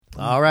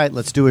All right,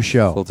 let's do a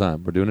show. Full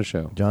time. We're doing a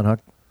show. John Huck.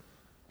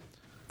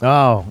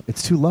 Oh,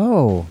 it's too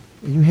low.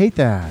 You hate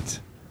that.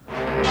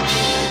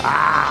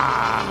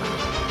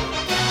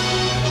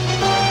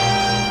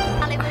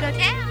 Hollywood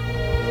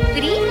Hotel.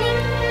 Good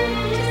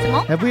evening. Just a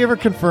moment. Have we ever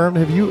confirmed?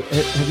 Have you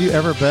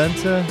ever been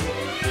to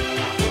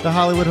the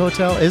Hollywood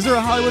Hotel? Is there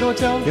a Hollywood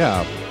Hotel?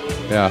 Yeah.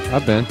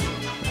 I've been.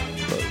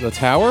 The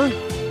tower?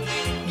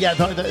 Yeah,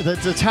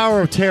 the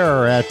Tower of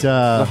Terror at.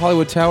 The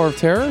Hollywood Tower of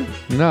Terror?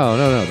 No.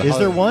 Is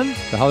there one?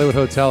 The Hollywood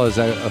Hotel is,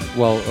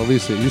 well, at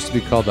least it used to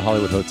be called the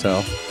Hollywood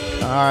Hotel.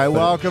 All right,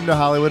 welcome to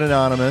Hollywood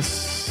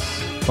Anonymous.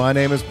 My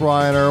name is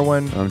Brian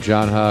Irwin. I'm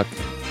John Huck.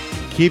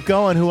 Keep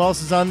going. Who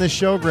else is on this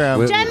show,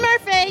 Graham? Jen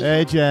Murphy.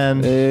 Hey,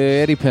 Jen.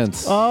 Eddie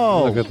Pence.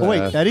 Oh, Look at that.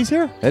 wait, Eddie's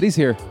here? Eddie's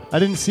here. I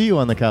didn't see you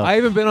on the couch. I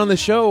haven't been on the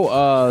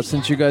show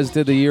since you guys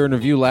did the year in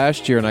review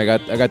last year, and I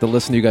got to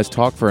listen to you guys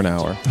talk for an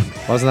hour.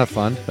 Wasn't that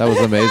fun? That was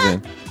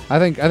amazing. I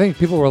think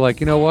people were like,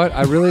 you know what?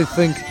 I really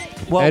think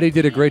Eddie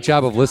did a great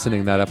job of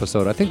listening that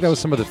episode. I think that was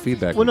some of the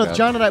feedback. Well, we no, got.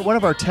 John and I, one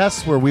of our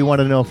tests where we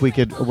wanted to know if we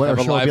could, what Have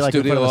our a show would live be like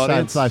in front studio of a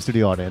audience? live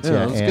studio audience. Yeah,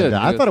 Yeah, that's and good.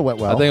 I thought it went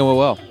well. I think it went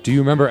well. Do you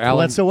remember It Alan?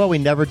 went so well, we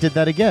never did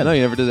that again. No,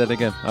 you never did that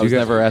again. I was guys-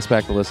 never asked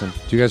back to listen.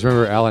 Do you guys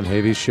remember Alan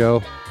Havey's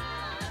show?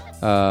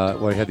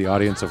 Where he had the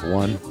audience of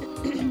one.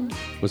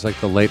 It was like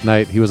the late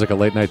night. He was like a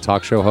late night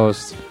talk show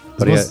host,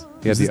 but he had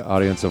the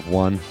audience of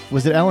one.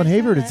 Was it Alan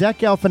Havey or did Zach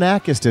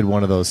Galifianakis did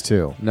one of those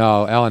too?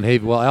 No, Alan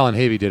Havey. Well, Alan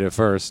Havey did it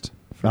first.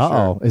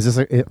 Uh-oh. Is this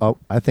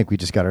I think we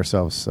just got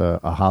ourselves a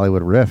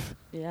Hollywood riff.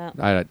 Yeah.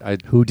 I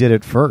Who did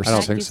it first? I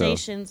don't think so.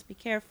 Accusations, be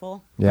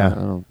careful. Yeah. I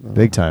don't-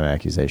 Big time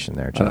accusation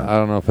there, John.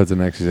 don't know if it's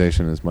an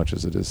accusation as much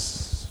as it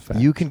is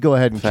fact. You can go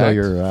ahead and kill Fact?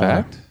 your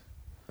Fact?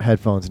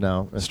 headphones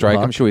now. Mr. Strike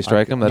Huck. him? Should we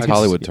strike him? That's I just-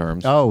 Hollywood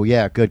terms. Oh,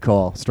 yeah. Good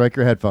call. Strike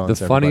your headphones,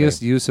 The everybody.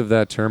 funniest use of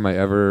that term I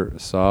ever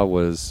saw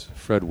was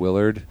Fred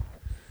Willard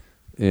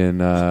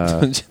in.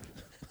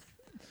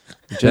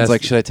 Jen's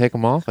like, should I take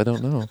them off? I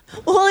don't know.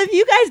 Well, if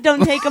you guys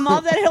don't take them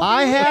off, then it'll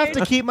I be have weird.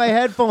 to keep my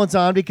headphones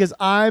on because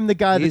I'm the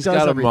guy He's that does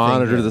got to everything.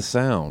 monitor here. the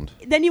sound.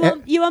 Then you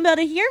won't be able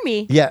to hear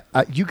me. Yeah,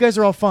 you guys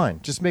are all fine.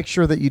 Just make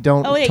sure that you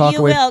don't Oh, yeah, talk you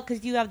away. will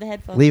because you have the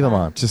headphones Leave them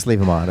on. Just leave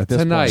them on at this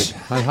Tonight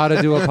point. on how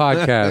to do a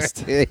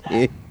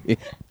podcast.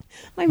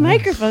 My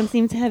microphone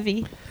seems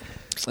heavy.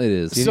 It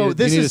is. You So need,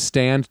 this you need is- a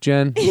stand,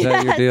 Jen? Is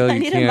that your deal? I You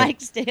need can't. a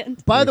mic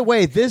stand. By the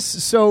way,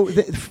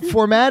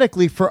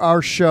 formatically for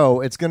our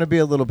show, it's going to be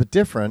a little bit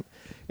different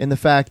in the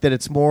fact that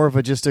it's more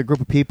of just a group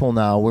of people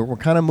now. We're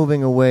kind of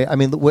moving away. I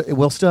mean,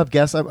 we'll still have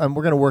guests. We're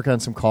going to work on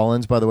some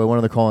call-ins. By the way, one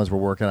of the call-ins we're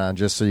working on,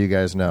 just so you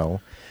guys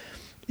know,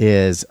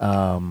 is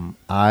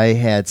I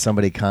had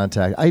somebody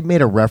contact. I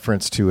made a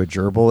reference to a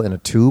gerbil in a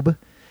tube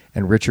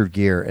and Richard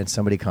Gere, and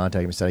somebody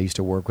contacted me and said I used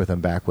to work with him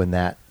back when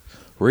that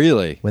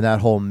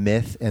whole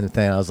myth and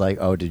thing. I was like,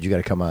 oh, dude, you got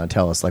to come on and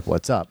tell us like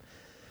what's up.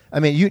 I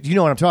mean, you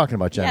know what I'm talking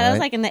about, Jen, Yeah, that was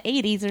right? like in the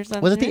 80s or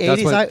something. Was it the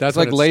That's 80s? what- I- that's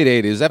like late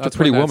 80s. After that's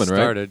Pretty when that Woman, right?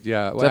 started,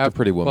 yeah. It's after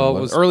Pretty Woman. Well,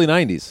 it was early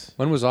 90s.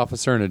 When was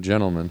Officer and a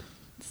Gentleman?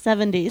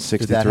 70s. 63.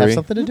 Did that have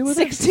something to do with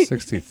it? 60s.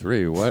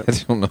 63. What?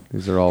 I don't know.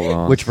 These are all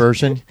wrong. Which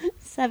version?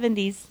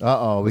 70s.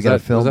 Uh-oh, we was got a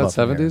that, film was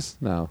that buff in here. 70s?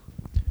 No.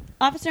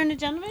 Officer and a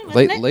Gentleman,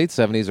 wasn't it? Late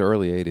 70s or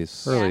early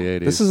 80s. Early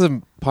 80s. This is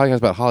a podcast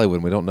about Hollywood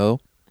and we don't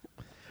know.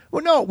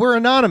 Well, no, we're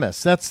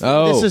anonymous. This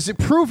is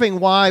proving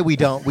why we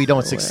don't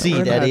succeed,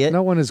 We're not- idiot.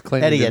 No one is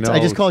claiming Idiot. to know. I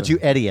just called you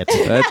idiot.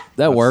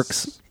 That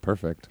works.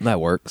 Perfect. That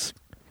works.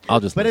 I'll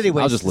just But listen.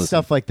 anyways, I'll just listen.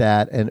 stuff like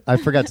that. And I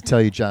forgot to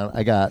tell you, John,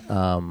 I got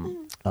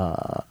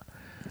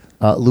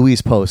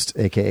Louise Post,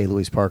 a.k.a.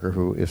 Louise Parker,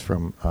 who is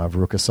from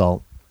Veruca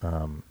Salt.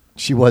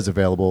 She was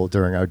available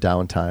during our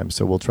downtime,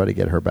 so we'll try to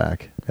get her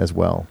back as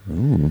well.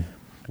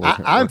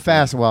 I'm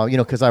fascinated. Well,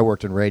 because I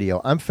worked in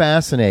radio. I'm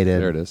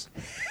fascinated. There it is.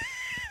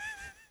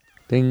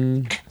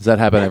 Ding. Does that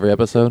happen every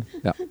episode?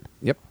 Yeah.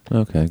 Yep.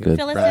 Okay, good.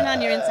 Fill us in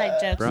on your inside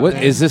jokes.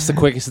 What is this the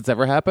quickest it's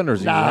ever happened, or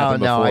has it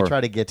happened No, before? I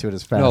try to get to it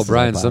as fast No, as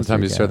Brian, I possibly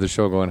sometimes you can. start the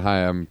show going,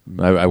 hi,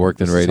 I worked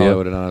in this is radio.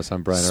 Hollywood Anonymous.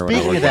 I'm Brian Irwin. I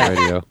Speaking work of that- in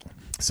radio.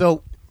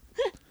 So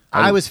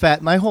I was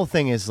fat. My whole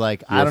thing is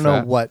like I You're don't know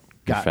fat? what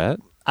You're got fat?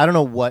 I don't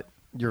know what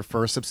your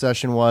first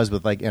obsession was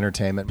with like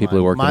entertainment. People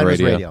who work in mine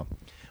was radio.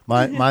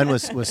 radio. Mine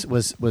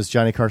was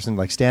Johnny Carson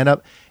like stand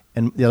up,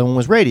 and the other one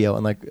was radio.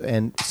 But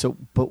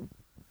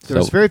there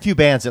was So- very few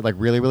bands that like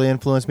really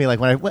influenced me. Like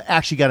when I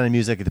actually got into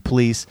music, like the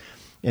Police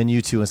and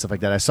U2 and stuff like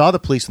that. I saw the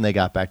Police when they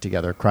got back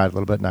together. Cried a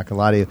little bit. Not gonna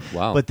lie to you.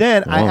 Wow. But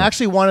then I Wow.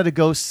 actually wanted to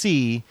go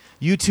see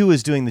U2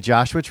 is doing the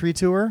Joshua Tree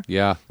tour.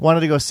 Yeah.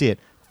 Wanted to go see it.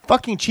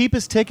 Fucking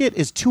cheapest ticket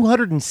is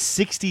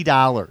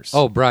 $260.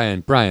 Oh,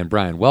 Brian,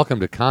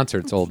 welcome to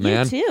concerts, old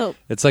man. too.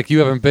 It's like you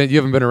haven't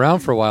been around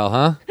for a while,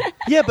 huh?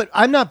 Yeah, but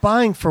I'm not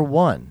buying for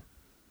one.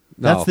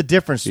 No. That's the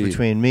difference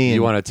between me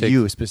and wanna take,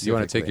 you specifically. You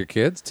want to take your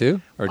kids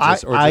too, or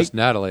I- just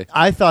Natalie?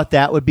 I thought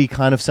that would be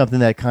kind of something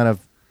that kind of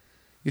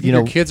You think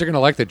your kids are going to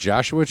like the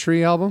Joshua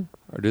Tree album?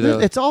 Or do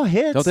they? It's all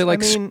hits. Don't they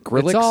like I mean,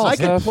 Skrillex it's all- I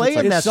stuff? could play It's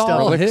like in that it's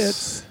all stuff.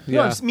 hits.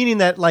 No, Yeah. I'm meaning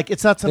that like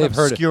it's not some They've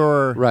heard it.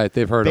 obscure Right,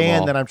 they've heard 'em all.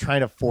 band that I'm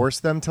trying to force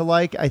them to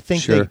like. I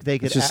think Sure. they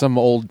could. It's just some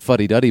old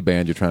fuddy-duddy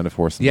band you're trying to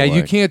force them Yeah, to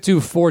you like. can't do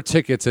 4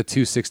 tickets at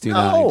 $269,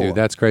 No. dude.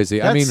 That's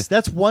crazy. I mean,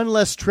 that's one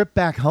less trip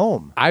back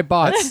home. I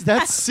bought,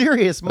 That's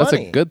serious money.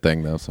 That's a good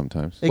thing, though,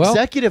 sometimes. Well,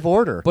 executive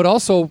order. but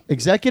also,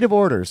 Executive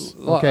orders.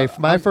 Okay,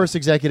 my first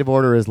executive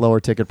order is lower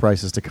ticket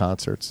prices to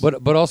concerts.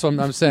 but also,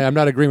 I'm saying I'm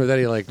not agreeing with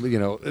Eddie. Like,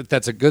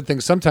 that's a good thing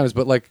sometimes.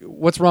 But like,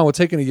 what's wrong with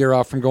taking a year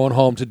off from going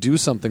home to do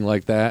something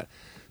like that,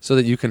 so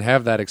that you can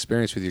have that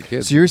experience with your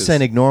kids? So you're Because-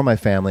 saying ignore my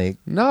family?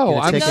 No, Get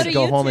a I'm ticket, Go to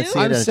go you home and too? see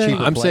it I'm at a saying-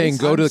 cheaper I'm place? saying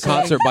go to the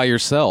concert by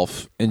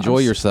yourself. Enjoy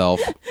yourself.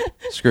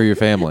 Screw your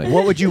family.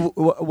 What would you?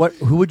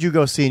 Who would you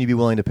go see and you'd be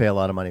willing to pay a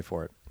lot of money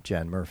for it?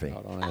 Jen Murphy.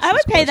 I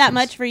would pay that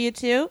much for you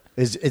too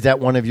Is that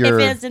one of your?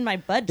 if it's in my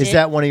budget. Is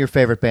that one of your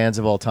favorite bands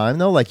of all time?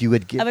 Though, like you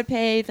would get I would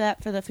pay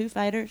that for the Foo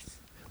Fighters.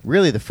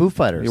 really the Foo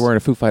Fighters. You're wearing a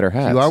Foo Fighter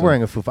hat. You are so-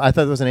 wearing a Foo. I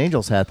thought it was an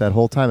Angels hat that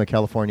whole time, a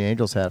California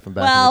Angels hat from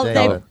back Well, in the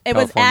day. it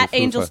was California at Foo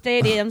Angel Fi-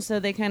 Stadium, so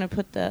they kind of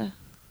put the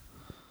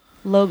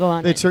logo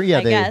on They it. tur- yeah,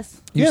 I they-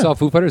 guess. You Yeah. saw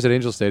Foo Fighters at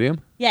Angel Stadium?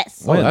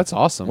 Yes. Oh, that's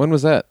awesome. When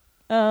was that?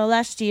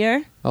 Last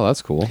year. Oh,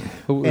 that's cool.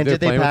 Who, And they're did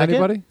they playing with pack it?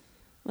 anybody?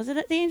 Was it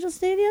at the Angel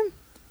Stadium?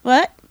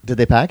 What? Did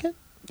they pack it?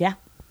 Yeah.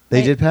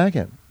 They did pack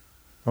it.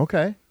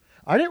 Okay.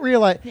 I didn't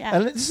realize. Yeah.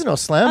 And this is no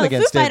slam Oh, the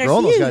against Foo Dave Fighters Grohl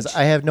and those huge. guys.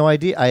 I have no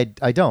idea.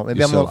 I don't. Maybe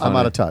You're I'm, so I'm funny.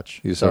 out of touch.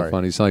 You're so Sorry.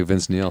 funny. You sound like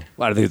Vince Neil.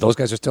 Why, those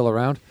guys are still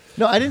around?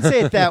 No, I didn't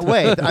say it that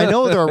way. I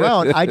know they're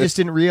around. I just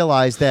didn't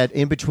realize that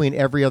in between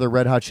every other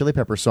Red Hot Chili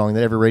Pepper song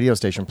that every radio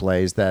station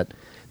plays, that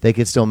they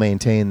could still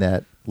maintain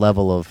that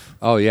level of.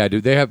 Oh yeah,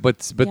 dude. They have,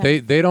 but Yeah.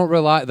 they don't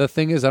rely. The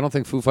thing is, I don't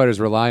think Foo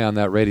Fighters rely on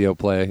that radio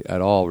play at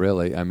all.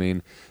 Really, I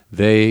mean,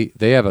 they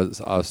have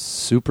a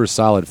super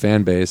solid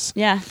fan base.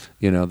 Yeah.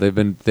 They've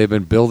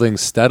been building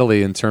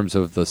steadily in terms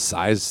of the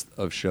size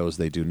of shows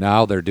they do.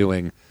 Now they're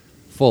doing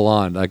full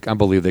on. Like, I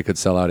believe they could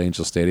sell out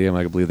Angel Stadium.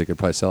 I believe they could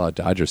probably sell out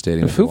Dodger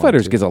Stadium. The if Foo they wanted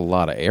Fighters to. gets a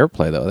lot of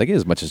airplay, though. They get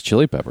as much as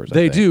Chili Peppers. I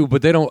They think. do,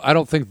 but they don't. I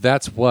don't think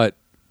that's what.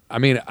 I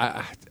mean,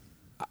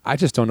 I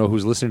just don't know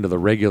who's listening to the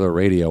regular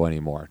radio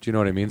anymore. Do you know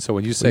what I mean? So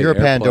when you say You're a airplay-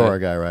 Pandora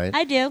guy, right?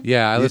 I do.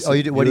 yeah, I You- listen. oh,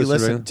 you do, what do you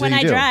listen to? When you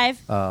I do?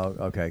 drive. Oh,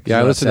 okay. 'cause Yeah, I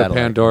you're on listen to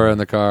satellite. Pandora in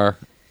the car.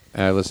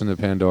 And I listen to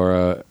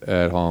Pandora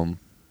at home.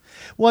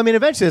 Well, I mean,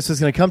 eventually this is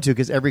going to come to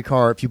because every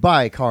car, if you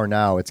buy a car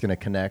now, it's going to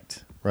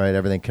connect, right?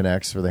 Everything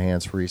connects for the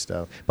hands-free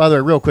stuff. By the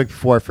way, real quick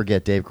before I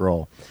forget, Dave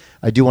Grohl,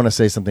 I do want to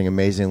say something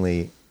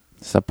amazingly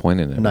Stop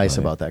pointing at nice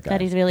everybody. about that guy.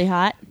 That he's really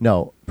hot.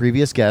 No,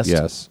 previous guest.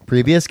 Yes.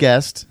 Previous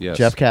guest, Yes.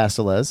 Jeff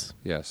Castellez.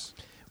 Yes.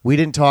 We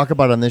didn't talk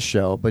about it on this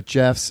show, but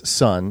Jeff's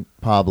son,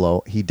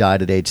 Pablo, he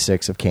died at age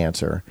 6 of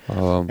cancer.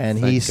 And thank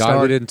he God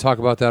started. we didn't talk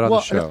about that on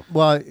the show.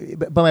 Well,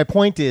 but my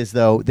point is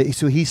though,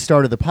 so he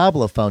started the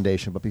Pablo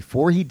Foundation. But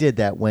before he did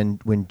that,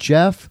 when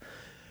Jeff,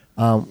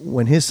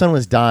 when his son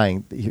was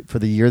dying, for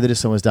the year that his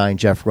son was dying,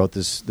 Jeff wrote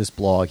this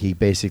blog. He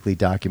basically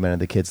documented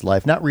the kid's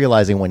life, not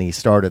realizing when he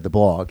started the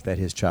blog that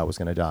his child was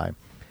going to die.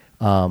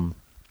 And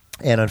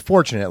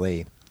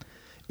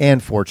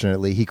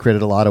unfortunately, he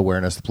created a lot of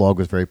awareness. The blog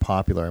was very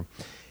popular.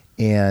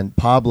 And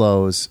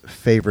Pablo's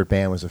favorite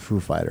band was the Foo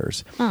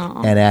Fighters.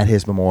 Aw. And at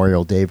his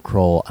memorial, Dave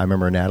Grohl, I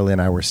remember Natalie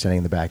and I were standing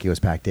in the back. He was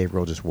packed. Dave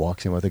Grohl just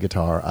walks in with a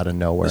guitar out of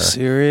nowhere.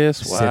 Serious?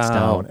 Sits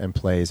Wow. down and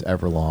plays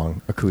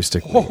Everlong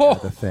acoustically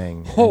at the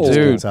thing. Oh. And just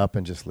Dude. gets up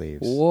and just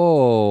leaves.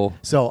 Whoa.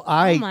 So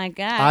Oh my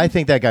God. I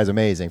think that guy's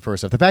amazing.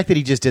 First off, the fact that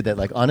he just did that,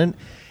 and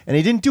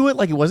he didn't do it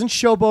like it wasn't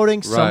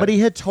showboating. Somebody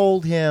had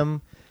told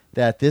him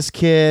that this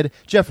kid,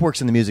 Jeff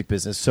works in the music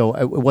business, so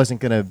it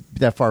wasn't going to be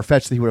that far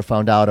fetched that he would have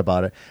found out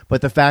about it.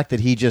 But the fact that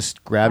he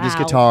just grabbed his Wow.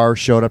 guitar,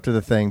 showed up to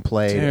the thing,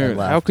 played, and Dude,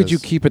 left. how could you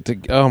is- keep it to...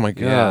 Oh, my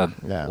God.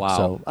 Yeah. Wow.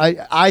 So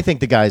I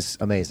think the guy's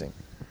amazing.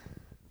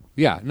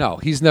 Yeah, no,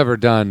 he's never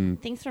done.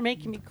 Thanks for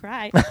making me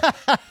cry.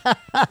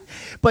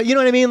 But you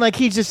know what I mean? Like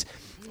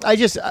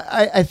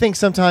I think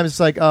sometimes it's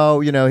like, oh,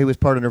 he was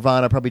part of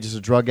Nirvana, probably just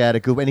a drug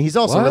addict, and he's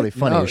also What? really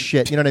funny No. as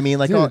shit. You know what I mean?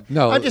 Like, Dude,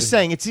 no. I'm just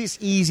saying it's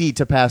just easy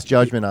to pass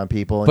judgment on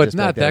people, and But just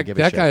not they don't that. give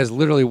a That shit. guy is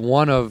literally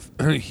one of.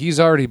 He's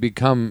already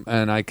become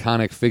an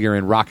iconic figure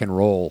in rock and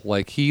roll.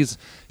 Like he's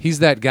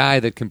that guy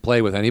that can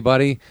play with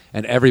anybody,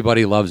 and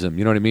everybody loves him.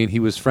 You know what I mean? He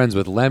was friends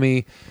with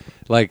Lemmy.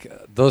 Like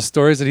those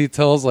stories that he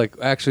tells. Like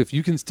actually, if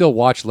you can still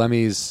watch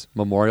Lemmy's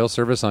memorial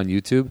service on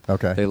YouTube,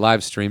 Okay. they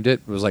live streamed it.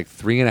 It was like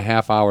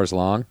 3.5 hours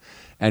long.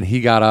 And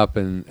he got up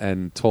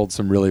and told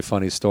some really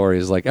funny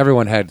stories. Like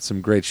everyone had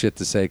some great shit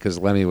to say because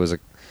Lemmy was one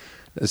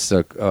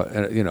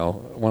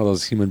of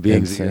those human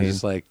beings that you're Insane.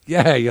 just like,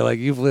 yeah, you're like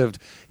he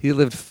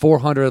lived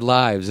 400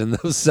 lives in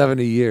those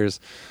 70 years.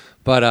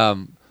 But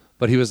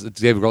he was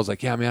David Grohl's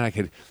like, yeah, man, I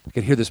could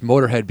hear this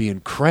Motorhead being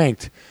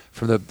cranked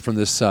from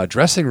this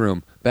dressing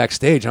room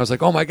backstage. And I was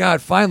like, oh my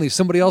God, finally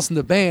somebody else in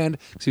the band,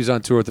 because he was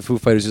on tour with the Foo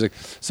Fighters. He's like,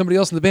 somebody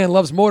else in the band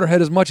loves Motorhead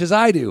as much as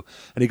I do.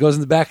 And he goes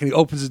in the back and he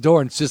opens the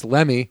door and it's just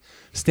Lemmy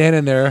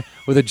standing there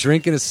with a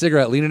drink and a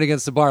cigarette, leaning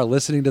against the bar,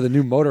 listening to the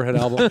new Motorhead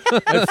album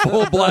at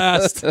full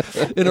blast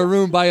in a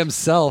room by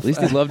himself. At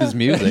least he loved his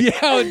music.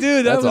 Yeah,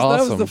 dude, that That's was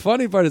awesome. the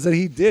funny part is that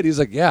he did. He's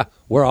like, yeah,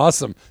 we're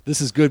awesome. This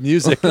is good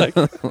music. Like,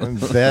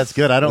 That's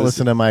good. I don't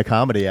listen to my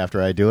comedy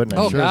after I do it, and I'm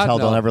Oh, sure God, as hell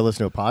no. don't ever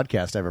listen to a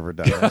podcast I've ever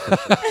done.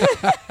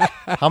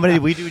 How many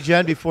did we do,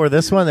 Jen, before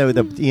this one?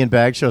 The Ian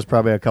Bag Show is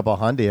probably a couple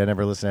hundy. I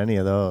never listened to any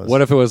of those.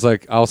 what if it was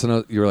like, I also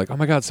know you were like, oh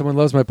my God, someone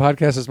loves my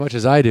podcast as much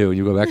as I do. And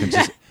you go back and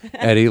just,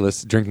 Eddie,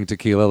 drinking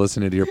tequila,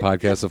 listening to your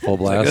podcast at full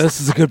blast. This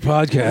is a good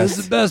podcast. This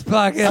is the best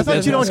podcast. I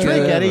thought you don't ever.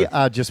 drink,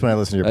 Eddie. Just when I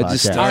listen to your I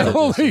just podcast. started.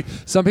 Only,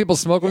 some people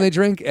smoke when they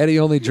drink. Eddie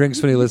only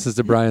drinks when he listens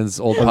to Brian's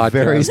old A podcast.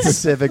 very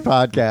specific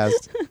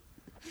podcast.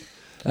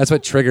 That's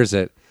what triggers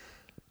it.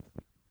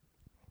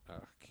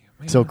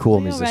 So cool Are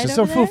you musicians. right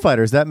So over Foo there?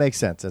 Fighters, that makes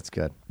sense. That's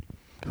good.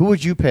 Who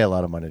would you pay a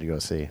lot of money to go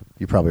see?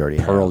 You probably already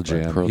Pearl have,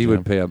 but- Jam. Pearl He Jam.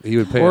 would pay. He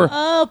would pay. Or-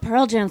 Oh,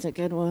 Pearl Jam's a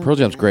good one. Pearl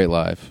Jam's great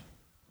live.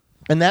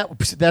 And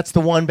that's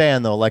the one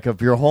band though. Like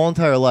of your whole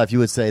entire life, you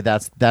would say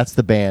that's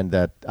the band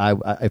that I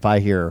if I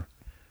hear.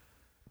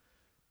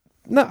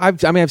 No,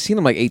 I've seen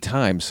them like 8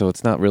 times, so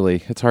it's not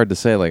really. It's hard to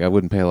say. Like I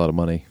wouldn't pay a lot of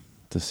money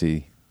to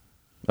see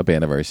a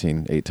band I've already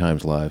seen 8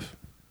 times live.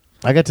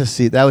 I got to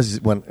see that was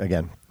when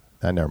again.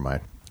 Never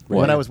mind.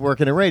 What? When I was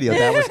working in radio,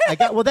 that was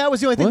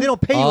the only thing. What? They don't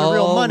pay you in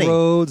real All money.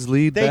 roads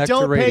lead They back to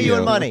don't radio. pay you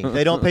in money.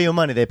 They don't pay you in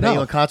money. They pay No.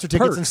 you in concert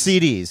tickets and Perks.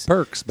 CDs.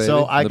 Perks, baby.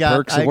 So I The got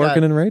perks of I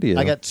working got- in radio.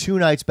 I got 2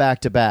 nights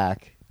back to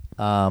back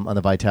on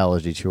the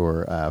Vitality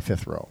tour,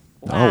 5th row.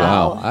 Oh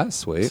wow, That's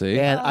sweet. See,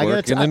 And I gotta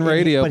working tell- in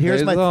radio but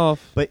here's pays my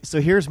off. But so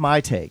here's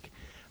my take.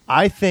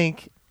 I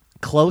think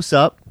Close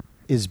Up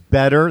is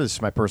better. This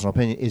is my personal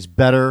opinion. Is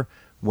better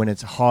when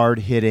it's hard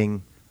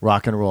hitting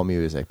rock and roll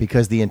music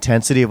because the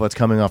intensity of what's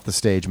coming off the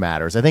stage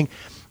matters. I think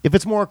if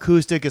it's more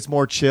acoustic, it's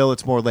more chill,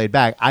 it's more laid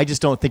back. I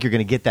just don't think you're going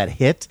to get that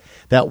hit,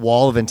 that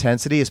wall of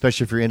intensity,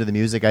 especially if you're into the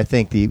music. I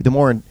think the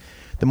more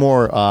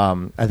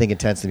I think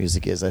intense the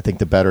music is, I think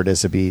the better it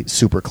is to be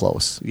super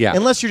close. Yeah.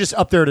 Unless you're just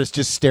up there to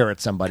just stare at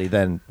somebody,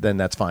 then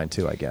that's fine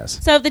too, I guess.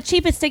 So if the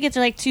cheapest tickets are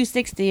like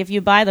 $260, if you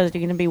buy those,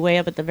 you're going to be way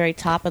up at the very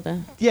top of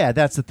the. Yeah,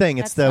 that's the thing.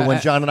 It's That's- when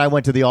John and I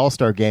went to the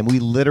All-Star game, we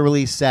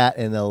literally sat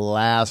in the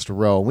last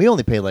row. We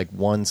only paid like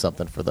 $1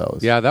 something for those.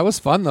 Yeah, that was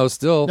fun though.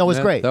 Still, No, it was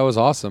Yeah, great. That was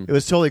awesome. It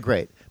was totally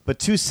great. But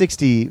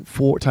 260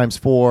 times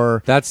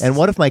 4. That's- and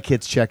what if my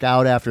kids check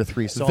out after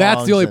 3 songs?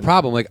 That's the only and-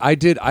 problem. Like I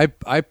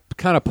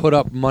kind of put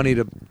up money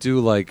to do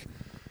like.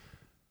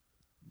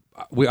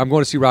 I'm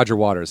going to see Roger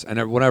Waters,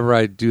 and whenever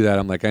I do that,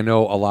 I'm like, I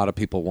know a lot of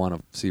people want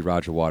to see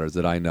Roger Waters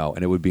that I know,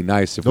 and it would be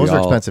nice if Those we are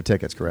all, expensive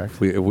tickets,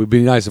 correct? it would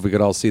be nice if we could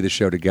all see the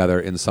show together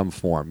in some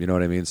form. You know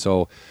what I mean?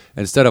 So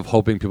instead of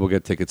hoping people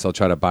get tickets, I'll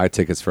try to buy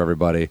tickets for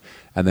everybody,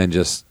 and then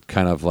just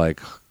kind of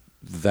like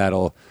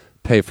that'll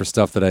pay for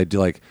stuff that I do.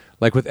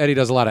 Like with Eddie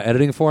does a lot of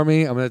editing for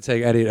me. I'm going to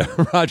take Eddie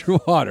to Roger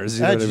Waters.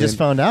 You know Yeah, what you I just mean?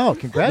 found out. No,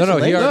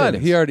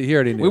 Congratulations. he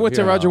already knew. We went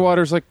to He already Roger knew.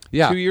 Waters like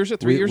Yeah. 2 years,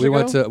 3 We- years we ago.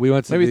 went to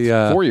maybe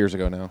the, 4 years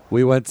ago now.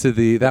 We went to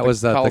that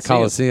was the Coliseum.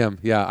 Coliseum.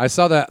 Yeah, I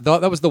saw that.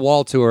 That was the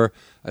wall tour.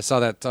 I saw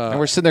that. And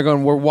we're sitting there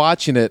going, we're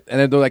watching it,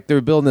 and they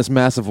were building this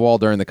massive wall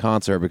during the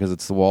concert because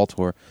it's the wall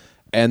tour.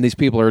 And these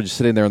people are just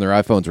sitting there on their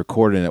iPhones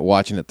recording it,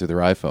 watching it through their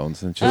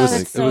iPhones. And it's Oh, just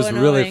that's it was so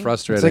really annoying.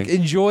 frustrating. it's like,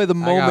 enjoy the I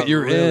moment got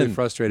you're really in.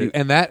 frustrated.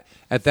 And that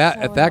at that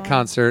annoying.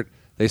 concert,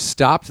 they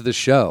stopped the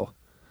show.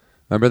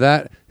 Remember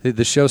that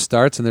the show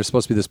starts and there's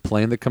supposed to be this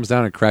plane that comes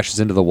down and crashes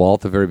into the wall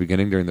at the very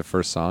beginning during the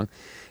first song,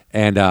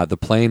 and the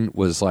plane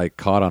was like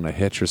caught on a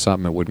hitch or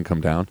something. It wouldn't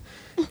come down,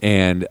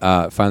 and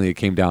finally it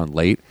came down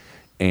late.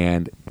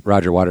 And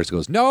Roger Waters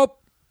goes, "Nope,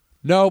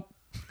 nope,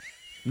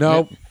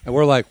 nope." And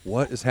we're like,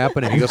 "What is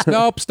happening?" He goes,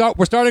 "Nope, stop.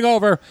 We're starting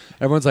over."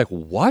 Everyone's like,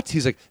 "What?"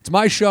 He's like, "It's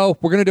my show.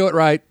 We're gonna do it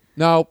right."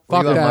 No, Were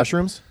fuck you on that.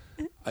 mushrooms?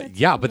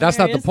 Yeah, but that's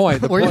not the Hilarious.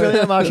 point. The Were you point, really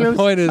on mushrooms?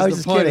 The point is, I was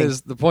just kidding.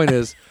 the point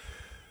is,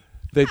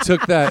 they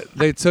took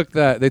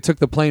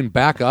the plane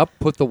back up,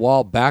 put the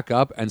wall back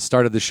up, and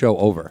started the show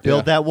over.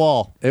 Build that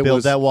wall. It Build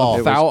was- that wall.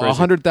 it was crazy.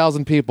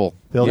 100,000 people.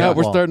 Build yeah, that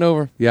we're wall. starting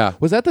over. Yeah.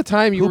 Was that the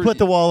time you Who were, put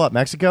the wall up?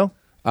 Mexico?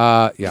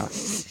 Yeah.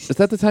 Is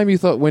that the time you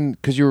thought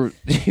because you were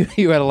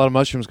you had a lot of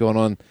mushrooms going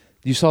on?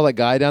 You saw that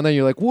guy down there.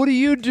 You're like, what are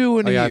you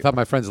doing Oh yeah, here? I thought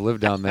my friends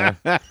lived down there.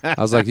 I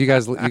was like, you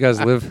guys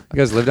live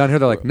down here?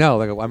 They're like, no.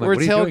 Like, I'm like, we're what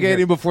are you doing here?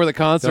 tailgating before the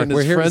concert, They're and like,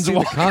 we're his here to friends see the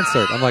walk.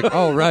 concert. I'm like,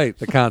 oh right,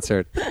 the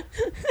concert.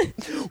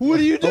 What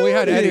are you doing? Well, we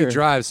had Eddie here?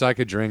 drive, so I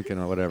could drink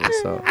and whatever.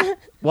 So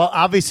Well,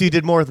 obviously you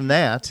did more than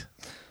that.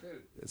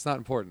 it's not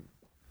important.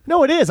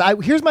 No, it is.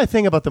 Here's my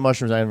thing about the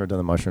mushrooms. I've never done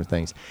the mushroom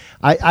things.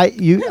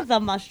 The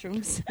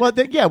mushrooms. Well,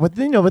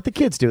 what the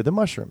kids do, the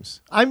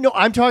mushrooms. I'm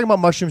talking about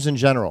mushrooms in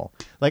general.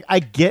 Like I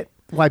get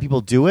why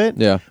people do it,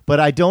 Yeah. but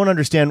I don't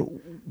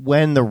understand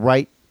when the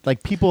right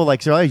people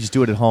like say, oh, you just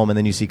do it at home and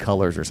then you see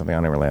colors or something.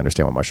 I don't really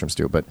understand what mushrooms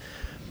do, but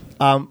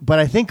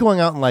I think going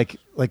out in like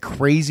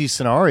crazy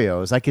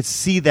scenarios, I could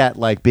see that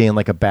like being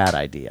like a bad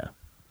idea.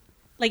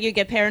 Like you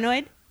get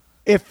paranoid?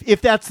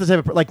 if that's the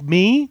type of like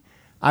me,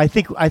 I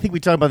think we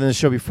talked about it in the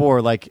show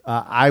before. Like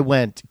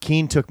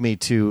Keen took me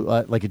to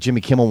like a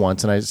Jimmy Kimmel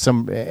once, and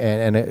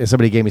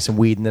somebody gave me some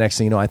weed, and the next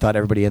thing you know, I thought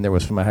everybody in there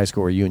was from my high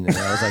school reunion. And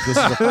I was like, this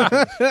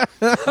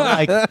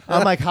is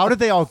I'm like, how did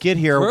they all get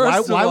here? Why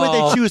would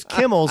they choose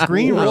Kimmel's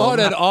green room? What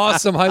an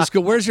awesome high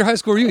school. Where's your high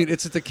school reunion?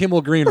 It's at the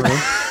Kimmel green room.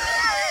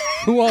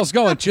 Who all's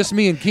going? Just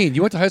me and Keen.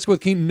 You went to high school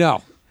with Keen?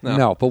 No,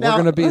 but we're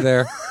going to be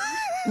there.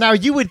 Now,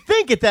 you would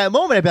think at that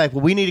moment, I'd be like,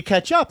 well, we need to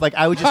catch up. Like,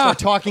 I would just start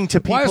talking to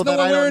Why is people no that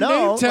one I don't wearing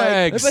know. name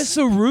tags? Everybody's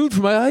so rude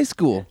for my high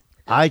school.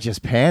 I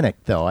just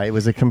panicked, though. It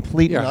was a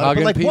complete... You're but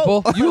hugging like,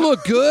 people. whoa. You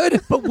look good.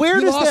 But where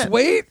you does lost that...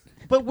 weight?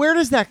 But where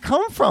does that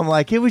come from?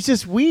 Like, it was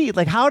just weed.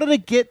 Like, how did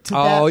it get to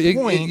that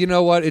point? You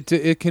know what?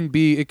 It can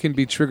be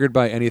triggered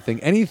by anything.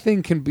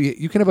 Anything can be...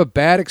 You can have a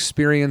bad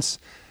experience.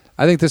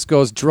 I think this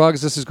goes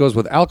drugs. This goes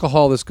with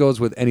alcohol. This goes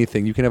with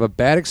anything. You can have a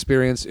bad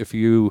experience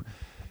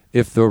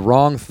if the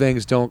wrong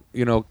things don't,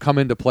 come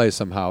into play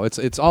somehow.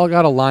 It's all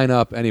got to line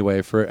up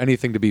anyway for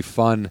anything to be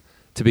fun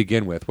to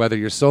begin with, whether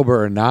you're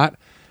sober or not.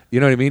 You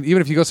know what I mean?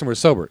 Even if you go somewhere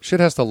sober, shit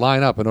has to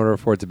line up in order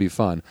for it to be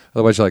fun.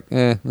 Otherwise, you're like,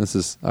 this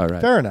is all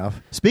right. Fair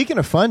enough. Speaking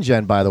of fun,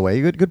 Jen, by the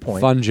way, good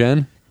point. Fun,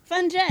 Jen.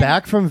 Fun Jen.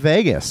 Back from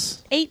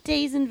Vegas. 8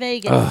 days in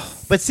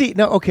Vegas. But see,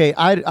 no, okay,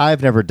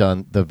 I've never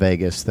done the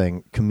Vegas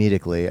thing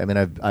comedically. I mean,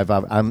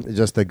 I'm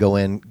just the go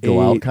in,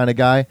 go out kind of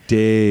guy.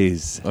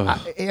 Days.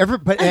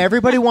 But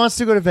everybody wants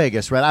to go to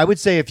Vegas, right? I would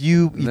say if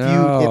you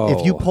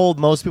polled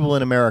most people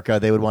in America,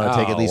 they would want to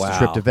take at least a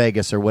trip to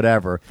Vegas or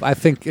whatever. I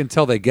think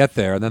until they get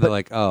there, and then they're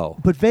like, oh.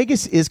 But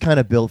Vegas is kind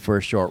of built for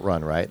a short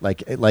run, right?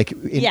 Like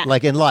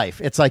in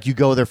life, it's like you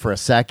go there for a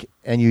sec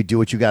and you do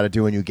what you got to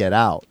do and you get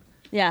out,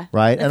 Yeah.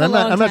 right? It's And a I'm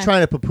long not time.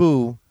 trying to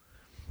poo-poo.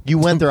 You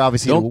went there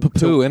obviously Don't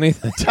poo-poo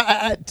anything.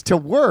 to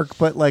work,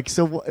 but like,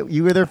 so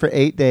you were there for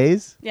 8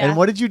 days, Yeah. and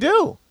what did you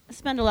do? I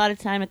spend a lot of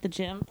time at the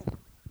gym.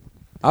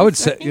 I would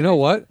say, you know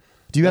what?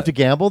 Do you have to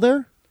gamble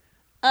there?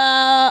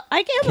 I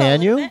gamble.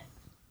 Can a you? little bit.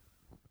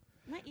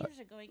 My ears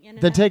are going in and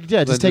Then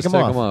out. just take them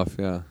off.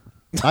 Yeah.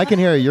 I can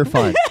hear you. You're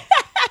fine.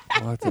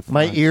 What the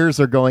My fuck? ears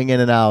are going in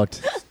and out.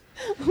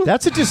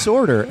 That's a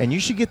disorder, and you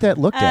should get that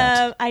looked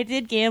at. I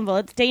did gamble.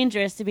 It's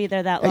dangerous to be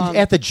there that long.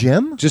 At the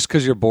gym? Just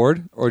because you're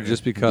bored, or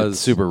just because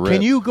It's super ripped.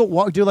 Can you go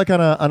walk? Do like on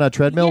a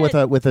treadmill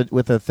Yeah.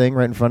 with a thing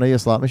right in front of you, a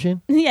slot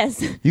machine?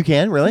 Yes. You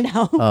can really?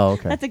 No. Oh,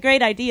 okay. That's a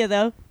great idea,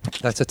 though.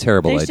 That's a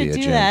terrible They should idea,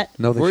 do Jen. that.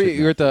 No, they Were should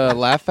you were at the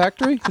Laugh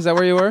Factory? Is that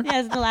where you were?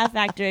 Yeah, it's the Laugh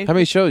Factory. How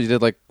many shows? You did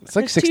it's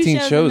like There's 2 16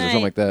 shows shows a or something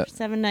night, like that.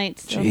 7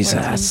 nights. so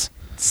Jesus.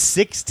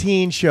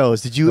 16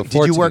 shows. Did you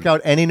 14. work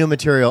out any new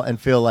material and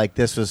feel like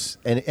this was?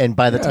 And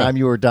by the Yeah. time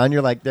you were done,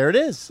 you're like, there it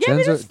is. Yeah, Jen's,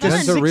 but it was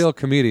Jen's a fun. real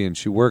comedian.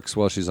 She works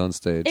while she's on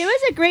stage. It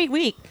was a great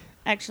week,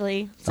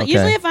 actually. So Okay.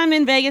 usually if I'm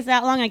in Vegas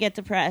that long, I get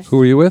depressed. Who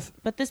are you with?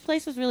 But this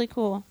place was really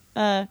cool.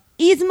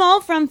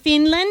 Ismo from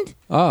Finland.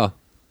 Oh,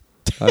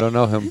 I don't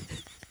know him.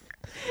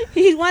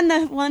 He won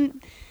the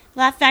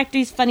Laugh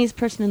Factory's Funniest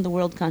Person in the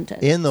World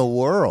contest. In the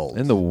world.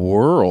 In the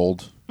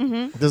world.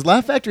 Does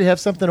Laugh Factory have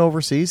something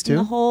overseas In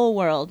the too? whole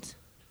world.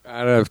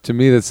 I don't know. To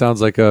me, that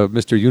sounds like a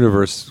Mr.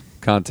 Universe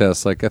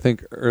contest. Like I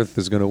think Earth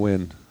is going to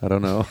win. I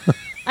don't know.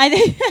 I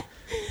think.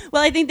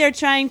 Well, I think they're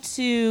trying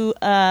to,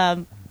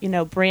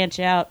 branch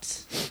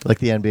out. Like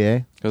the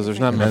NBA? Because there's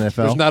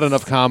NFL? not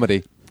enough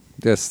comedy.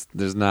 Yes,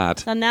 there's not.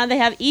 So now they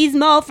have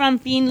Ismo from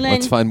Finland.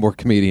 Let's find more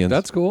comedians.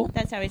 That's cool.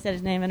 That's how he said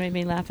his name, and it made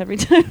me laugh every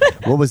time.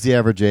 What was the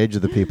average age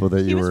of the people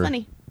that He you was were?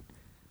 funny.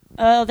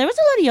 There was a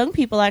lot of young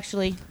people,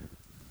 actually.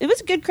 It was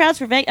a good crowds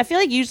for Vegas. I feel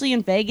like usually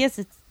in Vegas,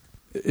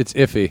 It's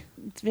iffy.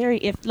 it's very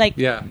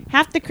Yeah.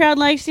 half the crowd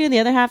likes you, the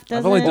other half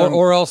doesn't. only done-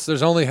 Or else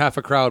there's only half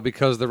a crowd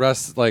because the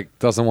rest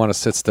doesn't want to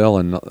sit still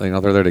and they're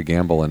there to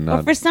gamble and Or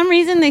not. for some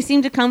reason, they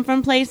seem to come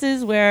from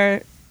places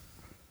where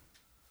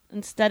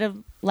instead of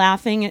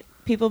laughing at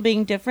people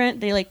being different,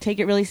 they take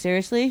it really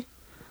seriously.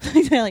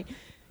 They're like,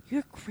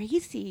 "You're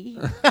crazy,"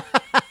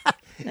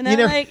 and I'm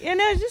like,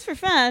 it's just for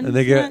fun. and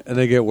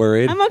they get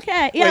worried. I'm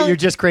okay. Wait, Yeah, you're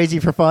just crazy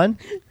for fun?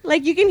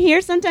 like you can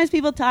hear sometimes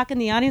people talk in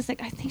the audience,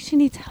 like, "I think she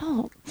needs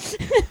help."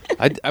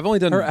 I've only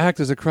done. Her act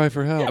is a cry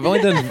for help.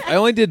 I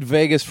only did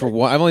Vegas for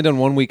one. I've only done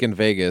 1 week in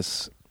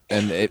Vegas,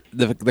 and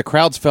the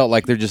crowds felt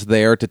like they're just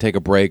there to take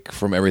a break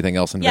from everything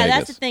else in Yeah, Vegas.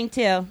 that's the thing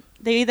too.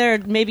 They either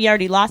maybe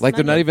already lost. Like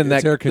they're not money. even that.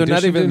 It's air They're not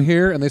conditioned in even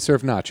here, and they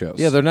serve nachos.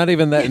 Yeah, they're not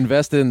even that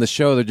invested in the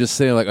show. They're just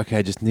saying okay,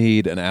 I just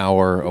need an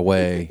hour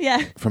away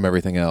Yeah. from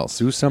everything else.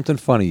 Do something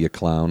funny, you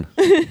clown.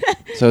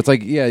 So it's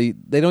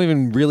they don't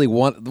even really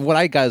want. What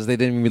I got is they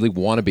didn't even really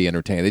want to be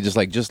entertained. They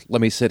just let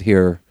me sit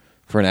here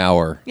for an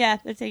hour. Yeah,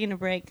 they're taking a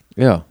break,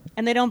 Yeah,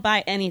 and they don't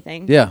buy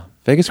anything. yeah.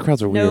 Vegas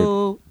crowds are weird.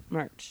 No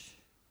merch.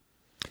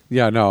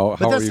 Yeah, no.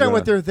 But that's not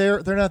what they're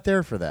there. They're not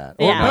there for that.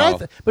 Yeah.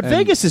 But And-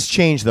 Vegas has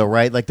changed though,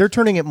 right? Like they're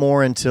turning it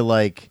more into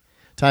like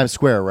Times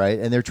Square, right?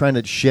 And they're trying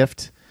to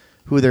shift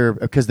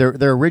because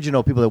their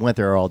original people that went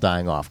there are all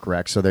dying off,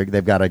 correct? So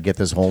they've got to get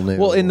this whole new.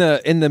 Well, in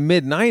the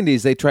mid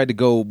 '90s, they tried to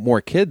go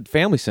more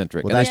family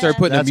centric, Well, and they that's- started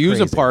putting that's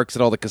amusement crazy. parks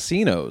at all the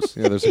casinos.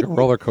 Yeah, there's like a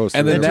roller coaster.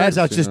 And then it there. turns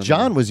out just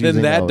John was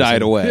using Then that those.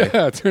 died away.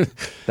 Yeah, it turned-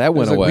 That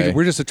went it's like away.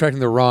 we're just attracting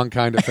the wrong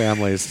kind of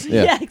families.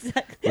 Yeah.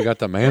 exactly. We got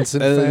the Manson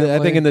family. I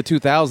think in the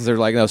 2000s, they're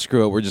like, no,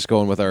 screw it. We're just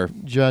going with our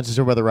John just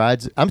about the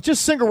rides. I'm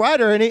just single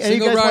rider. Any you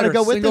Single guys want to rider,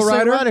 go with single this single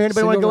rider, rider?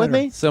 Anybody want to single go with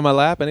rider. me? sit on my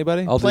lap.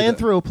 Anybody? I'll do Playing that.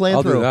 through, playing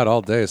I'll through. do that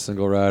all day.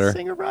 Single rider.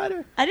 Single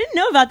rider. I didn't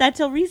know about that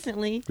till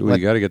recently. Ooh, you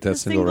got to get that The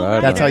single single rider.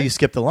 rider. That's how you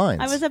skip the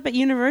lines. I was up at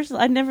Universal.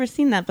 I'd never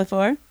seen that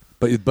before.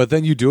 But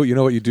then you do it. You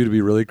know what you do to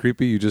be really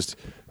creepy?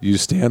 You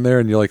stand there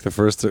and you're like the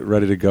first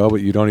ready to go,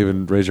 but you don't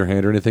even raise your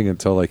hand or anything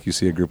until like you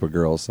see a group of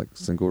girls like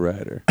single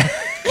rider.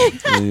 And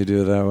then you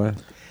do it that way.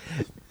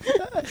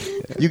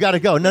 You got to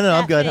go. No,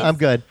 I'm good. I'm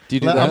good. Do you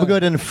do I'm that?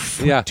 good in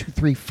Yeah. 2,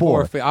 3,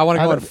 4. I want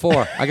to go at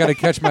 4. I got to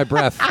catch my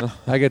breath.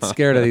 I get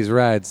scared of these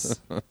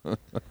rides.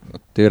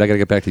 Dude, I got to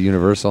get back to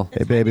Universal.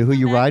 Hey, baby, who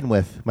you riding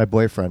with? My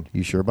boyfriend.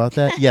 You sure about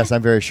that? Yes,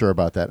 I'm very sure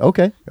about that.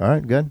 Okay. All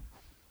right, good.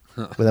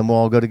 Well, then we'll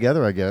all go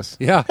together, I guess.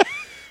 Yeah.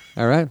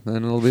 All right. Then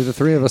it'll be the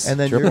three of us. And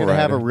then you're Triple going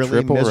to have a rider. really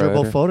Triple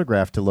miserable rider.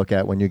 photograph to look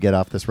at when you get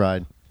off this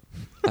ride.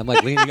 I'm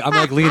like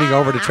leaning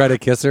over to try to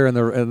kiss her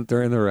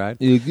during the ride.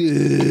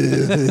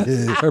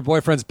 Her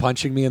boyfriend's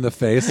punching me in the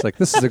face. Like,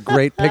 this is a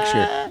great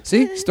picture.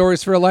 See?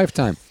 Stories for a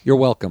lifetime. You're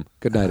welcome.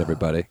 Good night,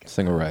 everybody.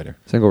 Single rider.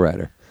 Single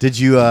rider. Did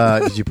you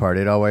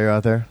party at all while you're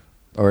out there?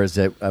 Or is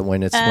it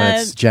when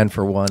it's Jen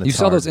for one? It's You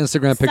saw hard? those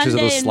Instagram pictures of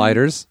Sunday those and-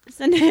 sliders?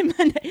 Sunday and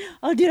Monday.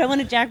 Oh, dude, I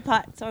won a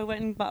jackpot, so I went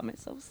and bought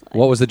myself sliders.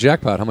 What was the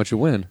jackpot? How much you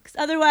win? 'Cause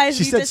otherwise,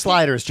 She you said just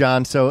sliders,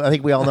 John. So I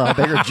think we all know how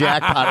big her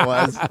jackpot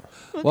was.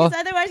 Well, Well- 'cause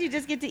otherwise, you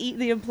just get to eat in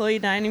the employee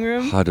dining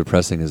room. How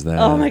depressing is that?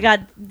 Oh my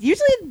god!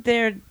 Usually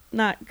they're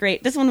not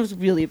great. This one was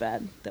really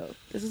bad, though.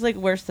 This was like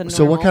worse than So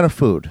normal. what kind of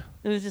food?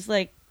 It was just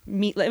like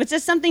meat. It was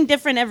just something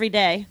different every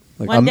day.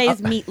 Like, One day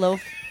is meatloaf.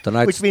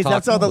 Tonight's Which means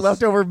that's all the tacos.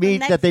 leftover meat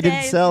next that they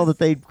didn't day sell is- that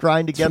they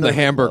grind together. The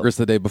hamburgers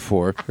the day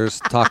before. Here's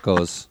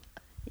tacos.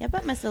 Yeah, I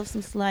bought myself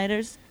some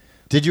sliders.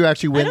 Did you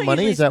actually I win don't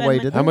money? usually Is that why you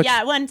spend did How that? much- Yeah,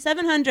 I won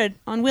 $700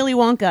 on Willy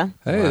Wonka.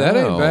 Hey, that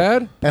ain't Wow.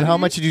 bad. And how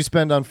much did you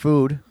spend on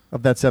food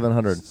of that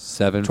 $700?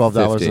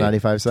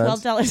 $12.95.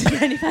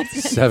 $12.95.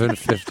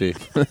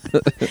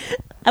 $7.50.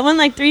 I won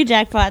like 3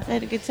 jackpots. I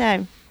had a good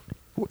time.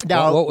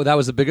 Now, That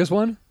was the biggest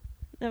one?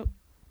 So,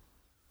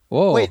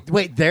 Whoa.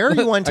 wait, there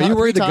you won. Are you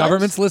worried the 3 times?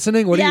 government's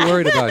listening? What are Yeah. you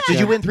worried about? Did Jen?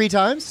 you win 3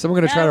 times? Someone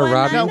going to try I to won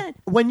rob you? 900. Now,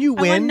 when you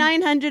I win, won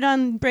 900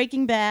 on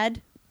Breaking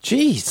Bad.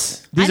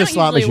 Jeez. these I are don't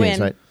slot usually machines,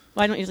 win. right?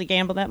 Well, I don't usually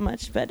gamble that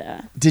much, but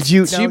Did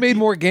you? She made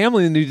more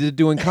gambling than you did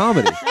doing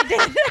comedy.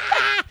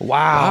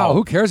 Wow.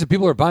 Who cares if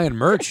people are buying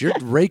merch? You're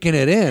raking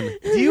it in.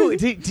 Do you?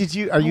 Did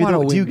you? Are you?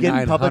 wanna Do you win get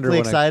 900 publicly when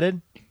I-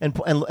 excited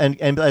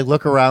and like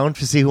look around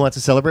to see who wants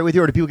to celebrate with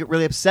you, or do people get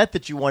really upset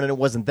that you won and it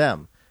wasn't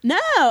them? no.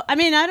 I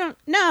mean, I don't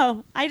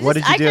know. I just, What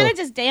did you I do? kind of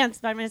just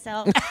danced by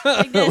myself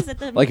like this at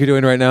the. Like you're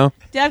doing right now?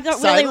 Dude, I've got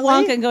Silently?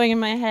 Willy Wonka going in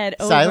my head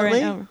over Silently?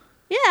 and over.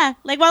 Yeah,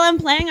 like while I'm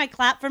playing, I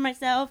clap for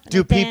myself. and Do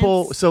I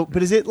people? dance. So,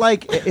 but is it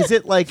like at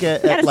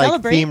gotta like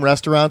celebrate. theme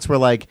restaurants where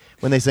like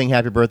when they sing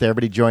Happy Birthday,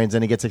 everybody joins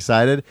in and gets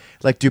excited?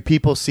 Like, do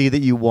people see that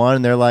you won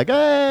and they're like,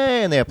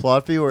 hey, and they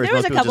applaud for you, or There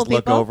most was a people couple just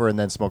look people. over and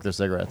then smoke their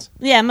cigarettes?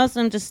 Yeah, most of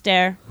them just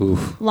stare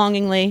Oof.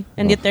 longingly,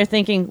 and yet they're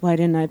thinking, "Why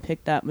didn't I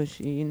pick that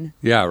machine?"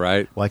 Yeah,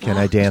 right. Why can't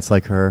I dance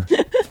like her?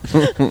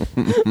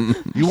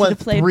 You won should've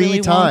played 3 Willy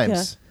Wonka.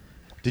 times.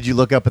 Did you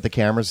look up at the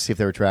cameras to see if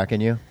they were tracking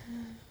you?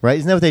 Right?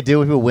 Isn't that what they do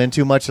when people win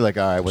too much? They're like,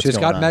 all right, what's She's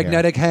going got on here?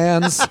 magnetic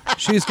hands.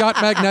 She's got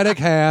magnetic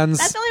hands.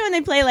 That's only when they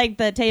play like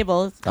the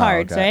tables Oh,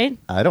 cards, okay. right?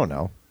 I don't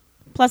know.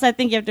 Plus, I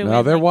think you have to. No,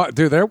 win, they're like,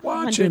 they're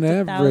watching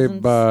hundreds of thousands.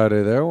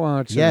 everybody. They're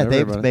watching. Yeah, they're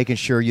everybody. making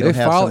sure you They don't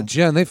have followed some...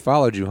 Jen. They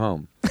followed you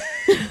home.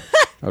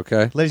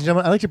 Okay. Ladies and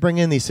gentlemen, I'd like to bring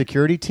in the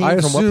security team I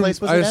from what assume. place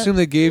was I it at? assume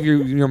they gave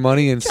you your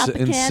money in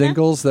Tropicana.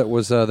 singles that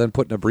was then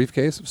put in a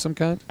briefcase of some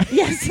kind.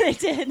 Yes, they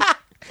did.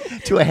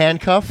 To a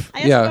handcuff? I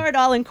just Yeah. store it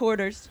all in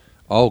quarters.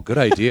 Oh, good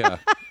idea.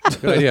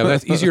 Good idea.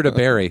 That's easier to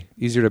bury.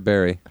 Easier to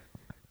bury.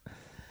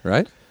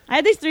 Right? I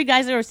had these 3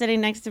 guys that were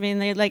sitting next to me,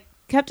 and they like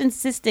kept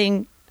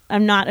insisting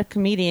I'm not a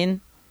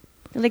comedian.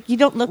 They're like, you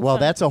don't look. Well,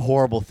 funny." that's a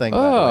horrible thing, by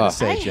the way, Oh. to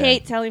say, I Jen.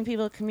 hate telling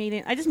people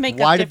comedian. I just make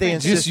Why up did they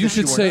different- insist You that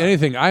should were say not?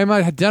 anything. I'm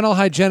a dental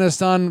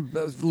hygienist on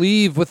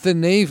leave with the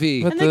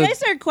Navy. And the guy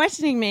started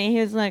questioning me. He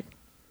was like,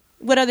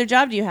 "What other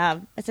job do you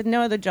have?" I said,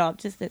 "No other job.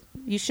 Just that."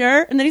 You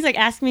sure? And then he's like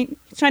asking me,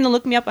 he's trying to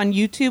look me up on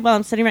YouTube while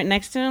I'm sitting right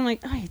next to him. I'm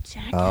like, "Oh, you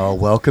jackass." Oh,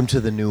 welcome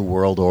to the new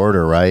world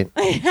order, right?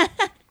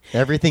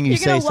 Everything you You're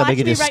say, gonna somebody watch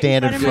can me just right in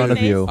stand in front of front my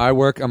of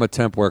you. I'm a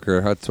temp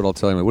worker. That's what I'll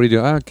tell you. What do you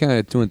do?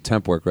 I'm doing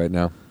temp work right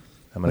now.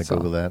 I'm going to That's all.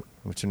 Google that.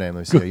 What's your name?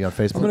 Let me see. Are you on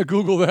Facebook? I'm going to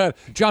Google that.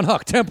 John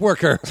Huck, temp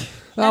worker. Oh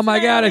That's my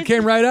what I God, it always-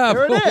 came right up.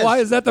 There it is. Why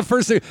is that the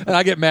first thing? And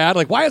I get mad.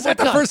 Like, why is that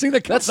the first thing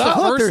that comes up?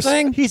 Look,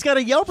 there's- He's got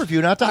a Yelp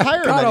review not to hire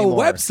him Got a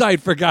anymore.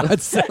 website, for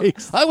God's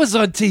sakes. I was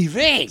on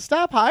TV.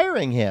 Stop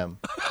hiring him.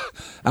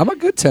 I'm a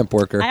good temp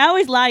worker. I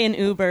always lie in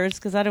Ubers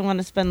because I don't want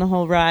to spend the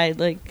whole ride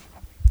like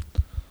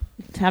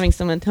having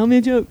someone tell me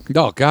a joke.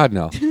 Oh, God,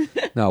 no.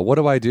 No,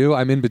 what do?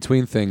 I'm in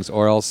between things,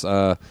 or else,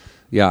 I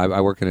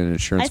work in an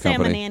insurance I say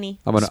company. I'm a nanny.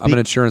 I'm an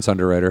insurance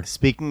underwriter.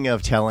 Speaking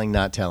of telling,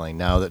 not telling,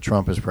 now that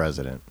Trump is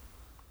president,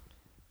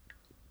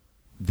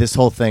 this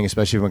whole thing,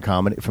 especially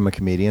from a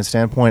comedian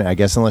standpoint, I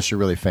guess unless you're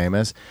really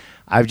famous,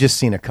 I've just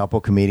seen a couple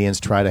comedians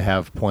try to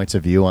have points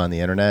of view on the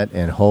internet,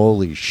 and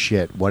holy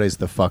shit, what is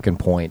the fucking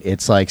point?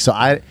 It's like, so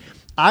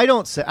I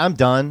don't say, I'm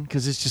done,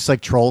 because it's just like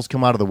trolls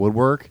come out of the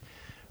woodwork.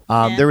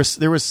 There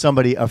was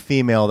somebody, a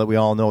female that we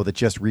all know, that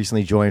just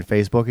recently joined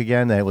Facebook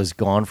again, that was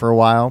gone for a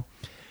while.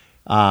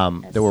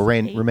 That will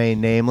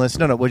remain nameless.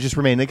 No, we'll just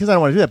remain, because I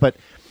don't want to do that.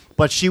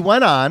 But she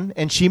went on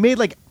and she made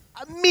like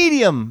a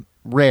medium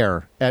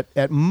rare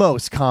at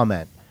most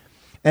comment,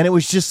 and it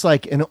was just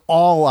like an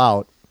all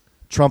out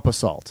Trump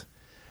assault.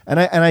 And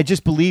I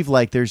just believe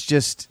like there's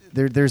just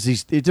there's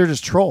these, they're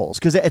just trolls,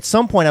 because at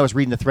some point I was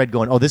reading the thread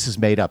going, oh, this is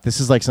made up. This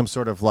is like some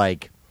sort of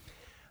like,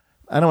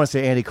 I don't want to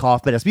say Andy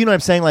Kaufman, but you know what I'm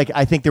saying? Like,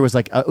 I think there was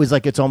like, it was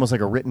like, it's almost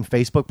like a written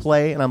Facebook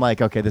play. And I'm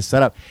like, okay, this is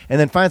set up. And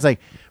then finally it's like,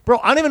 bro,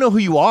 I don't even know who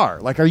you are.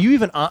 Like, are you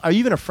even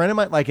a friend of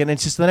mine? Like, and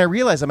it's just, then I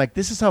realized, I'm like,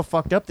 this is how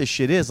fucked up this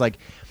shit is. Like,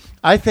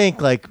 I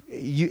think like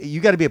you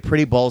got to be a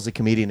pretty ballsy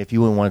comedian if you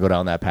wouldn't want to go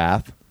down that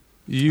path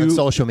on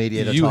social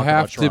media to you talk have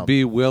about Trump. to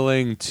be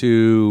willing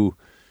to,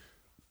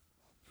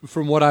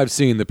 from what I've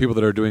seen, the people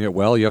that are doing it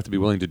well, you have to be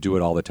willing to do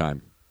it all the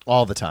time.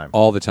 All the time.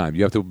 All the time.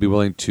 You have to be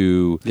willing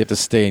to... You have to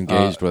stay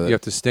engaged with it. You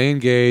have to stay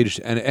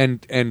engaged,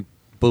 and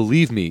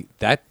believe me,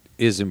 that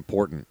is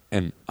important.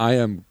 And I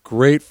am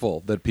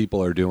grateful that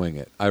people are doing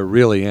it. I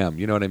really am.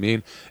 You know what I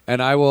mean?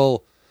 And I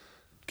will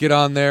get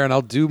on there and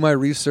I'll do my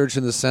research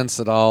in the sense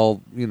that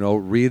I'll,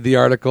 read the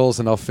articles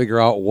and I'll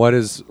figure out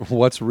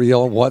what's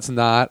real and what's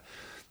not.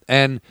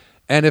 And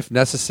if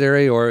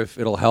necessary or if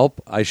it'll help,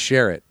 I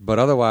share it. But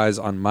otherwise,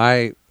 I'm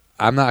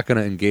not going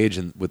to engage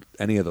with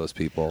any of those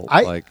people.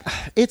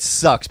 It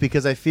sucks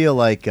because I feel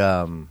like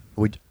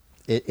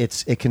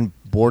it can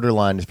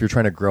borderline if you're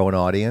trying to grow an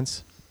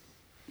audience.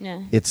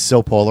 Yeah. It's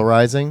so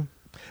polarizing.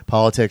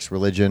 Politics,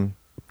 religion,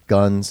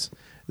 guns,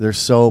 they're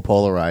so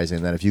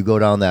polarizing that if you go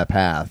down that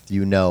path,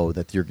 you know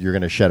that you're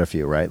going to shed a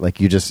few, right?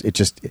 Like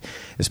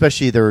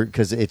especially there,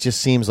 because it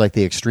just seems like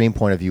the extreme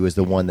point of view is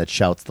the one that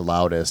shouts the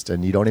loudest,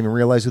 and you don't even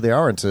realize who they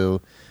are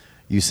until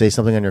you say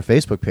something on your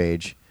Facebook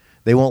page.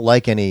 They won't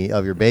like any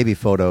of your baby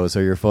photos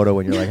or your photo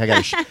when you're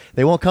like,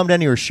 they won't come to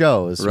any of your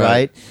shows,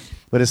 right?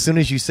 But as soon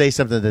as you say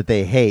something that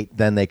they hate,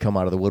 then they come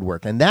out of the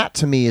woodwork. And that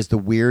to me is the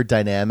weird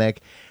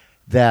dynamic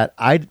that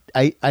I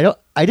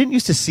didn't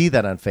used to see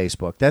that on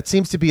Facebook. That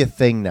seems to be a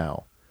thing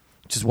now,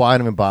 which is why I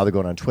don't even bother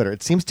going on Twitter.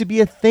 It seems to be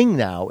a thing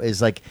now,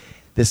 is like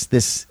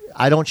this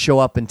I don't show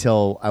up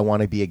until I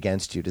want to be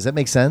against you. Does that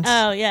make sense?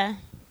 Oh, yeah.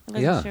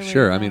 Yeah,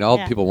 sure. I mean,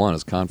 all people want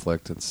is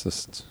conflict. It's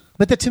just...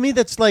 But to me,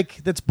 that's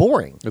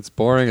boring. It's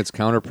boring. It's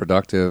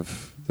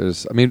counterproductive.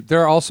 There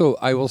are also,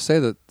 I will say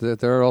that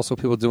there are also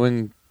people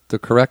doing the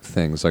correct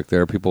things. Like there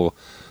are people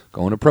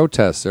going to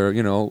protests. Or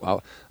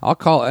I'll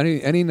call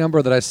any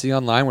number that I see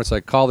online where it's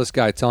like, call this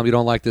guy, tell him you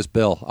don't like this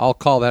bill. I'll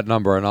call that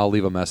number and I'll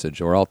leave a message,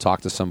 or I'll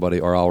talk to somebody,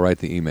 or I'll write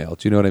the email.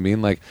 Do you know what I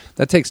mean? Like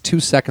that takes 2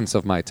 seconds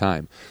of my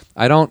time.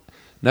 I don't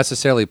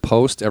necessarily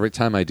post every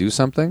time I do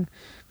something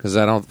because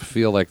I don't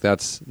feel like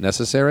that's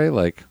necessary.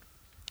 Like.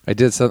 I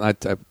did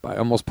something. I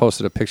almost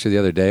posted a picture the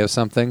other day of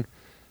something.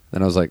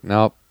 Then I was like,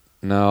 no.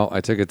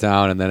 I took it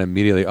down, and then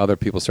immediately other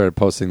people started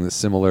posting the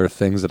similar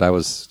things that I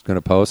was going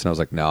to post, and I was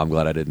like, no, I'm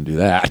glad I didn't do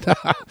that.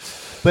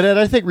 But Ed,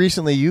 I think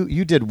recently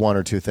you did 1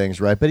 or 2 things,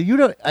 right? But you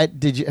don't.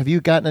 Have you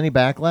gotten any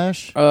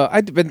backlash?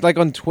 I've been like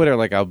on Twitter,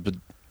 like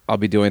I'll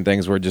be doing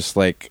things where just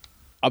like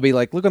I'll be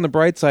like, look on the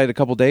bright side. A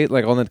couple days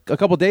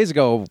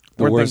ago,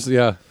 The worst,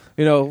 yeah.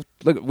 Look,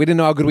 we didn't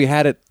know how good we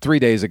had it 3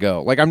 days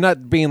ago. Like I'm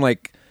not being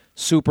like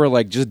super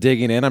like just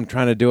digging in. I'm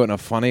trying to do it in a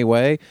funny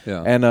way.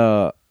 Yeah. And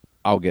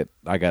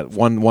I got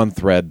one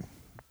thread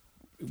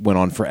went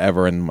on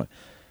forever, and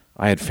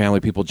I had family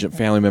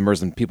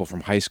members and people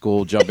from high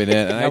school jumping in.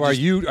 And now, are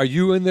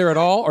you in there at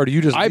all, or do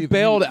you just? I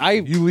bailed.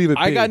 You leave it.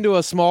 I got into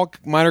a small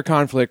minor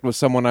conflict with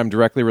someone I'm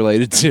directly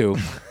related to,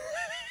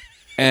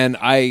 and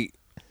I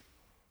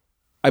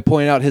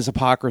pointed out his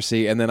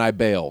hypocrisy, and then I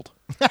bailed.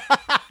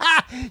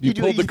 You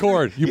pulled the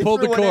cord. You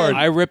pulled the cord.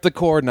 I ripped the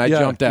cord and I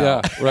jumped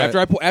out. Yeah, right.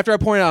 After I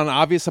pointed out an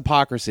obvious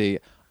hypocrisy,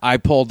 I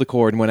pulled the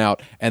cord and went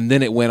out, and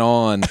then it went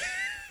on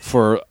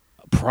for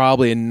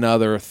probably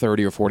another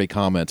 30 or 40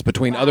 comments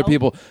between other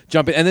people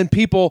jumping, and then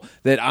people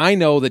that I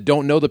know that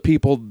don't know the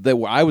people that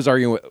I was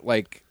arguing with,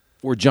 like,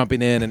 were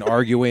jumping in and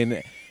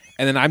arguing.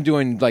 And then I'm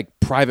doing like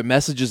private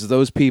messages to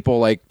those people,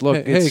 like,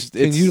 look,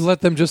 can you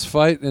let them just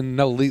fight and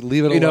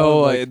leave it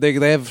alone? They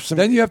have some.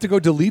 Then you have to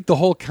go delete the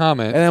whole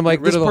comment. And I'm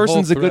like, this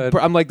person's a good.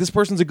 I'm like, this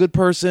person's a good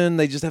person.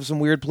 They just have some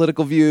weird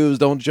political views.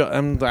 Don't.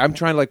 I'm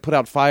trying to like put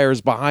out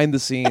fires behind the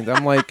scenes.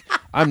 I'm like,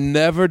 I'm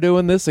never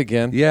doing this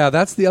again. Yeah,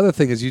 that's the other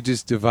thing is you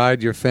just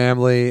divide your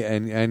family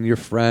and your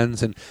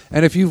friends and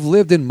if you've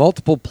lived in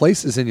multiple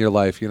places in your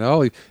life,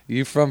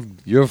 you're from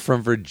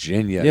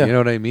Virginia, Yeah. you know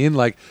what I mean?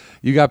 Like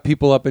you got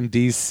people up in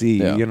DC,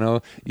 Yeah.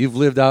 You've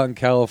lived out in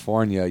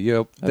California.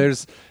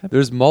 There's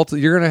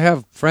you're going to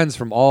have friends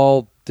from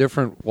all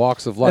different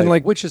walks of life,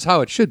 like- which is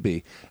how it should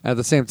be. At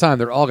the same time,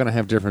 they're all going to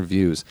have different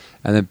views,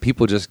 and then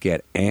people just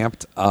get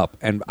amped up.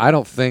 And I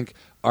don't think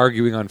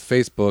arguing on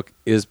Facebook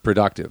is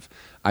productive.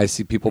 I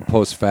see people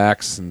post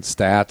facts and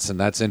stats, and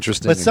that's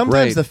interesting. But and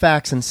sometimes great. the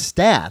facts and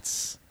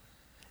stats,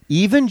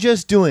 even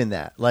just doing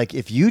that, like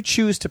if you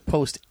choose to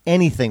post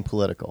anything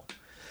political,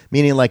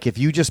 meaning like if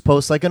you just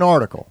post like an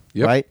article,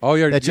 Yep. right? Oh,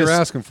 you're That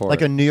asking for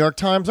like it. a New York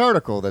Times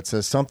article that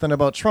says something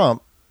about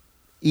Trump,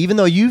 even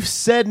though you've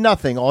said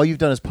nothing, all you've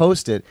done is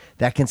post it,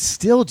 that can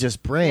still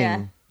just bring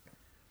Yeah.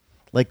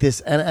 like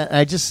this. And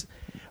I just,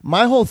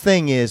 my whole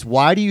thing is,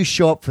 why do you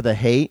show up for the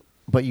hate,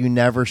 but you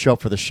never show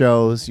up for the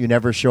shows? You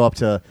never show up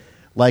to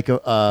like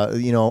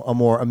a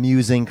more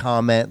amusing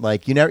comment.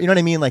 Like you know what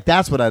I mean? Like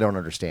that's what I don't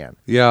understand.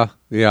 Yeah.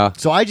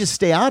 So I just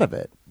stay out of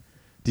it.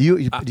 Do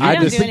you? I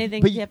don't do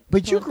anything But, hip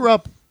but you political. grew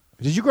up.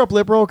 Did you grow up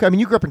liberal? I mean,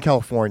 you grew up in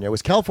California.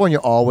 Was California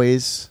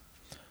always?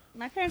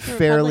 My parents were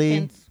Fairly-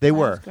 Republicans they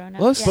when I were. was growing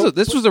up. Well, Yeah.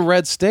 this was a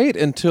red state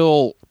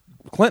until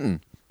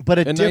Clinton. But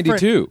a In different.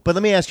 92. But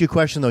let me ask you a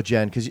question though,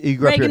 Jen, because you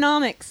grew up here.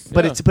 Reaganomics.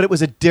 But it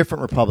was a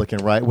different Republican,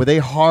 right? Were they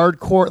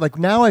hardcore? Like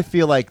now, I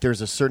feel like there's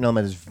a certain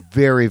element that's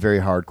very, very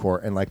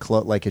hardcore, and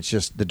like it's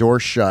just the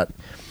door's shut.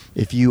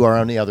 If you are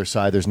on the other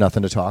side, there's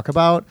nothing to talk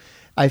about.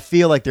 I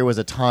feel like there was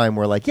a time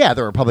where, like, yeah,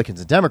 there were Republicans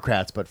and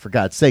Democrats, but for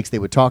God's sakes, they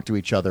would talk to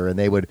each other, and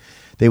they would.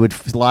 A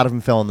lot of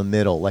them fell in the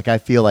middle. Like I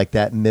feel like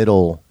that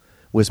middle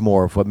was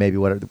more of what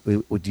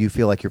do you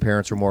feel like your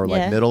parents were more like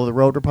Yeah. middle of the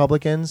road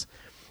Republicans,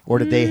 or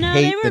did they No,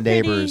 hate were the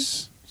pretty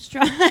neighbors?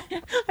 Strong. I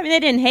mean, they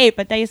didn't hate,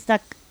 but they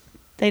stuck.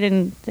 They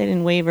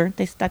didn't waver.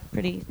 They stuck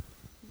pretty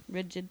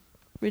rigid.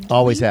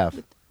 Always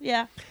have.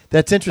 Yeah,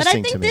 That's but I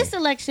interesting think to me. this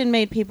election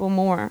made people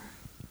more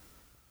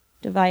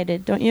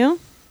divided. Don't you?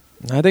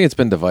 I think it's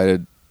been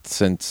divided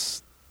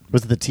since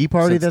Was it the Tea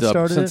Party that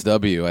started since it?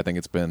 W. I think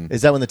it's been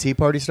Is that when the Tea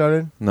Party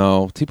started?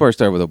 no Tea Party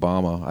started with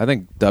Obama. I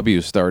think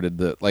W started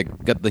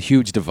got the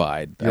huge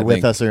divide. You're I with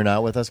think us or you're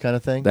not with us kind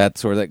of thing? that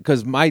sort of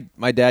because my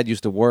dad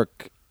used to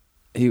work.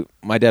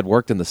 My dad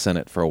worked in the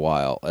Senate for a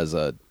while as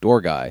a door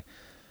guy,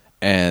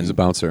 and He's a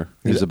bouncer.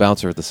 He was a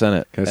bouncer at the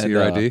Senate. Can I see And,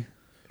 your ID?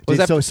 was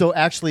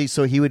that-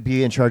 So he would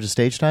be in charge of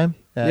stage time?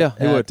 Yeah,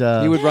 he would.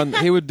 He would run.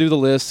 He would do the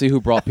list, see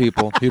who brought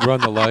people. He'd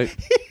run the light.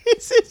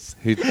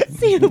 He'd,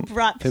 See who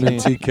brought him and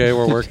TK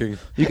were working.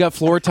 You got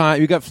floor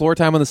time. You got floor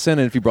time on the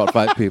Senate if you brought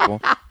 5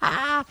 people.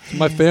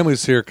 My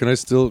family's here. Can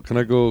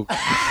I go?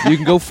 You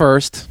can go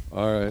first.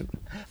 All right.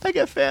 I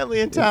got family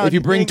in town. If you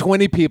bring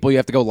 20 people, you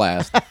have to go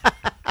last.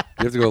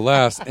 You have to go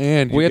last,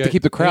 and We have to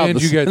keep the crowd And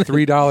the you get same.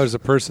 $3 a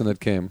person that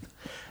came.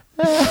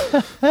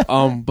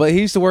 But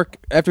he used to work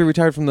after he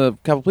retired from the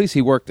Capitol Police.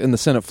 He worked in the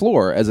Senate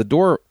floor as a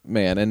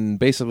doorman, and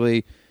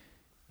basically,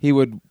 he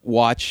would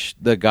watch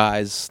the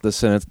guys, the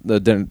Senate, the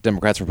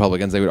Democrats,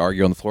 Republicans. They would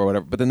argue on the floor, or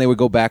whatever. But then they would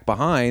go back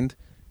behind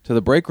to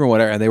the break room,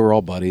 whatever, and they were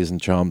all buddies and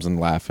chums and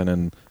laughing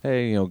and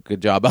hey,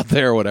 good job out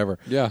there, or whatever.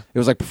 Yeah. it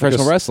was like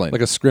professional wrestling,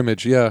 like a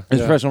scrimmage. Yeah, It's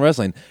yeah. professional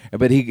wrestling.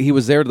 But he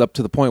was there up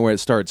to the point where it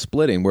started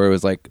splitting, where it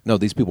was like, no,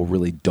 these people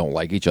really don't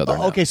like each other.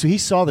 now. Okay, so he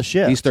saw the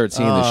shift. He started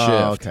seeing the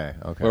shift. Okay.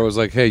 Where it was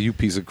like, hey, you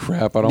piece of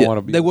crap. I don't Yeah, want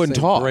to be. They in the wouldn't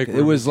same talk. break It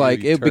room was with you,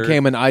 like you it turd.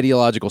 became an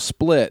ideological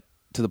split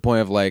to the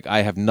point of like,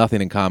 I have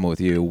nothing in common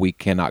with you. We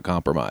cannot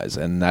compromise,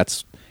 and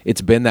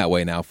it's been that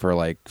way now for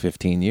like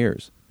 15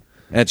 years,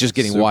 and it's just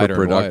getting Super wider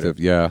productive. and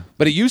wider. Yeah.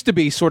 But it used to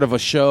be sort of a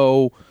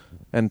show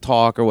and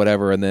talk or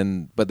whatever,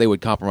 but they would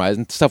compromise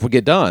and stuff would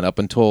get done up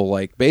until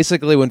like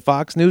basically when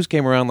Fox News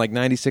came around, like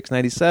 96,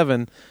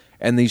 97,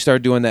 and they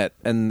started doing that,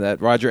 and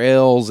that Roger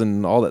Ailes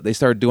and all that. They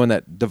started doing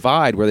that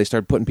divide where they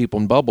started putting people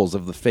in bubbles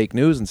of the fake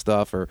news and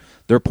stuff, or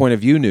their point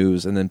of view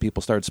news, and then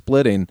people started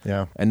splitting.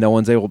 Yeah. And no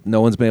one's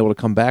been able to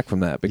come back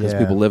from that because Yeah.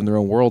 people live in their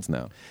own worlds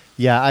now.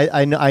 Yeah,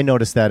 I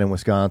noticed that in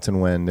Wisconsin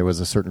when there was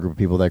a certain group of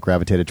people that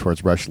gravitated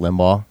towards Rush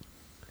Limbaugh.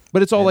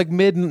 But it's all like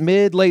mid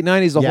late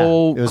 90s. The Yeah,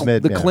 whole it was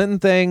mid, the yeah. Clinton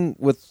thing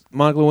with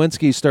Monica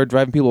Lewinsky started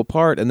driving people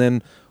apart, and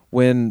then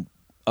when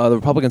the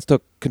Republicans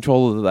took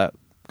control of that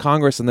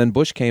Congress, and then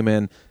Bush came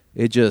in,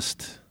 it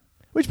just.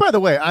 Which, by the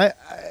way, I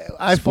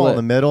fall in Split.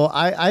 the middle.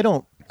 I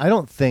don't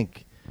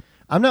think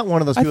I'm not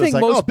one of those I people that's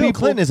think like, most oh, Bill people-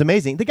 Clinton is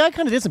amazing. The guy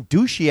kind of did some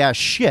douchey ass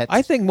shit.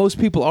 I think most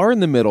people are in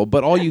the middle,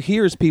 but all you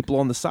hear is people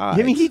on the side.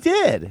 I mean, he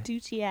did.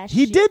 Douchey ass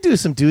He shit. did do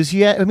some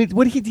douchey. I mean,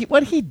 what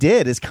he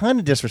did is kind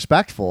of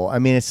disrespectful. I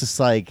mean, it's just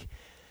like.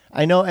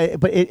 I know,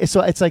 but so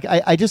it's like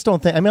I just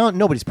don't think. I mean,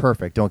 nobody's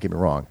perfect. Don't get me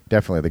wrong.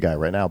 Definitely the guy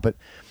right now, but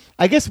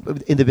I guess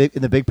in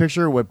the big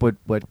picture, what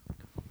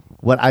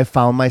I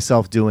found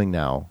myself doing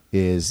now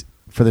is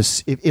for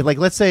this. If like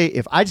let's say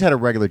if I just had a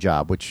regular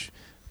job, which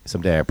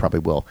someday I probably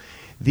will.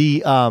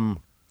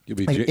 You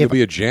You'll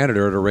be a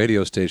janitor at a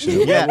radio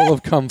station. Yeah. We'll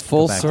have come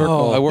full back. circle.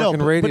 Oh, I work No,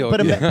 in radio.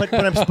 But again.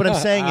 what I'm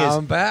saying is,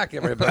 I'm back,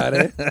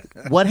 everybody.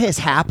 what has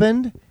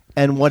happened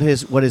and what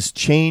has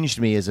changed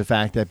me is the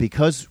fact that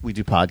because we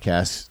do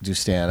podcasts, do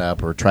stand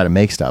up, or try to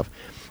make stuff,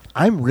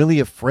 I'm really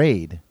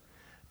afraid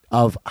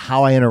of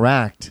how I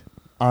interact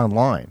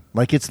online.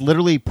 Like it's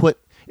literally put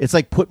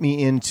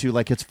me into,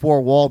 like, it's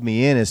four-walled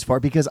me in as far,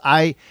 because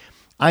I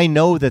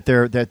know that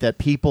that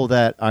people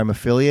that I'm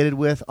affiliated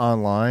with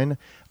online,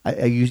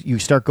 you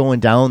start going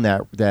down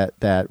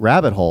that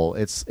rabbit hole.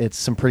 It's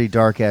some pretty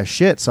dark ass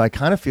shit. So I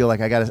kind of feel like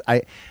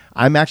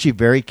I'm actually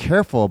very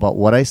careful about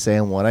what I say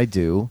and what I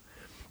do,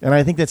 and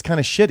I think that's kind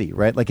of shitty,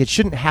 right? Like it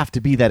shouldn't have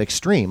to be that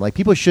extreme. Like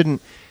people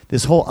shouldn't.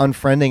 This whole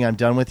unfriending, I'm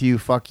done with you,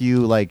 fuck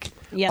you, like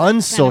Yeah, that's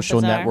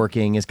unsocial kind of bizarre.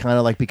 networking is kind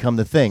of like become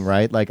the thing,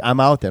 right? Like I'm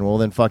out then. Well,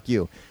 then fuck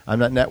you. I'm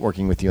not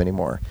networking with you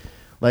anymore.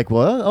 Like,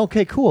 well,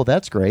 okay, cool,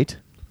 that's great.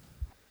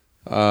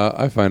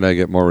 I find I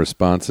get more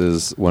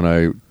responses when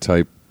I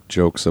type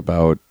jokes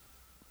about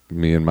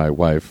me and my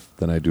wife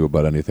than I do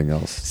about anything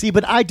else. See,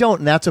 but I don't,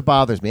 and that's what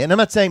bothers me. And I'm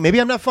not saying, maybe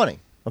I'm not funny.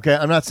 Okay,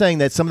 I'm not saying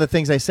that some of the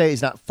things I say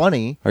is not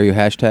funny. Are you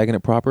hashtagging it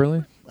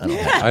properly?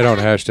 I don't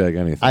hashtag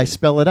anything. I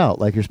spell it out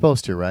like you're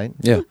supposed to, right?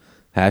 Yeah.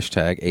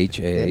 Hashtag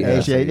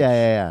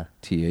Yeah.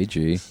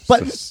 HASHTAG.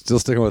 But Still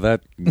sticking with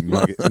that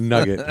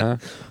nugget, huh?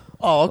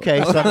 oh,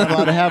 okay. So I'm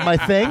allowed to have my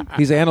thing.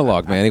 He's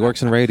analog, man. He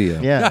works in radio.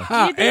 Yeah. Do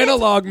you think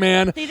Analog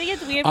man. Do you think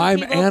it's weird? when I'm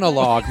people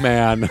analog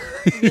man.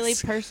 put really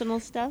personal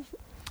stuff.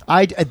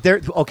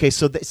 Okay.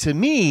 So to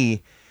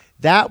me,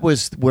 that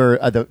was where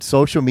the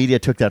social media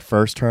took that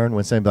first turn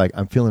when saying like,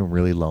 "I'm feeling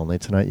really lonely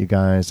tonight, you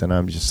guys," and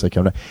I'm just like,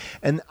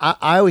 and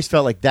I always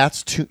felt like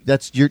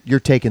you're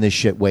taking this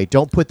shit way.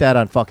 Don't put that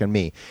on fucking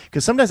me,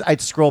 because sometimes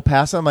I'd scroll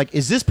past it. I'm like,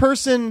 is this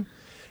person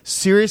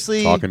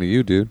seriously Talking to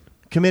you, dude.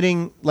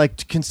 committing,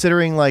 like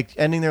considering like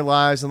ending their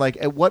lives? And like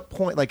at what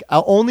point, like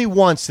only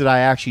once did I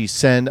actually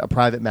send a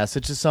private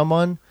message to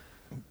someone,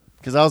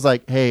 because I was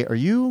like, hey, are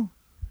you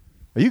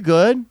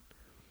good?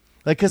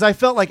 Like, because I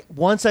felt like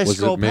once I Was it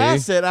scrolled me?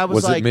 past it, I was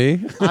Was it like,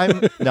 me?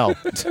 I'm no,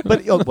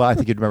 but well, I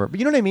think you'd remember. But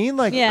you know what I mean?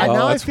 Like, Yeah.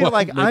 now I that's feel why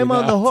like maybe I'm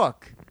on the not.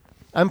 hook.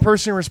 I'm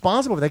personally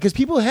responsible for that, because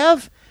people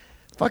have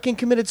fucking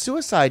committed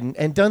suicide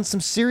and done some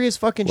serious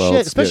fucking Well, shit,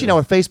 it's especially good. now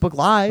with Facebook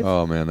Live.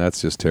 Oh man,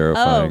 that's just Oh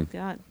terrifying.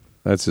 God.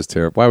 That's just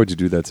terrible. Why would you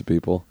do that to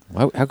people?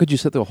 How could you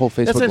set the whole what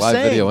Facebook I'm Live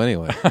saying. video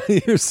anyway?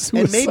 Your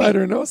suicide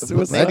or no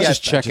suicide? maybe Let's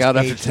just check out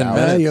after aged 10 out.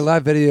 minutes. Your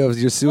live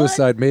videos, your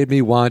suicide made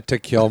me want to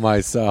kill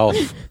myself.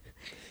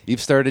 You've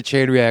started a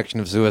chain reaction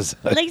of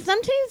suicide. Like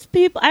sometimes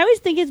people, I always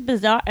think it's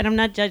bizarre, and I'm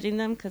not judging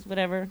them because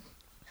whatever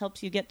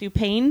helps you get through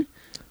pain.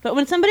 But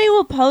when somebody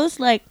will post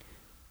like,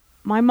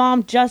 "My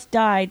mom just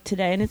died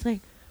today," and it's like,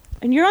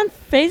 and you're on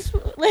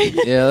Facebook, like,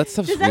 Yeah, that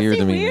stuff's Does that weird to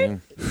seem me. weird?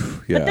 Man.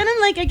 Yeah. But then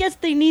I'm like, I guess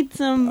they need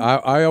some.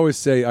 I always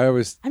say, I'm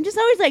just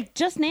always like,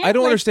 just now. I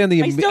don't Like, understand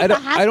the are you still I at the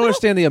don't hospital?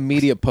 understand the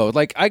immediate post.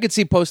 Like I could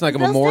see posting like a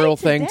They'll say memorial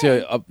thing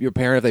today. to your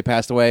parent if they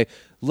passed away.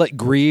 Let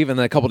grieve, and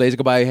then a couple days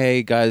go by.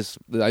 Hey guys,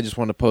 I just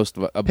want to post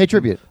a Pay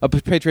tribute.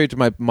 pay tribute to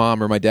my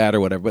mom or my dad or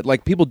whatever. But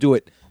like people do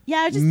it Yeah,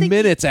 I was just thinking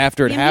minutes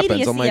after it the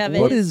happens. I'm immediacy like, of it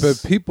what is-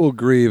 is? but people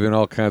grieve in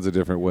all kinds of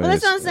different ways. Well,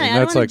 that's what I'm saying. And I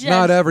don't that's wanna like judge.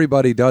 not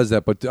everybody does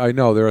that, but I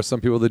know there are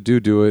some people that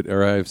do it,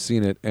 or I've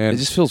seen it, and It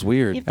just feels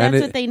weird. If that's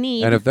and what they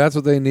need. And if that's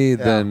what they need,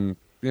 Yeah. then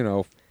you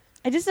know.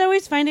 I just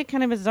always find it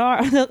kind of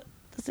bizarre. They'll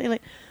say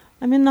like,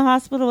 "I'm in the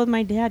hospital with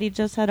my dad. He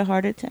just had a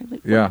heart attack."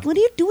 Like, Yeah. What are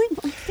you doing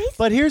on Facebook?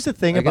 But here's the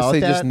thing I guess about they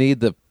that. just need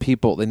the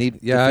people. They need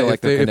Yeah, to feel like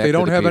if they they're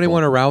don't connected have to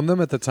anyone people. around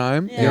them at the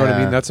time, you know what I Yeah.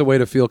 mean. That's a way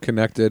to feel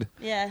connected.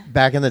 Yeah.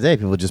 Back in the day,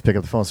 people would just pick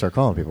up the phone and start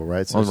calling people,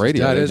 right? So on it's just-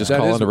 radio. that They is- just that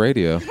call is- on the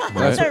radio.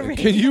 That's right? what-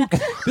 can you?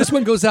 This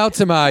one goes out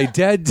to my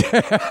dead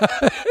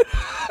dad.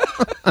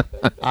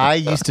 I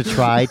used to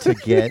try to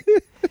get.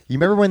 You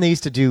remember when they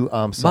used to do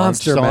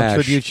Monster song Mash.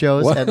 tribute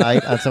shows What? at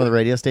night on some of the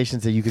radio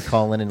stations that you could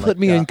call in and Put like,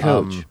 me in,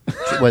 coach.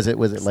 Was it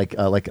like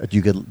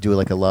you could do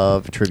like a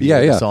love tribute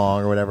Yeah, yeah.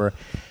 song or whatever?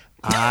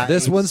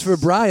 This one's for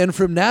Brian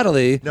from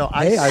Natalie. No,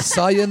 hey, I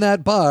saw you in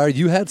that bar.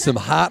 You had some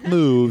hot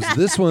moves.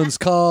 This one's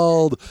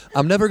called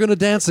 "I'm Never Gonna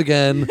Dance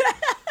Again."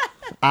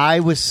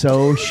 I was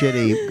so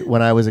shitty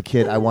when I was a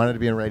kid. I wanted to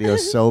be in radio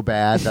so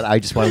bad that I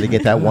just wanted to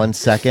get that 1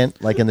 second,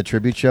 like in the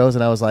tribute shows.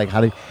 And I was like, "How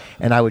do?"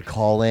 And I would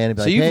call in and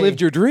be So like, you've "Hey." lived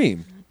your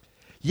dream.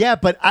 Yeah,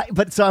 but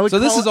so I would. So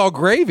this call- is all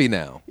gravy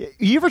now.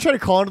 You ever try to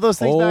call into those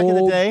things back in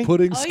the day?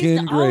 Pudding Oh, I used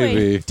skin to always-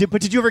 gravy.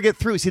 But did you ever get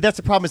through? See, that's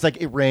the problem. Is like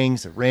it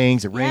rings. You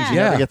Yeah.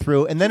 never get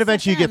through, and then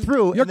eventually you get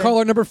through. You're and then-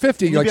 caller number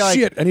 50. and You're you'd like,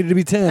 be like- shit, I needed to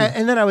be 10.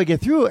 and then I would get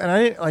through, and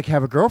I didn't like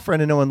have a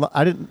girlfriend, and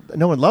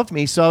no one loved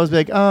me, so I was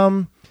like,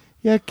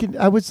 yeah,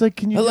 I was like,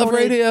 can you? I love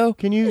donate- radio.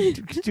 Can you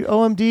do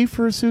OMD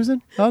for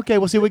Susan? Okay,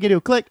 we'll see what we can do.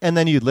 Click, and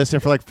then you'd listen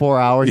for like 4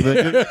 hours. And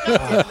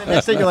the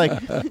next thing you're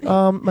like,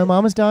 my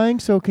mom is dying,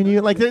 so can you?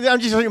 Like, I'm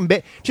just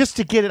like, just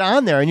to get it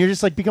on there, and you're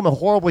just like become a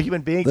horrible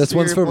human being. This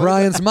one's for You're-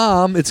 Brian's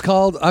mom. It's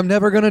called "I'm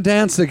Never Gonna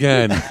Dance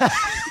Again."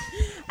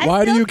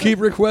 Why do you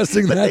keep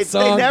requesting that They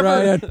song, never,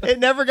 Brian? It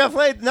never got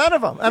played. None of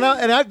them. And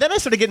then I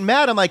started getting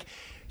mad. I'm like,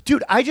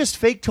 Dude, I just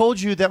fake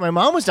told you that my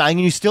mom was dying,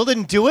 and you still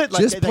didn't do it.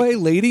 Just play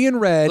Lady in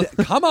Red.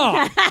 Come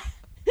on.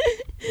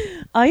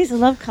 I used to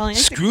love calling.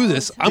 Screw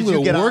this. I'm Did you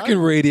going to get work on? in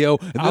radio,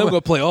 and then I'm going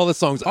to play all the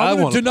songs I I'm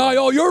going want to deny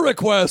all your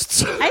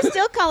requests. I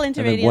still call into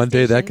And then radio one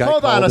day that stations guy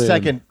Hold on a called in.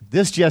 second.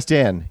 This just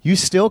in. You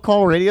still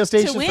call radio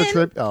stations for win.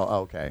 trip? Oh,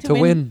 okay. to to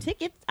win win.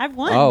 tickets. I've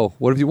won. Oh,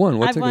 what have you won?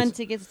 What I've tickets? won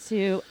tickets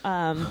to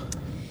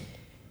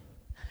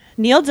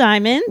Neil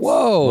Diamond,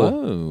 Whoa.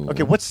 Whoa.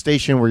 Okay, what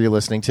station were you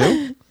listening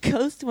to?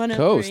 Coast 103.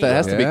 Coast, that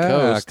has to be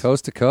Coast.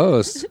 Coast to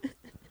coast.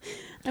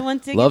 I won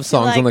tickets Love to,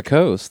 songs like, on the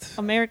coast.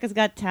 America's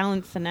Got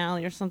Talent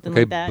finale or something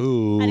Okay, like that.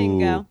 boo. I didn't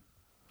go.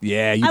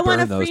 Yeah, you I won a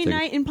burned those free tickets.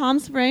 night in Palm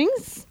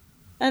Springs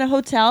at a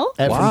hotel.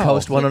 From Wow.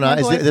 Coast With 109.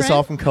 my Is this boyfriend?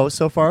 all from Coast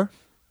so far?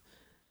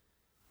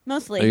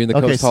 Mostly. Are you in the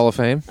Okay, Coast so- Hall of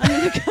Fame? I'm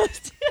in the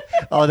Coast.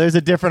 Oh, there's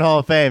a different Hall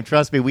of Fame.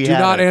 Trust me, we Do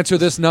have not it. answer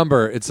this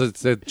number. It's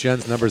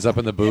Jen's number's up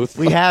in the booth.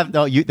 We have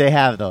no. They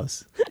have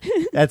those.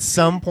 At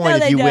some point, No,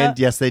 if they you win, don't.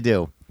 yes, they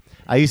do.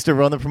 I used to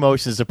run the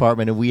promotions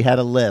department, and we had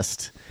a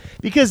list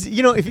because if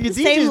it's same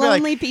easy to be lonely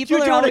like, people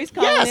 "You're are doing always it."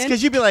 calling Yes, in.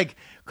 because you'd be like,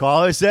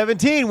 caller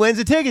 17 wins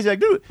a ticket. You're like,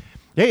 dude,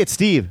 hey, it's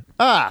Steve.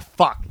 Ah,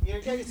 fuck.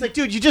 It's like,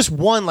 dude, you just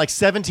won like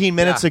 17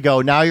 minutes Yeah.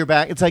 ago. Now you're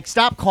back. It's like,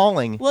 stop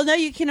calling. Well, no,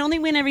 you can only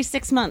win every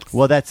 6 months.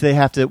 Well, they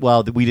have to.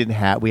 Well, we didn't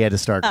have. We had to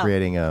start Oh.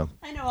 creating a.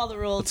 I know all the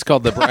rules. It's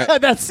called the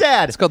That's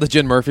sad. It's called the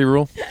Jen Murphy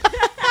rule.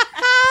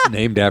 It's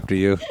named after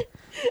you.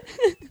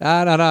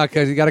 No,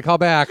 because you got to call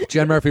back.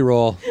 Jen Murphy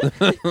rule.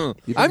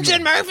 I'm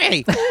Jen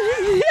Murphy.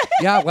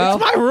 Yeah, well,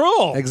 My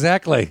rule.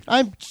 exactly.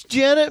 I'm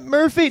Janet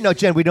Murphy. No,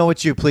 Jen, we know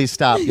it's you. Please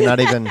stop. You're not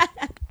even.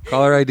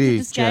 Caller ID,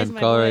 Disguise Jen. my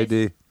Caller voice.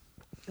 ID.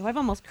 Oh, I've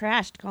almost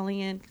crashed calling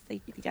in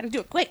because you got to do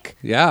it quick.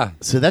 Yeah.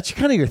 So that's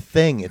kind of your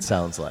thing. It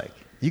sounds like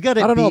you got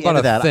to. I don't know be about into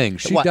a that. thing.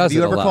 She What, does Have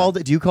you it a ever lot.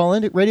 called? Do you call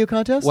into radio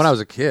contests? When I was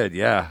a kid,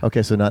 yeah.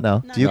 Okay, so not now.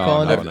 Do you No,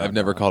 call no, into? no. I've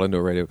never called into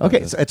a radio Okay,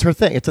 contest. so it's her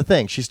thing. It's a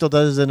thing. She still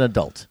does as an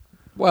adult.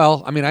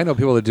 Well, I mean, I know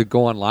people that do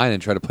go online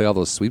and try to play all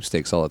those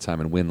sweepstakes all the time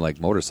and win like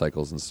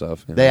motorcycles and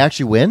stuff. you know? They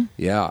actually win.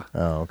 Yeah.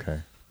 Oh, okay.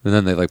 And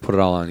then they like put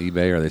it all on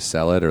eBay or they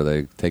sell it or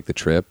they take the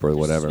trip or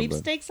whatever. But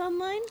Sweepstakes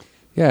online?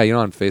 yeah,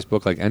 on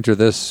Facebook, like enter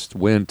this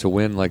win to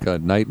win like a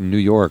night in New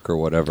York or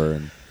whatever.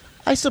 And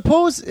I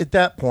suppose at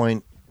that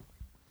point,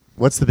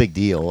 what's the big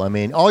deal? I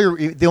mean,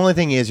 the only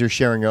thing is you're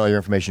sharing all your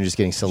information, just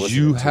getting solicited.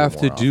 you to have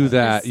more to do often.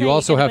 that. Say You you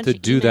also get a have to bunch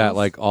of do that emails.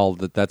 like all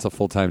that. That's a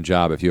full time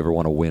job if you ever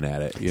want to win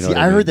at it. You know See, what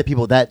I mean? heard that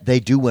people that they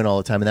do win all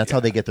the time, and that's how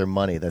they get their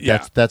money.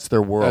 Yeah. That's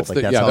their world. That's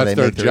how they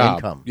their make their job.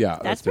 income. Yeah,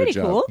 That's their pretty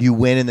job. cool. You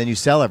win and then you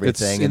sell It's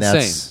everything, insane. and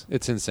that's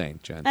It's insane,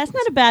 Jen. That's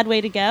not a bad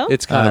way to go.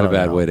 It's kind I of a don't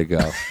bad know. way to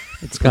go.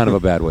 It's kind of a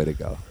bad way to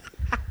go.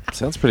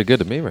 Sounds pretty good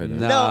to me right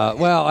now. Nah,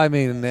 well, I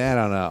mean, I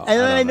don't know. And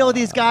then don't I know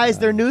these guys.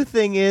 Their new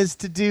thing is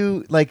to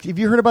do like. Have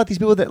you heard about these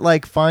people that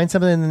like find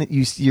something and then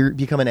you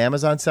become an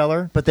Amazon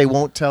seller, but they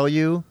won't tell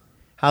you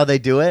how they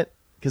do it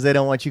because they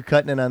don't want you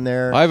cutting in on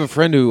their. I have a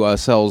friend who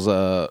sells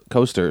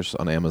coasters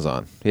on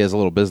Amazon. He has a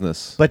little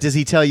business. But does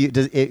he tell you?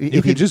 Does if You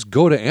he can just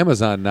go to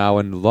Amazon now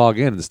and log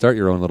in and start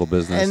your own little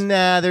business. and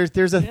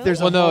there's a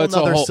Well, no, whole it's a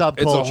nother whole. subculture.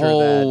 It's a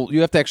whole.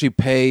 You have to actually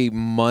pay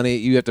money.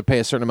 You have to pay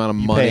a certain amount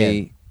of pay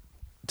money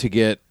to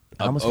get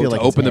I almost feel to like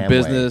it's open the Amway.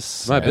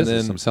 business. It's my and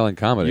business. then I'm selling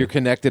comedy. You're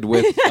connected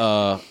with.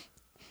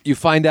 You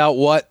find out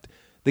what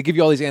they give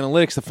you all these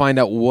analytics to find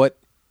out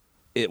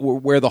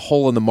where the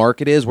hole in the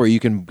market is, where you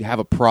can have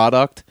a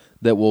product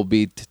that will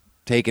be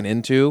taken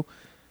into.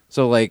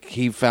 So, like,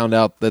 he found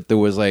out that there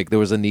was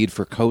a need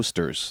for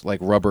coasters, like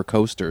rubber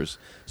coasters.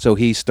 So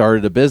he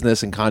started a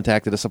business and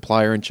contacted a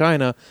supplier in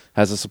China.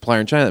 Has a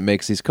supplier in China that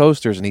makes these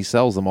coasters, and he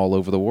sells them all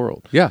over the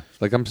world. yeah,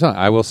 like I'm saying,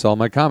 I will sell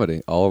my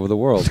comedy all over the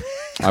world.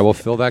 I will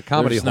fill that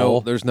comedy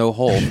hole. There's no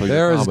hole. For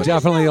There your is comedy.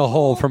 definitely a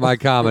hole for my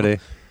comedy.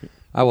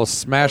 I will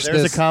smash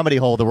There's this. a comedy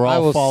hole that we're I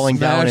all will falling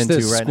down smash into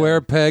this right square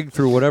now. peg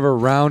through whatever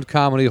round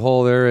comedy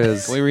hole there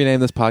is. Can we rename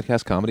this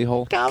podcast Comedy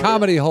Hole?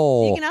 Comedy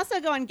hole. You can also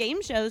go on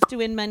game shows to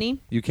win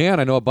money. You can.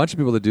 I know a bunch of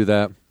people that do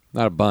that.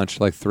 Not a bunch,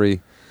 like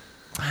 3.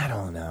 I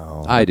don't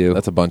know. I do.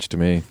 That's a bunch to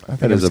me. I think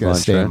that I'm is just a gonna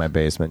bunch, stay right? in my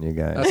basement, you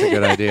guys. That's a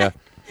good idea.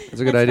 That's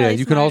a good That's idea. probably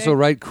You can also smarter.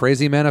 write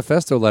crazy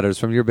manifesto letters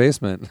from your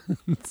basement.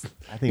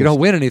 I think You don't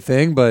win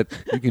anything, but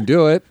you can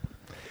do it.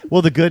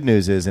 Well, the good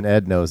news is, and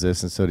Ed knows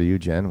this, and so do you,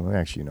 Jen. Well,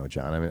 actually, you know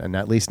John. I mean, and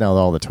at least now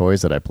all the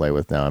toys that I play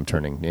with now, I'm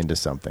turning into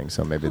something.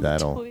 So maybe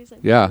that'll. Toys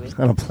and Yeah. toys.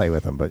 I don't play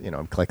with them, but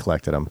I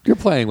collected them. You're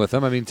playing with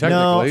them. I mean,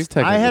 technically. No,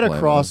 I had a technically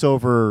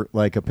crossover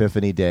like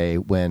Epiphany Day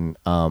when,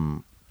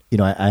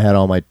 I had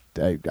all my.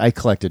 I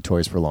collected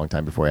toys for a long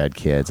time before I had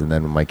kids, and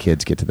then when my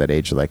kids get to that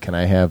age, they're like, "Can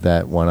I have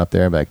that one up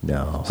there?" I'm like,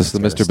 "No." Is this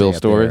the it's gotta Mr. Bill stay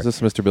up story? there." Is this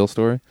the Mr. Bill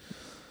story?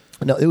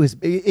 No, it was.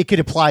 It could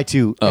apply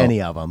to Oh.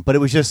 any of them, but it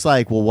was just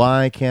like, well,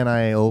 why can't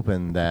I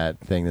open that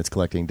thing that's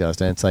collecting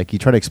dust? And it's like you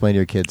try to explain to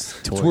your kids,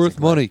 toys It's worth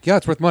money. Yeah,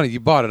 it's worth money. You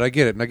bought it. I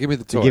get it. Now give me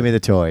the to toy. give me the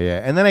toy,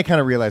 yeah. And then I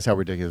kind of realized how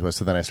ridiculous it was,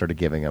 so then I started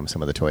giving them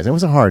some of the toys. It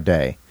was a hard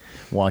day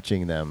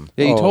watching them.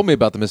 Yeah, you Oh. told me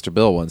about the Mr.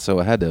 Bill one, so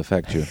it had to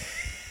affect you.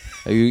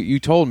 you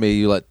told me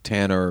you let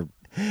Tanner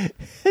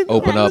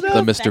open up the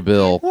Mr.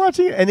 Bill.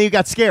 Watching it, and then he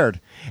got scared,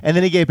 and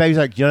then he gave back. He's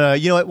like, you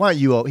know what? Why don't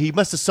you? He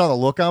must have saw the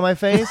look on my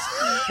face,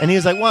 And he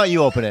was like, why don't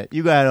you open it?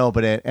 You go ahead and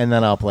open it, and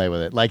then I'll play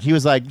with it. Like, he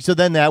was like, so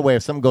then that way,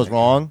 if something goes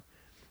wrong,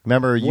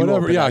 remember, you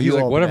Whatever. open Yeah, it, he's you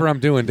like, open whatever it. I'm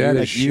doing, Dad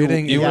You- is you-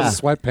 shitting you in were- his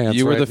sweatpants.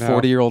 You were the right now.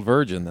 40-year-old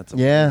virgin. That's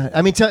Yeah.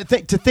 I mean, to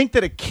think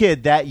that a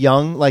kid that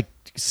young, like,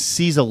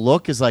 sees a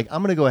look is like,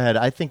 I'm going to go ahead.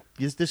 I think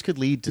this could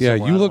lead to Yeah,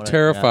 somewhere you I look wanna-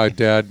 terrified,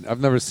 Dad. I've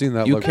never seen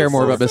that You look. care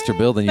more before. about Mr.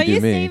 Bill than you but do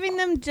you're me. saving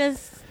them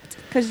just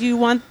because you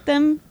want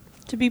them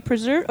to be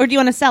preserved, or do you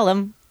want to sell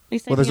them?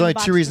 Well, there's only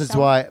two reasons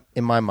why,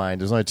 in my mind,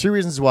 there's only two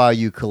reasons why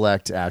you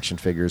collect action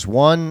figures.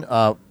 One,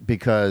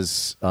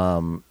 because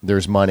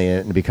there's money in it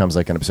and it becomes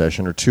like an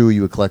obsession. Or two,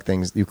 you collect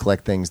things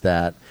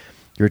that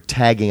you're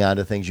tagging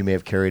onto things you may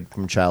have carried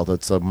from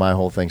childhood. So my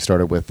whole thing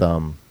started with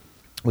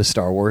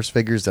Star Wars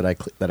figures that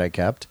I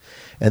kept,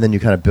 and then you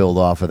kind of build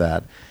off of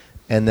that.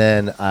 And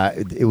then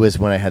it was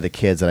when I had the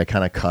kids that I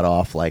kind of cut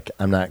off. Like,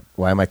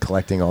 why am I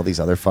collecting all these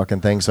other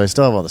fucking things? So I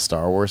still have all the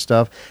Star Wars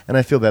stuff, and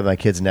I feel bad my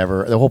kids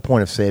never. The whole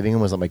point of saving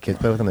them was let my kids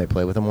play with them. They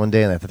play with them one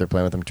day, and I thought they're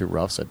playing with them too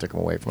rough, so I took them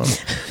away from them.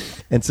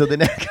 And so they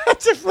never got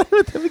to play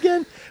with them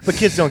again. But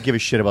kids don't give a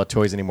shit about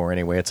toys anymore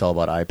anyway. It's all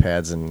about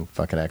iPads and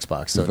fucking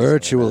Xbox. So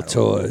Virtual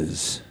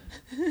toys.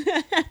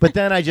 But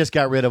then I just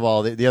got rid of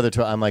all the other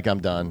toys. I'm like,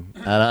 I'm done.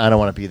 I don't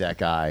want to be that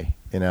guy.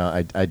 You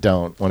know, I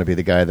don't want to be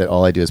the guy that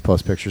all I do is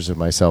post pictures of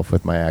myself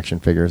with my action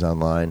figures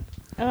online.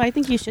 Oh, I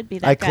think you should be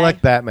that I guy.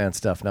 collect Batman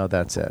stuff. No,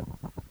 that's it.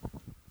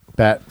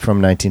 Bat from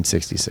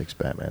 1966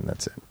 Batman.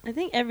 That's it. I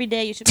think every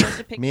day you should post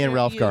a picture. Me and of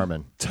Ralph you.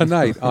 Garman.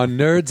 Tonight on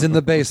Nerds in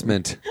the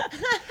Basement.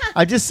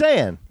 I'm just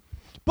saying.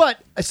 But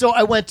so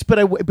I went. But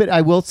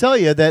I will tell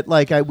you that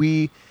like I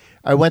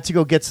went to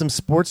go get some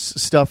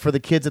sports stuff for the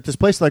kids at this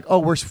place. Like, oh,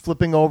 we're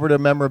flipping over to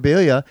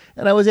memorabilia,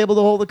 and I was able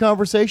to hold a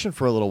conversation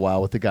for a little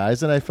while with the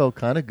guys, and I felt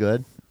kind of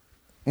good.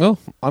 Well,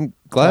 I'm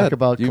glad Talk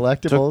about you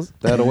collectibles. took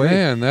that away.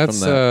 Man, that's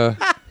from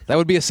that. That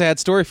would be a sad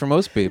story for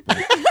most people.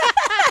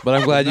 But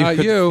I'm glad Not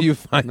you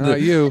find Not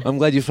you. I'm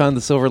glad you found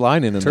the silver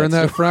lining in turn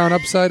that frown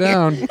upside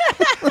down.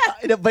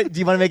 But do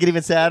you want to make it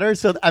even sadder?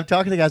 So I'm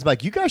talking to the guys, I'm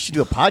like, you guys should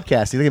do a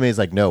podcast. He looked at me, he's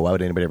like, no, why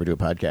would anybody ever do a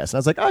podcast? And I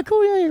was like, oh,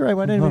 cool, yeah, you're right.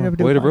 Why didn't anybody ever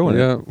do Way a to podcast? ruin it.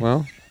 Yeah,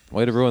 well,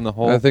 Way to ruin the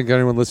whole. I think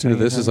anyone listening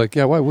to this is like,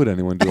 yeah, why would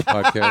anyone do a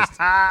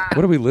podcast?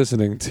 What are we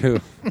listening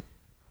to?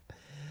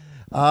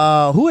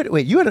 Who had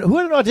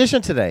an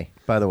audition today,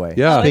 by the way?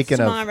 Yeah. Oh, Speaking it's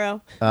of,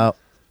 tomorrow.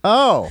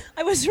 oh,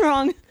 I was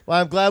wrong.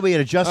 well, I'm glad we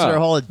had adjusted our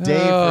whole day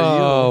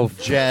Oh,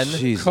 for you, Jen.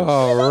 Jesus.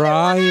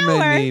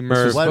 Criminy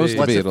This was What- supposed to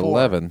what's be it at for?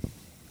 11.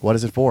 What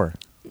is it for?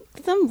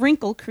 Some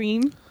wrinkle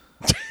cream.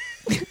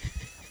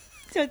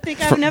 So I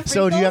think I have enough.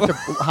 So do you have to?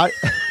 How,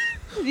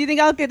 Do you think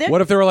I'll get it? What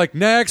if they were like,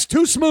 next,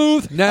 too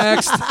smooth,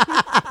 next?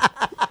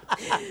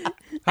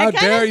 How kinda-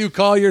 dare you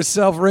call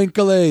yourself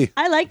wrinkly?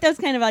 I like those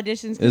kind of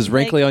auditions. 'cause, Is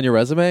wrinkly like, on your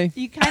resume?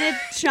 You kind of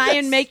try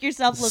and make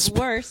yourself look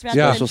worse rather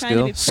Yeah. than Special trying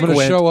to be skill. I'm going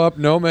to pretty. show up,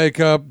 no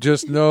makeup,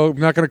 just no, I'm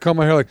not going to comb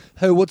my hair like,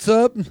 hey, what's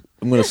up?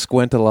 I'm going to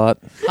squint a lot.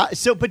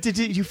 but did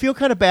you feel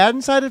kind of bad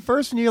inside at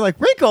first when you're like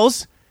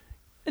wrinkles?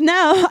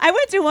 No, I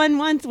went to one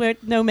once where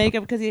no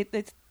makeup because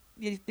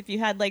if you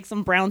had like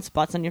some brown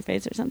spots on your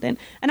face or something,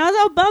 and I was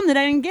all bummed that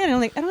I didn't get it. I'm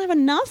like, I don't have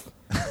enough.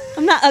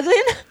 I'm not ugly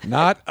enough.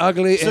 Not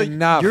ugly So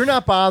enough. you're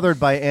not bothered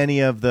by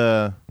any of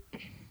the.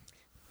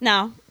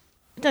 No,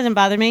 it doesn't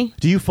bother me.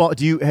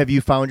 Have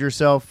you found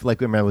yourself like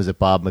remember was it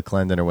Bob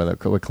McClendon or whether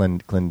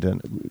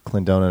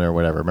Clendonin or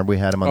whatever? Remember we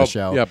had him on Oh, the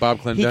show. yeah, Bob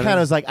He Clendenin. kind of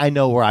was like, I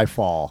know where I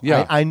fall.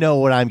 Yeah. I know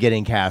what I'm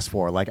getting cast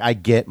for. Like I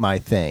get my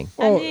thing.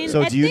 I mean,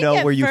 so I do you think know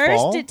at where you first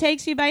fall? It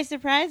takes you by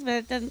surprise, but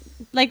it doesn't.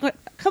 Like a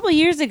couple of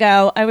years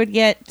ago, I would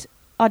get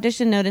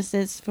audition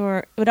notices for.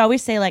 It would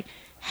always say like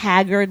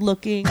haggard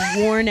looking,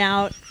 worn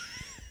out.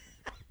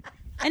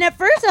 And at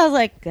first, I was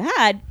like,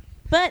 God.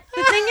 But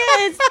the thing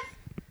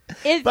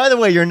is, By the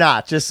way, you're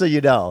not. Just so you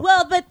know.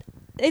 well, but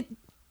they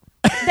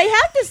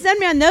have to send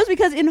me on those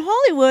because in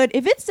Hollywood,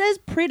 if it says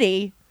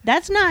pretty,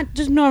 that's not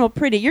just normal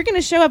pretty. You're going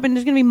to show up and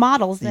there's going to be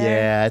models there.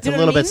 yeah, it's Do a you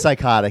know little what I bit mean?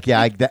 psychotic.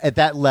 Yeah, at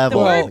that The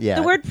level. word, yeah.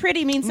 the word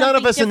pretty means None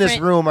of something us in this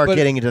different. room are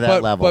getting into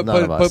that level.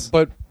 None of us.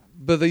 But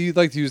you'd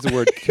like to use the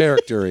word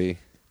charactery.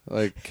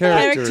 Like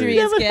charactery. Charactery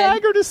yeah, is but good.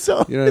 Haggard is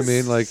so. You know what I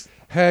mean? Like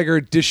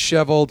haggard,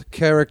 disheveled,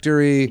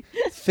 charactery,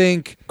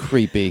 think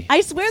Creepy.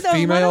 I swear though,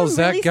 female one of them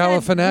Zach really said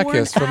Galifianakis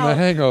worn from The out.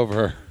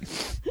 Hangover.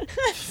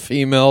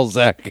 Female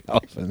Zach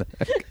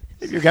Galifianakis.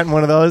 You're getting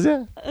one of those,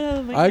 yeah.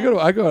 Oh my I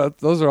God. go.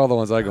 Those are all the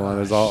ones I go on.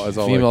 As all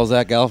Female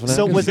Zach Galifianakis.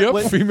 So was it- Yep,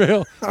 what-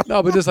 female.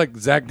 No, but just like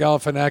Zach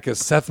Galifianakis,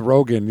 Seth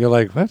Rogen. You're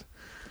like, what?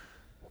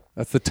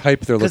 That's the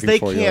type they're Because looking they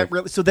for. You're can't like,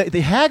 really. So the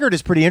Haggard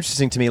is pretty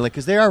interesting to me, like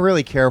because they are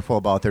really careful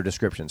about their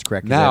descriptions.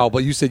 Correct? now,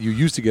 but you said you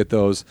used to get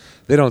those.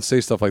 They don't say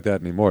stuff like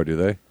that anymore, do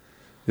they?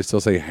 They still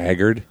say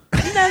haggard.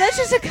 No, that's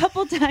just a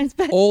couple times.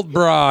 But Old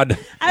broad.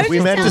 I was we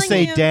just meant to telling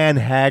say you, Dan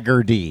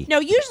Haggerty. No,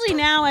 usually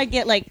now I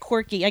get like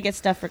quirky. I get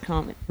stuff for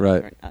comment.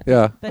 Right.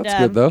 Yeah, But, that's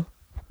good though.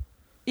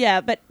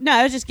 Yeah, but no,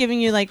 I was just giving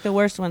you like the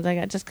worst ones I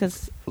got just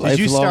because. Did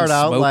you Lifelong start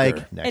out smoker.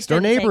 like next door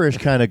doesn't neighborish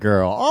kind of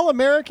girl, all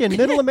American,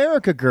 middle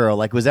America girl?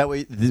 Like was that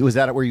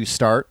where you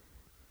start?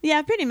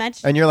 Yeah, pretty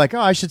much. And you're like, oh,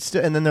 I should.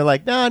 And then they're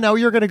like, no,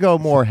 you're going to go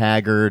more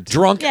Haggard.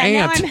 Drunk Yeah,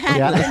 now aunt. I'm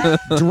haggard.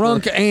 Yeah.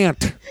 Drunk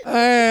aunt.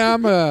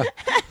 I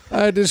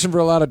audition for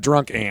a lot of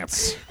drunk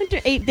ants. After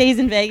 8 days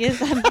in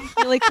Vegas, I'm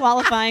really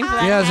qualifying for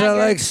that. Yes, I haggard.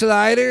 like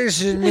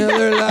sliders and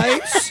Miller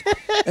Lights.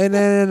 And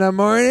then in the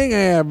morning, I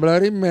have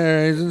Bloody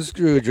Marys and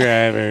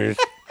screwdrivers.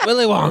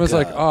 Willy Wonka. I was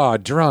like, oh,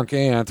 drunk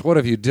ant, what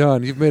have you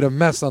done? You've made a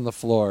mess on the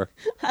floor.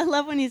 I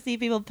love when you see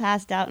people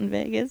passed out in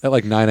Vegas. At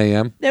like 9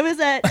 a.m.? There was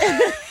a.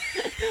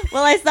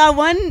 Well, I saw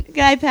one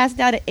guy passed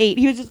out at 8.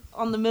 He was just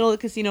on the middle of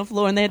the casino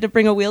floor, and they had to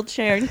bring a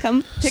wheelchair and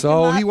come pick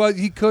So him up.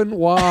 he couldn't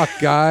walk,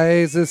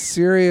 guys. It's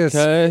serious.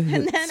 Okay.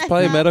 And then It's I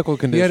probably a saw- medical He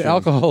condition. had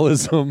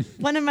alcoholism.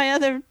 One of my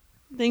other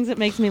things that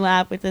makes me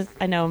laugh with this,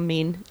 I know I'm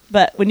mean,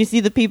 but when you see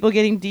the people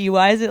getting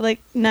DUIs at like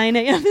 9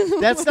 a.m. in the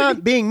That's morning.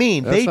 not being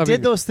mean. That's They not did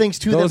being- those things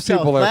to those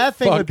themselves. people are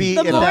Laughing would be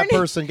fucking- if The that morning-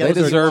 person They gets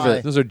a deserve DUI.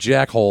 it. Those are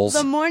jackholes.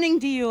 The morning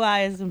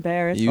DUI is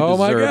embarrassing. You Oh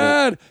my deserve it.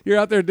 God! You're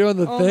out there doing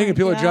the Oh thing, my and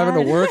people are driving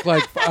to God. work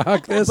like,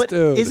 "Fuck this But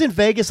dude." isn't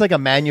Vegas like a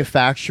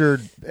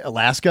manufactured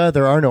Alaska?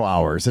 There are no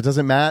hours. It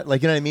doesn't matter.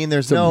 Like, you know what I mean?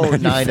 There's no 9 to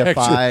manufactured-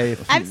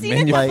 5. I've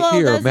seen a Like couple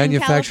here, of those in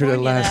manufactured California,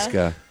 though.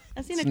 Alaska.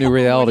 I've seen It's a a new couple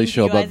reality morning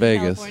show about DUIs in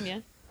Vegas.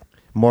 California.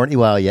 Morning.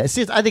 Well, yeah.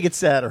 See, I think it's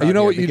sad. You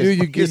know what you do? You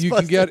you're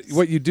can get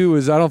what you do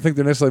is I don't think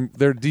they're necessarily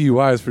they're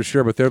DUIs for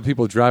sure, but they're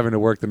people driving to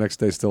work the next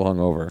day still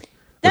hungover.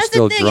 They're That's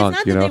still the thing. drunk.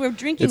 It's not you that know, they were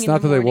drinking. it's in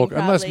not the that they morning,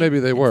 woke. Unless probably. maybe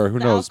they were. Who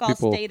The knows? alcohol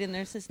People. stayed in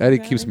their system, Eddie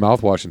keeps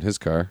probably. mouthwash in his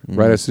car.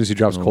 Right as soon as he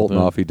drops Oh, Colton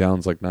yeah. off, he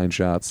downs like 9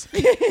 shots.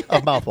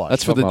 of mouthwash.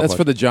 That's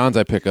for the Johns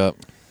I pick up.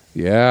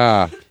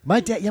 Yeah,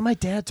 my dad. Yeah, my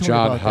dad told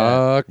John me about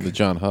Huck. The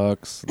John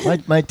Hucks.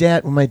 that. My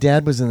dad. When my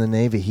dad was in the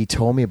Navy, he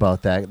told me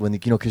about that. When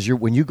because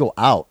when you go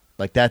out.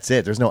 Like, that's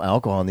it. There's no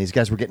alcohol. And these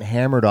guys were getting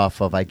hammered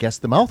off of, I guess,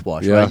 the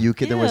mouthwash, Yeah. right?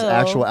 There was Ew.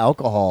 actual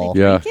alcohol.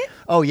 Yeah. Drink it?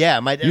 Oh, yeah.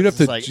 My dad You'd have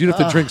was to like, you'd have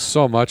to "Ugh." drink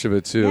so much of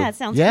it too. Yeah, it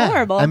sounds Yeah.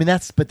 horrible. I mean,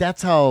 that's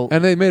how.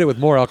 And they made it with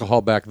more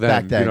alcohol back then.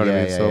 Back then, you know what I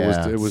yeah, mean? So yeah.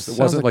 it Sounds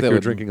wasn't like like they you were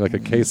would- drinking like a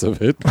case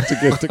of it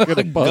to get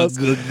a buzz.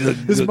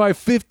 This is my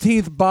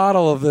 15th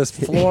bottle of this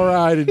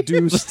fluoride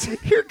induced.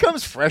 Here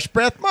comes Fresh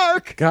Breath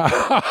Mark.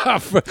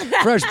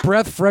 fresh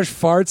breath, fresh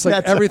farts, like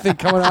That's- everything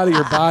coming out of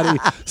your body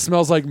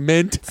smells like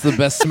mint. It's the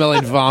best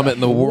smelling vomit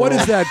in the world. What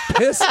is that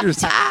piss?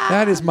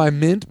 That is my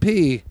mint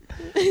pee.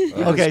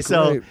 Okay,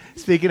 so great.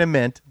 speaking of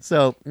mint,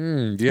 so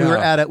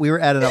Yeah. we were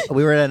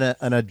at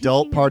an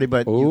adult party,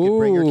 but you could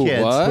bring your Ooh,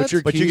 kids. what? Put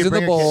your But you keys could in the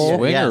bring your kids. bowl.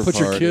 Swinger Yes. Put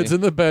your party. kids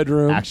in the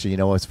bedroom. Actually, you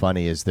know what's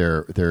funny is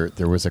there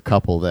was a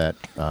couple that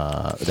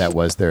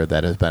was there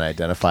that has been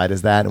identified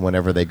as that, and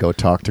whenever they go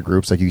talk to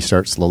groups, like you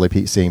start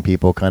slowly seeing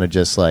people kind of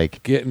just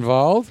like Get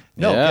involved.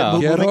 Yeah.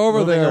 Get moving, over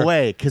moving there.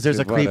 away because there's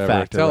a creep Whatever.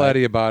 factor. Tell right?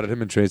 Eddie about it.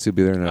 Him and Tracy will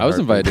be there. In a I was heartbeat.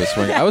 invited to a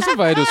swinger. I was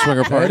invited to a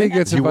swinger party. Eddie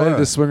gets You invited were.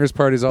 to swingers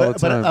parties all the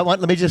time. But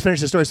let me just finish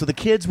the story. So the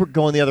kids were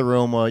going the other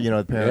room.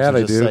 The parents yeah, were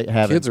they just do. like,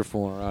 having, Kids are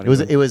fooling around.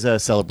 It was a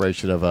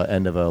celebration of a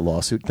end of a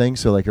lawsuit thing.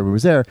 So like everybody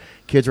was there.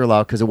 Kids were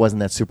allowed because it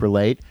wasn't that super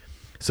late.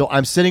 So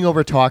I'm sitting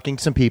over talking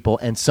to some people,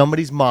 and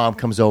somebody's mom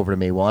comes over to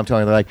me while I'm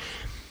talking. They're like,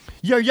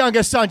 "Your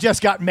youngest son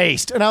just got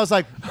maced," and I was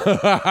like,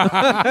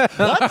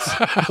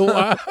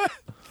 "What?"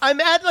 I'm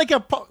at like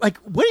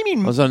what do you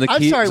mean? I was on the I'm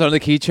key. sorry. Was on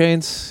the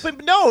keychains.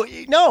 But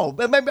no.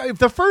 But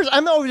the first,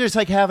 I'm over just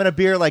like having a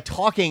beer, like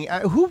talking.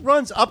 Who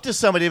runs up to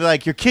somebody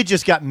like your kid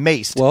just got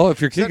maced? Well,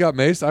 if your kid got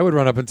maced, I would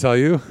run up and tell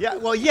you. Yeah,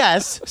 well,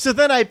 yes. So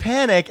then I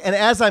panic, and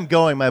as I'm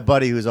going, my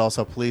buddy, who's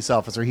also a police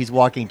officer, he's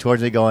walking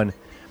towards me, going,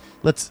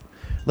 "Let's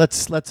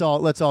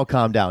all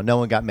calm down. No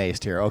one got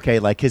maced here, okay?"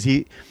 Like, because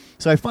he.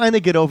 So I finally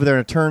get over there,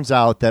 and it turns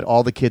out that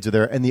all the kids are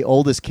there, and the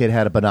oldest kid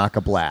had a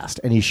Banaka blast,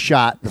 and he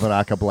shot the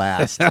Banaka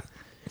blast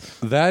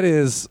That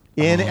is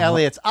in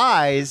Elliot's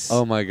eyes.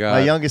 Oh, my God. My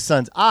youngest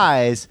son's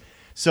eyes.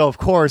 So of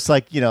course,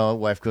 like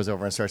wife goes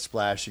over and starts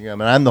splashing him,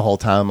 and I'm the whole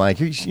time like,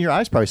 your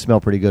eyes probably smell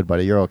pretty good,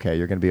 buddy. You're okay.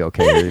 You're gonna be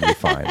okay. You're gonna be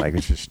fine. Like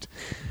it's just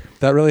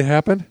that really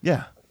happened.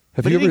 yeah.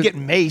 Have But you he ever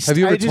didn't get maced. Have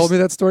you I ever told me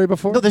that story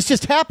before? No, this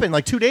just happened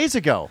like 2 days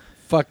ago.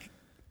 Fuck.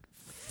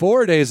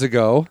 4 days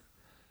ago,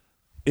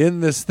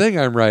 in this thing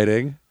I'm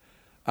writing,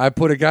 I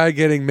put a guy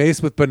getting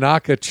maced with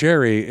Banaka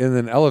cherry in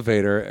an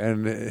elevator,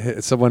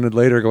 and someone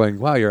later going,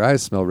 "Wow, your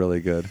eyes smell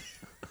really good."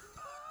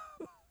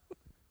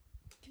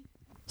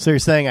 So you're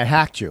saying I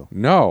hacked you?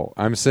 No,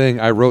 I'm saying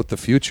I wrote the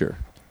future,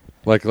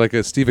 like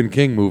a Stephen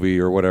King movie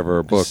or whatever,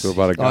 a book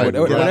about a guy.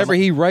 Oh, with- Whatever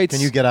he writes,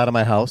 Can you get out of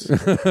my house?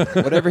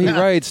 whatever he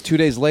writes, 2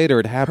 days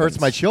later it happens.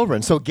 Hurts my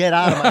children. So get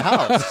out of my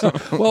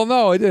house. Well,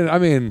 no, I didn't. I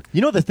mean,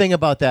 You know the thing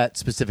about that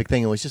specific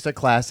thing? It was just a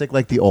classic.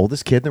 Like the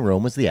oldest kid in the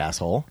room was the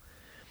asshole,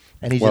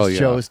 and he just Well, yeah.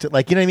 chose to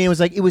like. You know what I mean? It was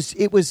like it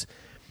was.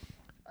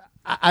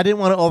 I didn't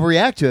want to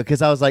overreact to it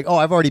because I was like, oh,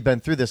 I've already been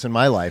through this in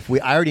my life.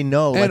 I already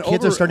know. Like And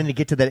kids are starting to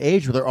get to that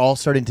age where they're all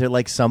starting to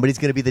like somebody's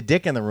going to be the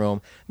dick in the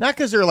room, not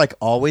because they're like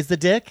always the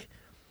dick,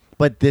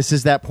 but this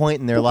is that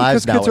point in their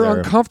lives because now. kids are where they're-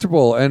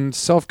 uncomfortable and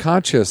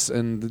self-conscious,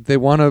 and they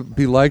want to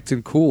be liked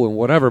and cool and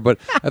whatever. But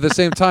at the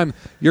same time,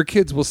 your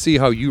kids will see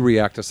how you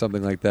react to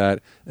something like that,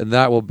 and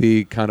that will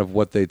be kind of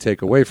what they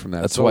take away from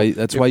that. That's So why.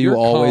 if You you're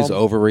always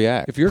calm-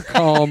 overreact. If you're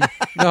calm,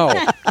 no.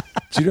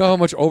 Do you know how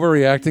much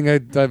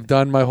overreacting I've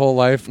done my whole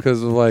life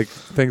because of like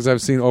things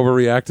I've seen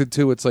overreacted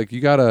to? It's like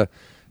you gotta,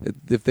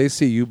 if they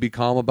see you be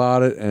calm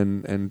about it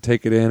and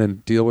take it in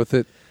and deal with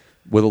it,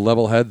 with a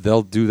level head,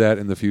 they'll do that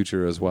in the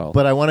future as well.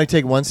 But I want to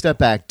take one step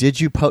back. Did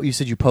you you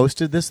said you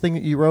posted this thing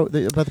that you wrote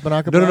about the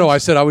Banaka no. I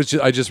Browns?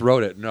 said I just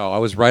wrote it. No, I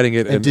was writing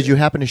it. And did you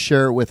happen to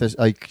share it with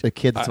a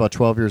kid that's about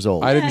 12 years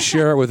old? I didn't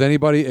share it with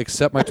anybody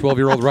except my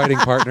 12-year-old writing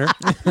partner.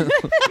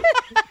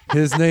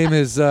 His name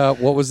is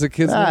what was the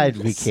kid's name?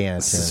 We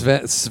can't.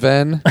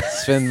 Sven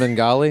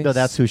Bengali. No,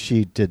 that's who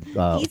she did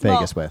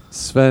Vegas with.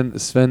 Sven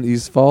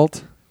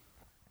Eastfalt.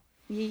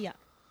 Yeah.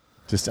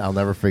 Just, I'll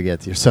never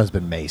forget. Your son's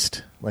been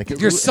maced. Like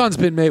Your son's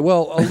been made.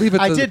 Well, I'll leave it.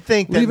 To, I did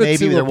think that leave it maybe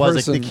to there a was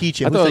person. the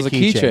keychain. I thought it was a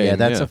keychain, Yeah, yeah.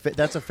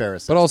 that's a fair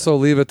assessment. But also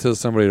leave it to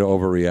somebody to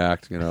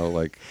overreact.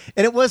 Like.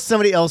 And it was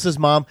somebody else's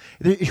mom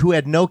who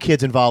had no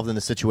kids involved in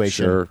the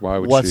situation. Sure, why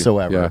would she?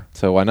 whatsoever. Yeah.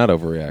 So why not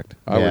overreact?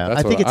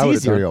 I think it's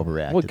easier to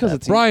overreact. Well, 'cause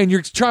it's Brian,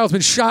 your child's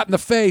been shot in the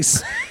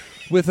face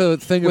with a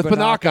thing With of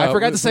Banaka. I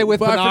forgot to say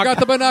with I forgot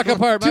the Banaka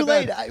part. Too my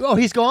late. bad. Oh,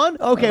 he's gone?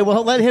 Okay,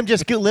 well, let him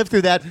just live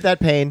through that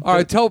pain. All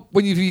right, tell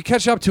when you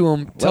catch up to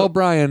him. Tell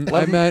Brian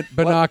I meant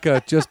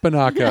Banaka, just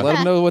Banaka. Let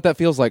him know what that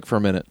feels like for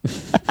a minute.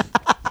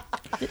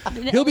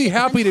 He'll be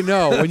happy to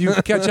know when you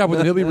catch up with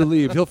him. He'll be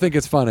relieved. He'll think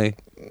it's funny.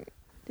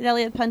 Did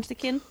Elliot punch the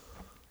kid?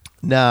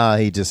 No,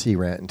 he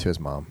ran into his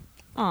mom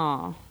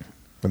Aw.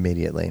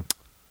 immediately.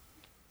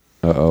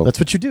 Uh-oh. That's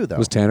what you do, though.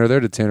 Was Tanner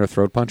there? Did Tanner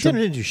throat punch Tanner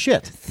him? didn't do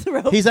shit.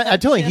 Throat I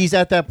told you, he's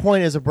at that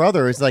point as a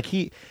brother. It's like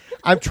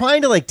I'm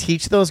trying to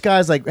teach those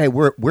guys hey,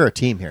 we're a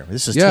team here.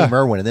 This is Yeah. Team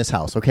Irwin in this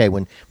house. Okay,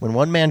 when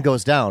one man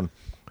goes down,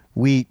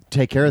 we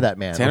take care of that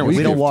man. Tanner,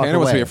 we don't walk Tanner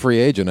wants to away. be a free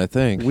agent, I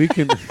think. We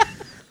can.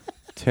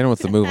 Tanner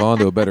wants to move on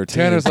to a better team.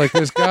 Tanner's like,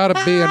 there's got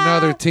to be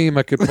another team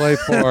I could play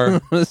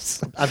for.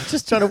 I'm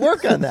just trying to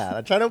work on that.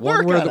 I'm trying to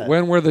work on it.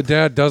 When where the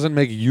dad doesn't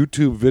make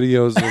YouTube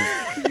videos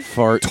of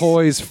Fart.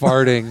 toys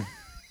farting.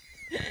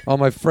 All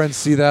my friends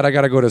see that. I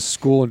got to go to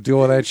school and deal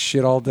with that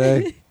shit all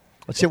day.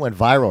 That shit went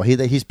viral.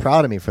 He's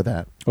proud of me for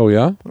that. Oh,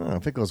 yeah? I don't know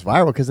if it goes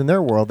viral because in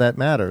their world that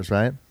matters,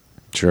 right?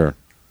 Sure.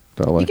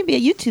 You Totally. can be a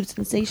YouTube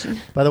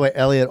sensation. By the way,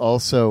 Elliot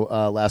also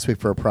last week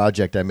for a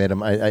project I made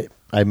him.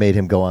 I made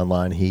him go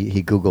online.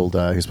 He Googled.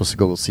 He was supposed to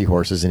Google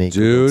seahorses and he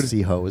Dude.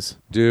 Googled seahose.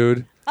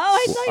 Dude, Oh,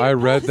 I saw your I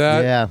read post.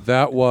 that. Yeah.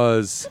 That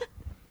was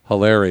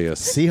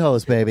hilarious.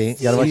 Seahose, baby.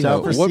 You gotta watch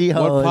out for What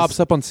seahose. pops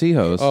up on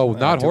Seahose? Oh,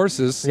 not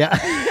horses. Yeah.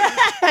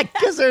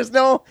 Because there's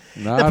no.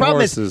 Not the problem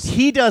horses. is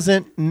he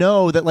doesn't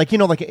know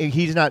that.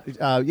 He's not.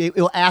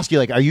 It'll ask you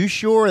are you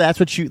sure that's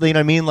what you know what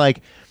I mean?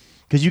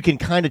 Because you can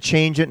kind of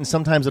change it and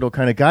sometimes it'll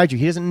kind of guide you.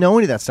 He doesn't know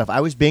any of that stuff. I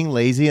was being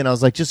lazy and I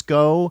was like, just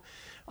go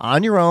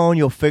on your own.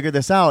 You'll figure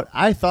this out.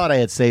 I thought I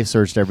had safe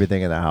searched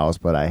everything in the house,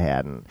 but I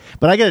hadn't.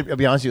 But I got to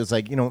be honest with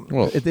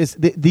you. It's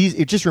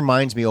it just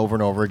reminds me over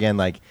and over again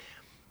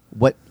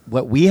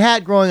what we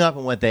had growing up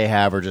and what they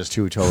have are just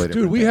two totally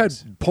different Dude, we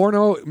things. had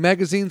porno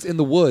magazines in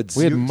the woods.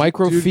 We had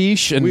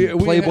Microfiche and we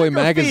Playboy had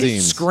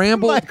magazines.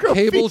 Scrambled Microfiche.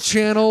 cable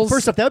channels.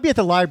 First off, that would be at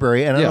the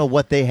library, and I Yeah. don't know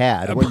what they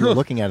had, what you were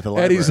looking at the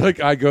library. Eddie's like,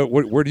 I go,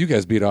 where do you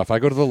guys beat off? I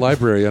go to the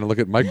library and look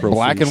at Microfiche.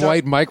 Black and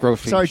white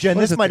Microfiche. Sorry, Jen,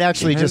 What is this it, might the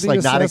actually just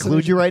Kennedy not include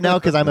assassination? you right now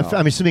because No.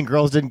 I'm assuming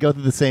girls didn't go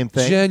through the same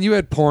thing. Jen, you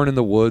had porn in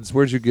the woods.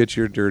 Where'd you get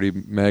your dirty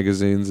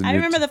magazines? And I your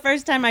remember the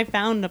first time I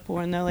found a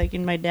porn though,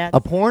 in my dad's. A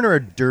porn or a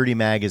dirty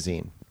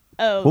magazine?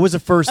 Oh, What was the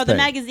first Oh, thing?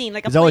 the magazine,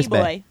 like a It's always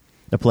been Playboy.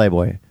 a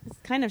Playboy. It's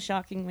kind of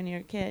shocking when you're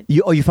a kid.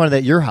 You found it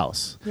at your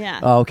house? Yeah.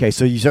 Oh, okay,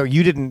 so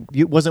you didn't.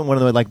 It wasn't one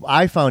of the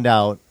I found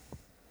out.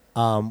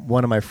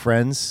 One of my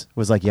friends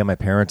was like, "Yeah, my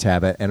parents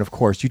have it," and of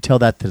course, you tell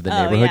that to the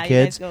Oh, neighborhood yeah, you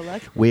kids. guys go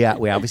look. We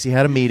obviously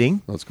had a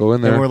meeting. Let's go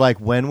in there. And we're like,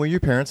 when will your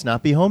parents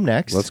not be home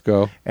next? Let's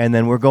go. And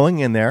then we're going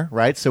in there,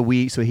 right? So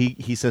he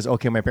says,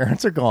 okay, my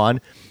parents are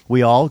gone.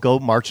 We all go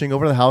marching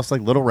over to the house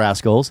like little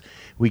rascals.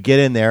 We get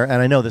in there, and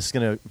I know this is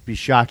going to be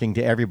shocking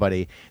to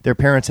everybody. Their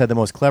parents had the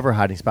most clever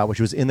hiding spot, which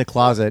was in the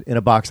closet in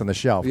a box on the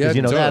shelf. yeah,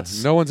 Because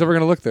that's no one's ever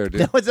going to look there,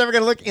 dude. no one's ever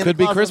going to look in Could the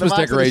be closet Christmas in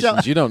the box on the decorations.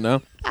 shelf. You don't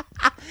know.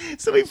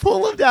 So we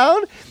pull them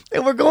down,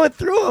 and we're going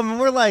through them, and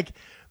we're like,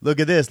 look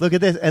at this.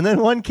 And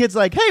then one kid's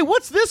like, hey,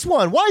 what's this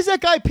one? Why is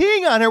that guy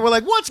peeing on her? We're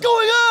like, what's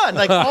going on?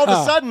 Like, all of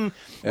a sudden,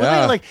 we're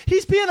Yeah. like,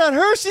 he's peeing on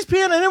her, she's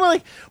peeing on him. We're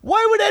like,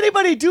 why would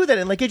anybody do that?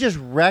 And it just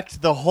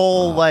wrecked the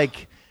whole,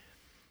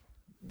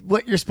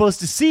 what you're supposed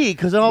to see.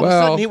 Because all of a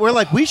sudden, we're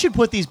like, we should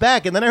put these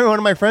back. And then every one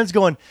of my friends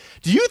going,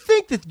 do you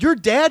think that your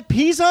dad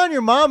pees on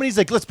your mom? And he's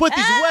like, let's put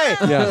these away.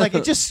 Yeah. Like,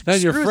 it just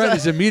Then your screws friend up.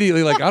 is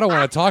immediately like, I don't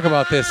want to talk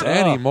about this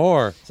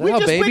anymore. Is that how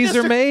just babies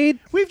witnessed are made?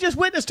 We've just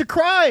witnessed a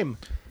crime.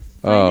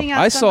 Finding out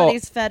I saw-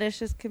 somebody's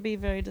fetishes could be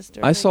very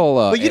disturbing. I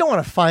saw. But you don't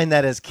want to find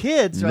that as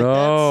kids, right?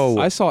 No.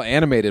 I saw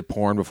animated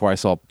porn before I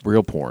saw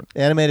real porn.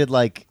 That's animated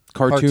like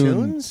Cartoon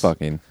cartoons.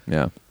 fucking.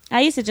 Yeah.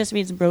 I used to just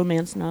read some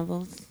romance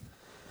novels.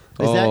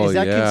 Is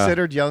that yeah.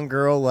 considered young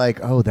girl? Like,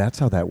 oh, that's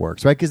how that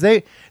works, right? Because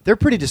they're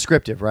pretty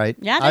descriptive, right?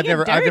 Yeah, they I've get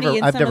never dirty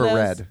in I've some of never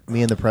those. read.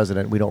 Me and the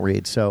president, we don't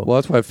read. So Well,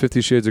 that's why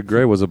 50 Shades of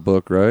Grey was a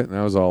book, right?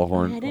 That was all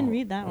horn. I didn't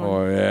read that one.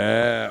 Oh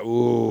yeah.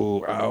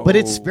 Ooh. Ow. but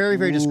it's very,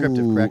 very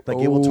descriptive, correct? Like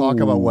it will talk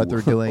about what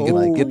they're doing. And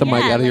like, Get the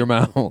mic Yeah, out of your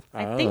like- mouth.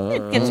 I think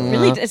it gets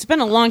really. It's been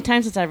a long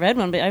time since I read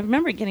one, but I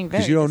remember it getting very.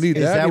 Because you don't need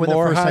Is that that when the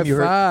anymore. first time High you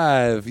heard-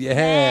 five.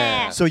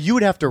 Yeah. so you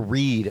would have to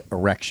read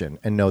erection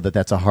and know that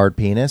that's a hard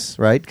penis,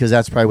 right? Because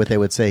that's probably what they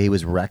would say he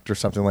was wrecked or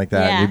something like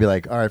that. And Yeah. you'd be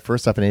like, all right,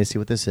 first off, I need to see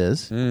what this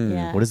is.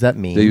 Yeah. What does that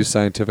mean? They use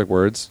scientific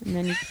words. And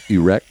then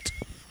you, Erect.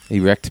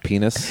 Erect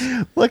penis.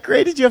 What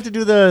grade did you have to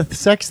do the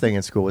sex thing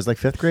in school? Was it like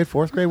 5th grade,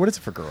 4th grade? What is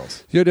it for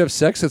girls? You had to have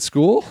sex at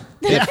school?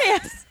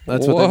 yes,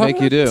 That's what they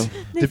make you do.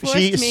 they forced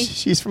me.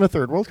 She's from a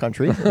third world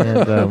country,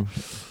 and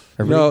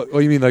No. Oh,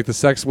 you mean like the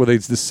sex where they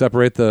just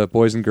separate the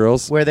boys and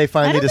girls? where they I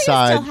finally don't think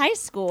decide. it's till high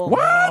school. What?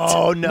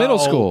 Oh no, Middle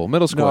school.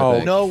 I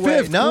think. No way.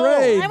 Fifth No.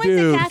 grade, I went to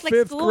dude. Catholic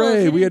Fifth school.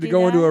 grade. They We had to didn't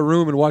go do into that. a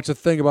room and watch a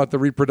thing about the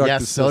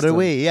reproductive Yes, so system. do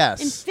we. Yes,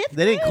 In fifth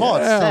they didn't call it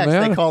grade? sex. Yeah,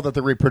 man. They called it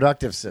the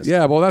reproductive system.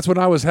 Yeah, well, that's when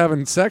I was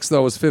having sex,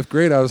 though. It was 5th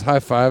grade. I was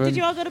high-fiving Did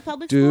you all go to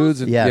public dudes.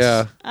 school? And,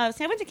 Yes. Yeah.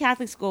 See, I went to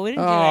Catholic school. We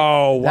didn't do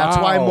Oh, wow. That's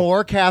why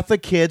more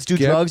Catholic kids do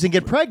Get- drugs and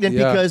get pregnant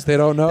Yeah, because they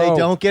don't know. They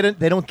don't get it.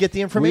 They don't get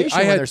the information. I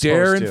when had they're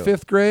DARE in supposed to.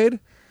 5th grade.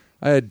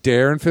 I had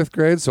DARE in 5th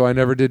grade, so I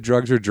never did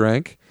drugs or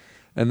drank.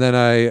 And then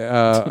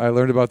I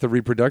learned about the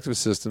reproductive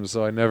system,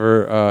 so I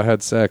never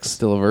had sex.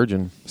 Still a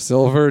virgin.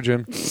 Still a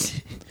virgin.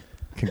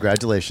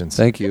 Congratulations.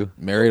 Thank you.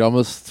 Married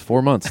almost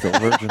 4 months. Still a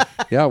virgin.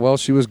 Yeah, well,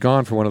 she was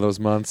gone for one of those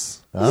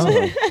months.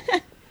 Oh.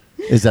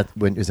 Is that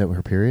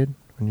her period?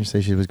 When you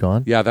say she was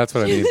gone? Yeah, that's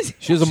what I mean.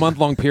 She has a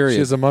month-long period. She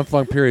has a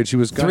month-long period. She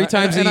was gone.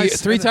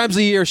 Three times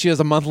a year, she has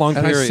a month-long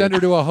And period. I send her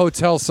to a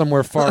hotel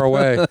somewhere far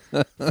away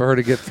for her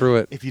to get through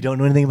it. If you don't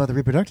know anything about the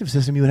reproductive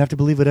system, you would have to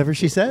believe whatever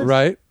she says.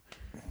 Right?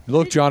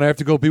 Look, John, I have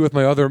to go be with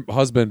my other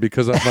husband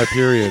because of my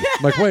period.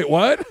 I'm like, wait,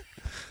 what?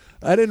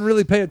 I didn't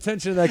really pay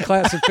attention to that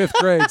class in 5th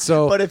grade.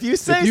 So, But if you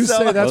say so.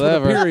 say that's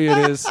what Whatever. a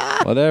period is,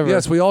 Whatever.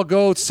 yes, we all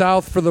go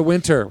south for the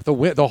winter.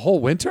 The whole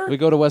winter? We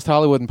go to West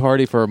Hollywood and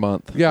party for a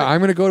month. Yeah, I'm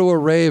going to go to a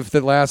rave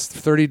that lasts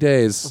 30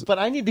 days. But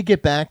I need to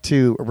get back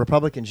to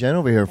Republican Jen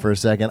over here for a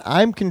second.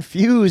 I'm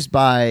confused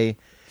by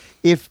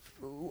if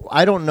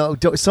I don't know.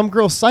 Some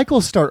girls'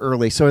 cycles start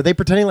early, so are they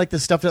pretending like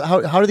this stuff?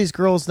 How do these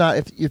girls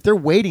not? If they're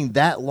waiting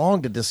that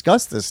long to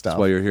discuss this stuff? That's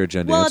why you're here,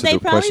 Jen, to Well, answer they the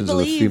probably questions of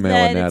the believe female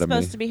that it's anatomy.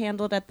 supposed to be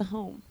handled at the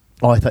home.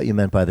 Oh, I thought you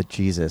meant by the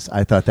Jesus.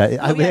 I thought that.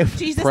 Oh, yeah,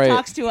 Jesus Pray-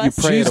 talks to you us.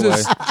 pray it away.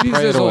 Jesus,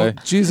 Pray it away.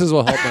 Jesus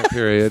will help my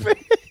period.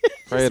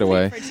 Pray it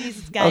away. For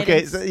Jesus' guidance.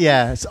 Okay, so,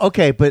 yeah,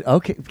 okay, but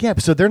okay, yeah.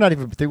 So they're not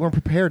even. They weren't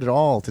prepared at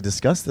all to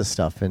discuss this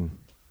stuff, and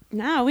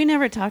No, we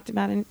never talked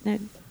about it.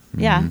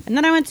 Yeah, and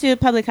then I went to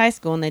public high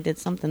school and they did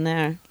something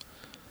there.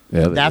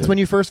 Yeah, that's when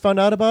you first found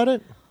out about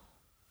it.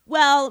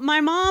 Well, my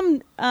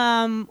mom,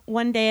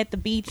 one day at the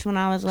beach when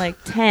I was like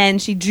 10,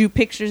 she drew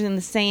pictures in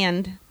the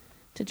sand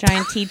to try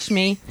and teach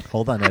me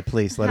Hold on, Ed.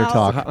 Please let her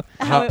How- talk.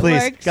 how it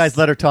Please, works. guys,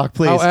 let her talk.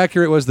 Please. How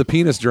accurate was the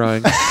penis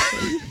drawing?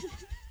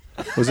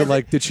 Was it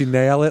like, did she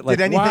nail it? Like,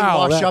 Did anything wow,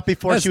 wash that- up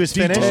before that's she was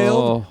finished?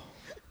 detailed. Oh.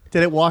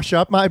 Did it wash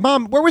up? My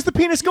mom, where was the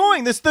penis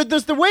going?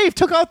 The wave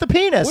took out the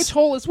penis. Which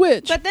hole is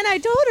which? But then I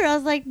told her, I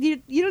was like, you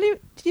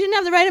didn't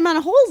have the right amount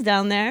of holes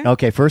down there.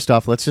 Okay, first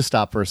off, let's just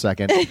stop for a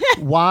second.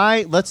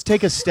 Why? Let's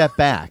take a step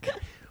back.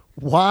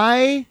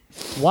 Why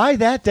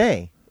that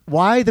day?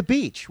 Why the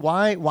beach?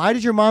 Why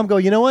did your mom go,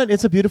 you know what?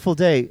 It's a beautiful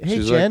day. Hey,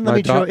 She's Jen, like,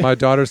 let me show you. my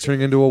daughter's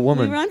turning into a We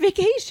woman. were on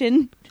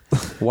vacation.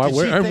 Why, Did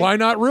she and think- why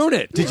not ruin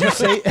it? Did you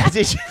say?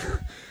 Did you,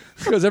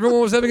 Because everyone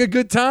was having a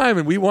good time,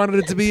 and we wanted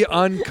it to be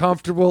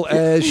uncomfortable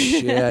as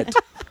shit.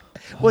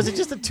 was it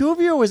just the two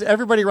of you, or was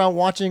everybody around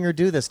watching her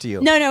do this to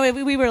you? No,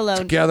 we were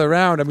alone. Gather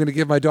around. I'm going to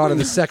give my daughter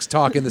the sex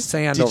talk in the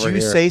sand Did over you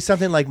here. say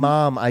something like,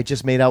 "Mom, I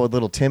just made out with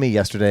little Timmy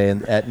yesterday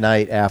and at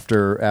night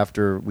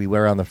after we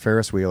were on the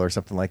Ferris wheel or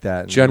something like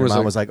that?" And Jen your was mom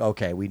like- was like,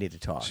 "Okay, we need to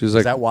talk." She was Is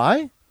like- that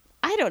why?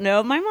 I don't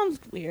know. My mom's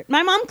weird.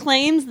 My mom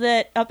claims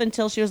that up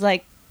until she was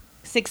like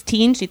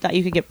 16, she thought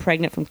you could get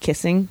pregnant from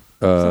kissing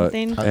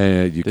something.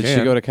 And you Did can.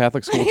 she go to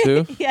Catholic school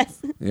too? Yes.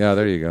 Yeah,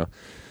 there you go.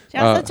 She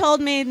also told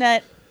me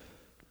that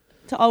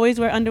to always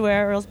wear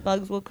underwear or else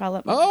bugs will crawl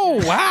up. my Oh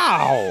vagina.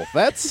 wow,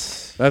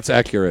 that's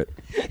accurate.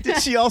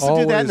 Did she also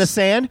do that in the Always.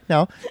 sand?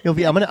 No, I'm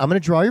gonna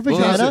draw your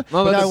vagina. that's it.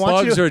 No, but that's I want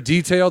you Bugs to, are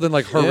detailed and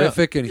like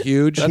horrific and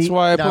huge. That's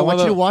why I now put I want one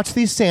you of to watch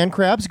these sand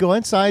crabs go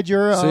inside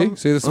your See,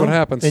 this is what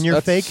happens. in your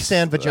That's- fake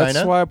sand vagina.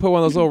 That's why I put one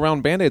of those little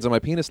round Band-Aids on my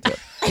penis tip.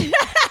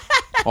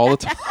 All the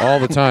time. all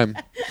the time.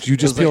 You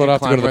just peel it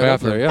off to go to the Climb right up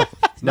bathroom. there,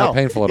 yeah. It's not No,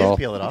 painful at you all.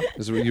 peel it off.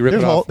 You rip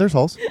There's, it off. there's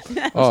holes.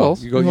 Oh,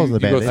 holes. you go, There's holes in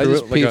the you go Band-Aid. I through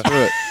just it pee like,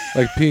 through it.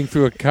 like peeing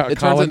through a It turns into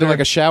colander. like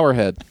a shower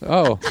head.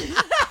 Oh,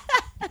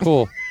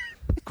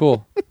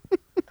 cool.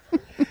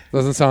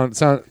 Doesn't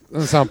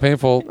sound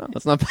painful.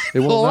 That's not. It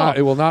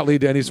will not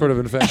lead to any sort of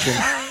infection.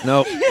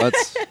 Nope.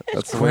 That's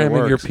the way it Cramming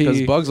your works. Because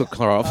pee. bugs will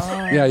crawl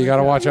off. Yeah, you got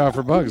to watch out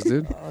for bugs,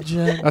 dude.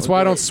 That's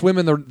why I don't swim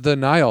in the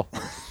Nile.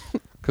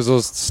 Because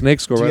those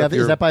snakes go Do right you up have,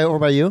 your... is that over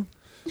by you?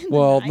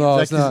 Well, no,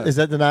 it's not. Is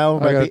that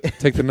denial? I got to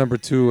take the number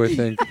 2, I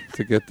think,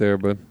 to get there,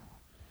 but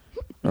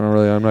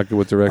I'm not good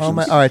with directions.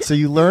 All right, so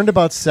you learned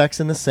about sex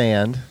in the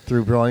sand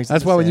through drawings.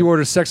 That's why when you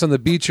order sex on the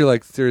beach, you're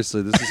like,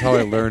 seriously, this is how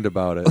I learned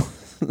about it.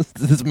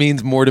 This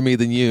means more to me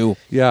than you.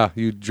 Yeah,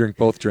 you drink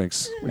both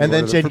drinks. And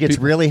then Jen gets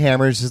really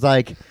hammered. She's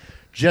like,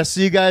 just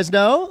so you guys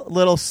know,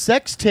 little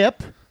sex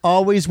tip.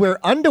 Always wear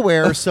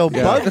underwear so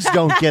bugs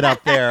don't get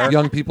up there.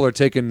 Young people are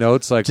taking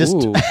notes like, Just-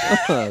 ooh.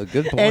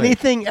 Good point.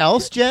 Anything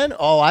else, Jen?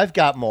 Oh, I've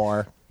got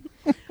more.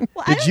 Well,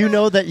 I Did don't you know.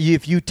 know that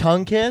if you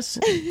tongue kiss,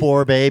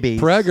 4 babies?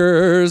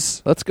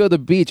 Preggers. Let's go to the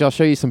beach. I'll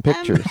show you some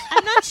pictures.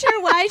 I'm not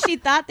sure why she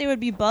thought there would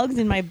be bugs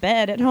in my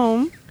bed at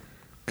home.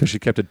 Because she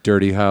kept a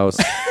dirty house.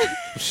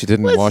 She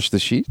didn't wash the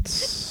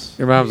sheets.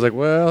 Your mom's like,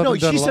 well, No,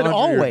 haven't done she said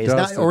laundry or always, not,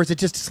 dusted. or is it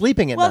just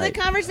sleeping at Well, night? the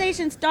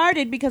conversation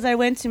started because I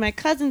went to my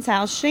cousin's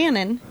house,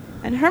 Shannon,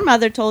 and her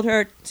mother told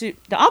her to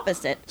the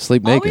opposite.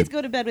 Sleep Always naked.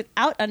 go to bed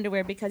without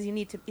underwear because it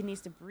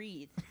needs to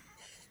breathe.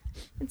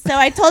 And so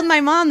I told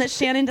my mom that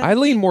Shannon doesn't I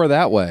lean more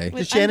that way. Did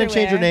with Shannon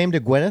change her underwear. name to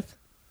Gwyneth?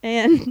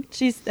 And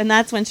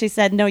that's when she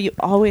said, "No, you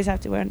always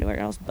have to wear underwear, or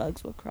else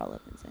bugs will crawl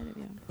up inside of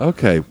you."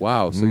 Okay,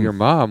 wow. So your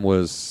mom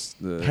was...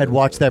 Had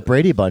watched that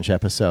Brady Bunch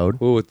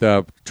episode. Ooh, with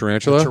the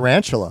tarantula?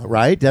 Tarantula,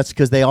 right? That's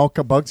because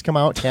bugs come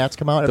out, cats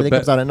come out, everything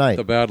comes out at night.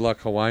 The Bad Luck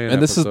Hawaiian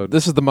And this episode.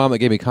 is the mom that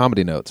gave me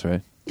comedy notes,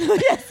 right?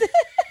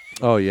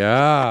 Oh,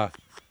 yeah.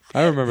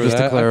 I remember Just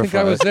to that. I think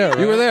I clarify. was there.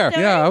 You were right? there.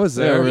 Yeah, I was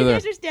Yeah, there. we were You there.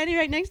 guys are standing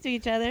right next to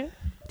each other.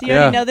 Do you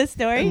Yeah. already know this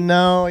story?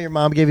 No, your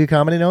mom gave you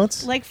comedy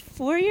notes? Like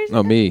 4 years ago?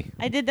 Oh, me.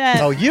 I did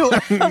that. Oh, you?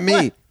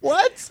 Me.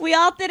 What? We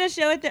all did a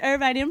show at the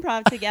Irvine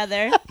Improv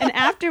together, and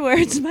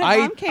afterwards, my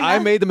mom came I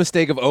out. made the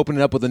mistake of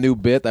opening up with a new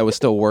bit that I was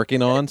still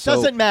working on. So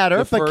Doesn't matter,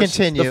 the but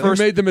continue. The You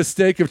first, made the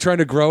mistake of trying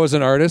to grow as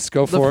an artist.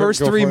 Go the for it. first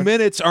Go 3 for it.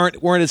 minutes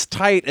weren't as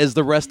tight as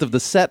the rest of the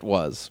set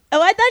was.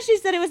 Oh, I thought she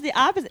said it was the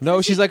opposite.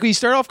 No, she's like, well, you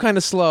start off kind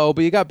of slow,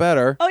 but you got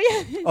better. Oh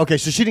yeah. Okay,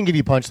 so she didn't give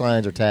you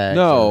punchlines or tags.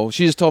 No,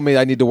 she just told me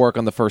I need to work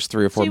on the first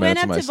 3 or 4 She went minutes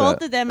up of my to both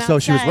set. of them. So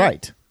she was outside.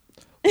 right.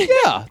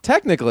 Yeah,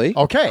 technically.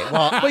 Okay,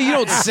 well, But you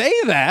don't say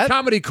that.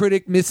 Comedy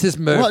critic Mrs.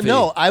 Murphy. well,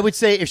 no, I would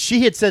say if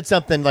she had said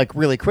something like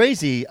really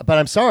crazy, but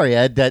I'm sorry,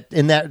 Ed, that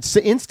in that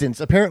instance,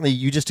 apparently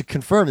you just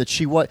confirmed that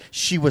she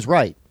was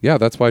right. Yeah,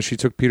 that's why she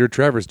took Peter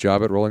Trevor's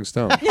job at Rolling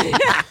Stone.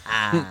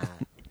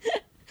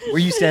 Were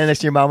you standing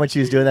next to your mom when she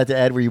was doing that to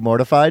Ed? Were you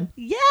mortified?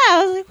 Yeah,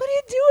 I was like, "What are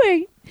you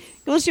doing?"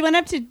 Well, she went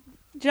up to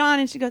John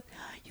and she goes,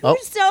 "You Oh. were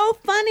so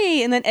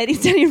funny." And then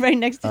Eddie's standing right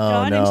next to Oh,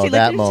 John, no, and she looked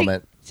that at him,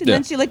 moment.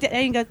 Then she looked at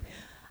Eddie and goes,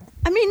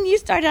 "I mean, you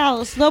started out a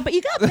little slow, but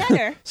you got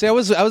better." See, I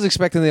was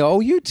expecting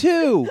you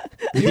too.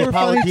 You were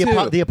funny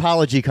too. The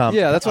apology comment.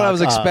 Yeah, that's what I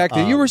was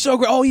expecting. You were so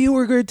great. Oh, you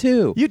were good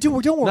too. You do.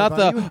 Don't worry Not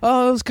about the. it.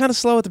 Oh, it was kind of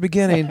slow at the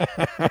beginning.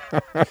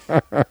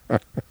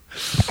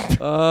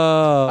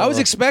 I was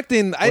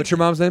expecting. What's your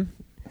mom's name?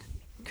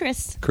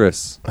 Chris,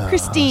 Chris.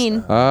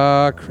 Christine.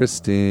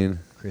 Christine.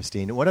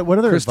 Christine. What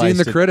other Christine advice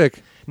the did-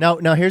 critic. Now,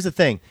 here's the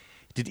thing.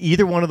 Did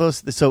either one of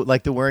those, so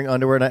like the wearing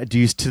underwear, do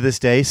you to this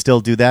day still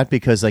do that?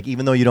 Because like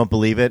even though you don't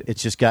believe it,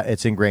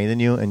 it's ingrained in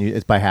you and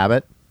it's by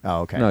habit.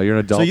 Oh, okay. No, you're an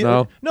adult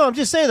now? No, I'm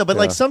just saying though. But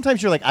like Yeah.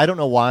 sometimes you're like, I don't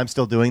know why I'm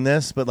still doing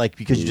this, but like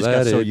because you just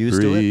got so used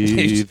to it.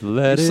 You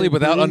Let it sleep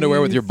without breathe. underwear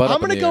with your butt I'm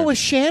up in gonna the go air. with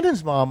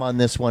Shannon's mom on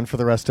this one for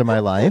the rest of my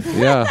life.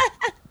 Yeah.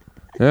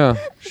 Yeah.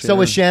 So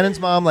was Shannon's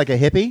mom like a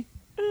hippie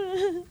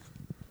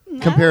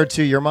compared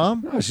to your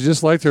mom? No, she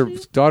just liked her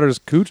daughter's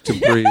cooch to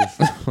breathe.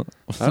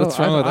 What's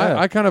wrong with that?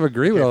 I kind of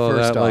agree with all of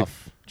First that. Like,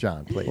 off,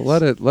 John, please.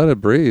 let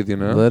it breathe. You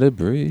know. Let it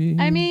breathe.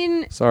 I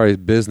mean, Sorry,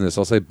 business.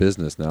 I'll say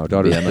business now.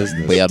 Daughter's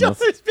business.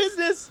 Daughter's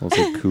business. I'll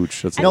say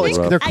cooch. That's a No, little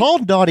rough. they're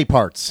called naughty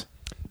parts.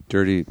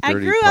 dirty. I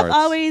dirty grew parts. up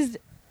always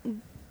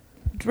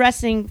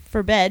dressing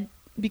for bed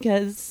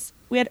because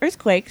we had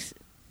earthquakes.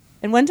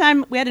 And one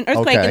time we had an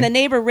earthquake Okay. and the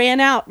neighbor ran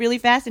out really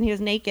fast and he was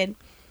naked.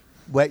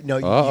 Wait, no.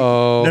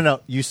 Uh-oh.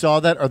 No. You saw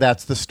that, or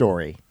that's the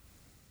story.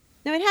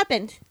 No, it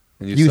happened.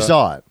 And You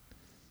saw it.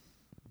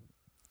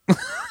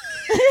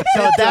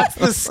 So that's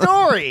the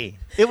story.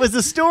 It was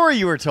the story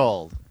you were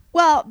told.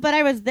 Well, but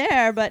I was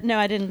there, but no,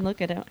 I didn't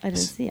look at it. I didn't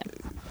see him.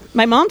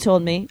 My mom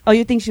told me. Oh,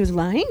 you think she was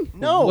lying?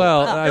 No.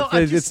 Well, no,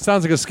 it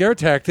sounds like a scare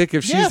tactic.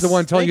 If she's Yes, the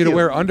one telling thank you to you.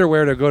 wear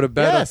underwear to go to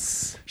bed,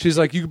 Yes. she's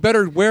like, you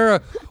better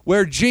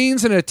wear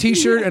jeans and a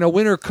t-shirt and a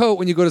winter coat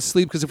when you go to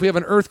sleep because if we have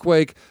an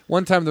earthquake,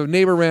 one time the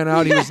neighbor ran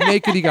out, he was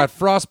naked, he got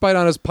frostbite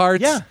on his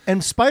parts. Yeah,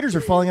 and spiders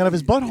are falling out of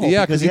his butthole.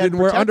 Yeah, 'cause he had didn't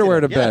wear protected underwear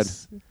it. to bed.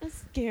 Yes. A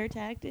scare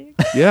tactic.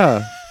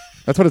 Yeah.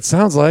 That's what it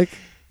sounds like.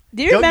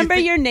 Do you Don't you remember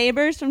think- your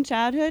neighbors from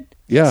childhood?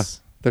 Yeah. Yes.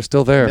 They're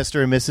still there.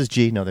 Mr. and Mrs.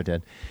 G. No, they're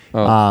dead.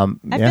 Oh. I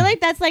yeah. feel like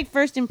that's like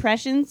first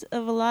impressions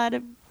of a lot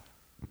of.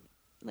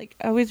 Like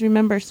I always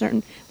remember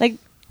certain. Like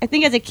I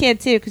think as a kid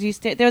too, because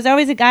there was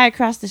always a guy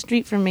across the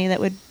street from me that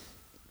would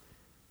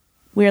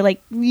wear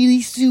like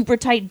really super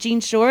tight jean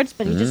shorts,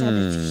 but he just had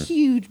this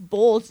huge huge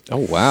bulge. Oh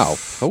wow.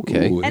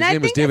 Okay. Ooh, And his I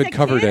name was think David as a kid,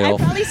 Coverdale. I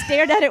probably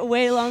stared at it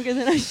way longer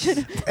than I should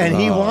have. And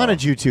he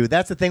wanted you to.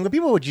 That's the thing. When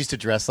people would used to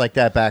dress like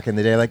that back in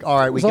the day, like, all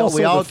right, It's also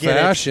we all the get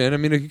fashion. I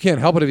mean, you can't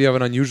help it if you have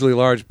an unusually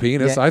large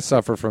penis. Yeah. I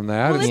suffer from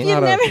that. Well, It's if not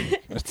you've a.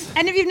 never,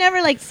 and if you've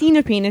never like seen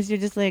a penis, you're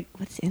just like,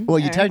 what's in it. Well,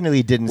 you there?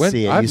 technically didn't When-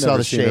 see it. I've you saw never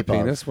the seen shape a of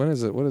penis. When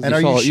is it? What is And it?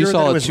 are you You sure saw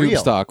that it a was tube real?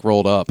 stock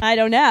rolled up. I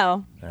don't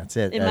know. That's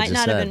it. It I might just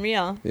not have said. been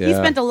real. Yeah. He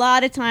spent a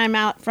lot of time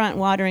out front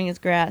watering his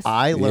grass.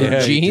 I learned.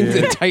 Yeah, he Jeans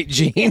did. and tight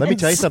jeans. Let me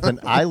tell you something.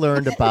 I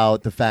learned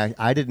about the fact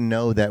I didn't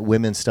know that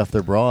women stuff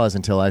their bras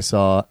until I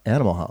saw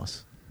Animal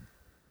House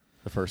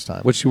the first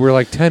time. Which you were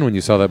like 10 when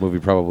you saw that movie,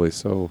 probably.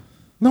 So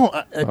No,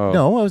 Oh.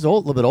 no, I was a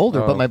little bit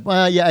older, but Oh.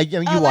 my you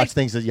like- watch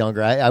things as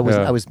younger. I was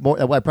Yeah. I was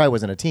more. I probably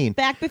wasn't a teen.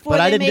 Back before but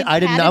they I didn't. made I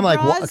didn't. padded I'm like,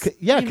 bras,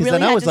 yeah, you because really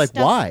then I had was to like,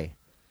 stuff why?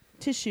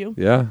 Tissue.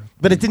 yeah,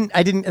 But it didn't.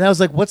 I didn't. And I was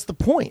like, what's the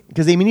point?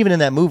 Because I mean, even in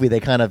that movie, they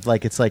kind of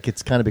like it's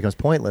kind of becomes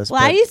pointless.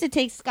 Well, but I used to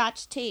take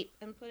Scotch tape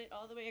and put it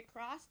all the way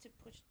across to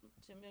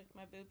make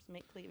my boobs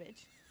make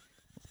cleavage.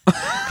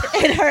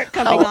 It hurt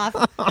coming off.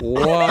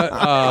 what?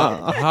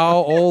 How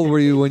old were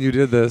you when you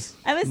did this?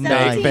 I was 17.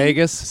 Nine.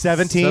 Vegas.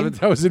 17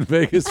 I was in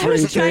Vegas I for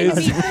was 8 trying to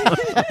days.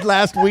 meet,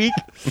 last week.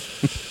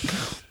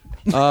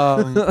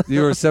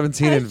 You were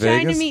 17 I in was trying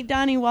Vegas. to meet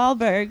Donnie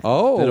Wahlberg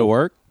Oh, Did it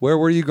work? Where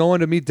were you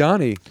going to meet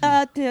Donnie?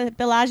 at the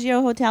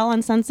Bellagio Hotel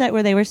on Sunset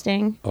where they were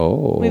staying.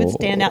 Oh, We would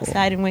stand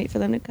outside and wait for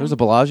them to come. There was a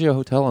Bellagio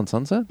hotel on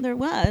Sunset. There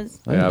was.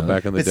 Yeah,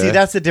 back in the But day. see,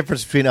 that's the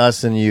difference between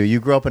us and you. You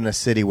grew up in a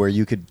city where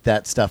you could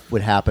that stuff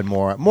would happen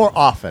more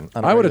often.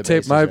 On a I would have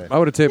regular taped my basis, I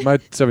would have taped my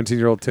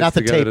 17-year-old tits Not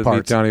the together tape to meet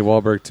part. Donnie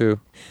Wahlberg too.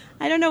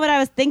 I don't know what I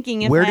was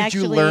thinking. If Where I did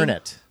actually, you learn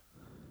it?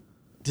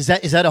 Is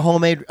that a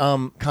homemade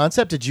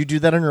concept? Did you do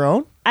that on your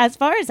own? As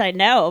far as I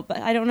know, but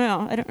I don't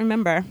know. I don't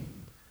remember.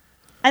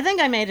 I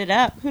think I made it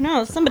up. Who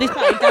knows? Somebody's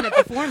probably done it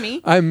before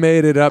me. I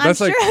made it up. I'm That's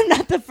sure like I'm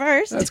not the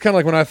first. that's kind of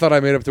like when I thought I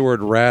made up the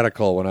word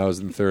radical when I was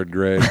in 3rd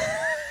grade.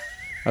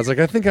 I was like,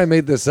 I think I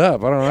made this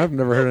up. I don't know. I've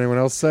never heard anyone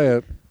else say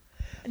it.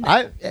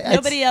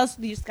 Nobody else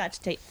used Scotch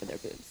tape for their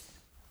boobs.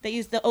 They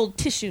used the old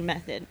tissue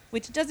method,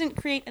 which doesn't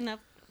create enough.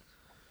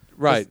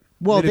 Right.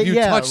 Well, I mean, if you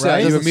yeah, touch right? that,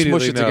 you Doesn't immediately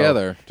smush it know.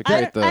 together to I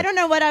create the. don't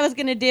know what I was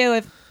going to do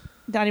if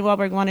Donnie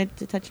Wahlberg wanted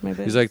to touch my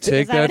boobs. He's like,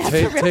 take Because I that would have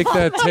tape, to rip take all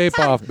that them tape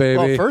out. off, baby.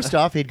 Well, first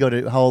off, he'd go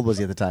to. How old was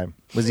he at the time?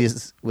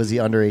 Was he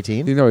under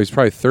 18? You know, he's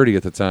probably 30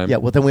 at the time. Yeah.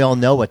 Well, then we all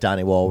know what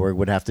Donnie Wahlberg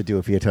would have to do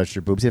if he had touched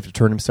your boobs. He'd have to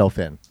turn himself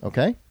in.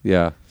 Okay.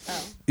 Yeah.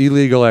 Oh.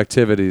 Illegal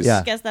activities. Yeah.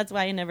 I guess that's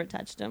why I never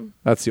touched him.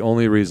 That's the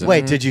only reason.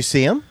 Wait, did you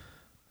see him?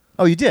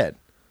 Oh, you did.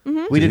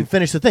 We didn't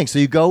finish the thing. So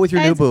you go with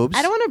your new boobs.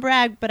 I don't want to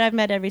brag, but I've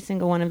met every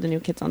single one of the new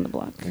kids on the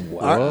block.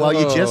 Well,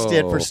 you just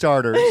did for Whoa.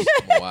 starters.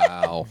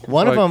 Wow.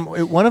 One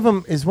of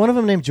them is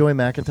named Joey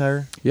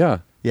McIntyre. Yeah.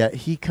 Yeah,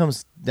 he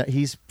comes.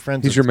 He's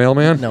friends. He's with, your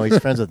mailman? No, he's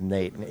friends with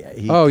Nate.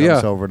 He Oh, comes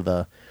yeah. over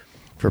to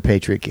for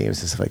Patriot games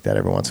and stuff like that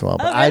every once in a while.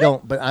 But Oh, I really?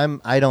 don't. But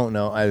I don't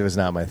know. It was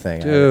not my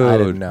thing. Dude. I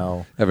didn't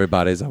know.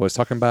 Everybody's always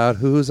talking about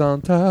who's on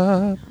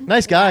top.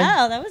 Nice guy.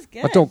 Wow, that was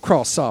good. But don't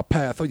cross our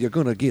path or you're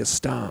going to get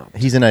stomped.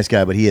 He's a nice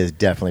guy, but he is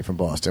definitely from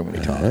Boston when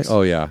he talks.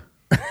 Oh, yeah.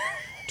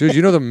 Dude,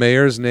 you know the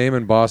mayor's name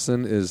in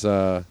Boston is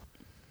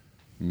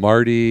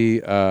Marty.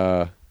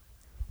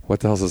 What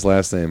the hell's his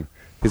last name?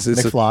 It's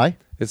McFly.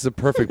 It's the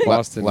perfect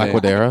Boston name.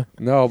 Laquadera.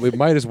 No, it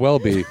might as well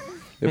be.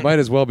 It might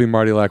as well be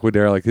Marty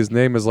Laquadera. Like his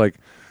name is like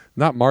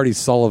not Marty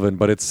Sullivan,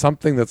 but it's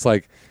something that's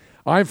like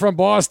I'm from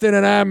Boston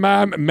and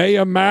I'm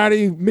Mayor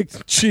Marty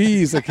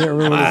McCheese. I can't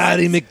remember. I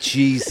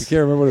McCheese.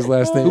 can't remember what his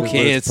last name Who is. But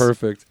it's cares?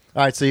 perfect.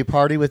 All right, so you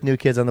party with New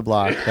Kids on the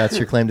Block. That's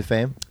your claim to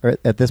fame, or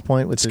at this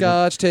point with your-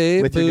 Scotch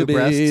tape, with your new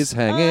boobies, breasts? Oh,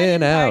 I hanging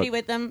didn't out. party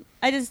with them.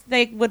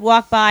 They would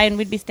walk by and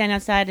we'd be standing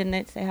outside and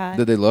they'd say hi.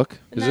 Did they look?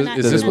 Is, And it, then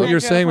is I- this and what then I you're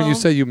drove saying when you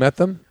home. say you met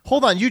them?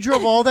 Hold on, you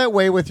drove all that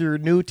way with your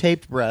new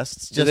taped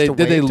breasts. Just Did to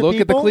they wave to look at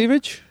the people?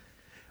 cleavage?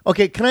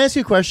 Okay, can I ask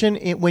you a question?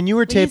 When you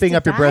were used taping to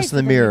up your die breasts in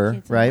for the the new mirror,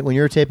 kids. right? When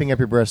you were taping up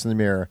your breasts in the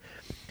mirror,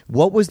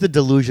 what was the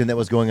delusion that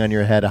was going on in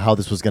your head of how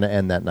this was going to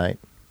end that night?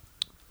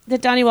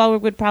 That Donnie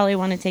Wahlberg would probably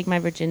want to take my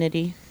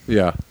virginity.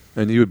 Yeah,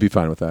 and you would be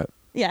fine with that.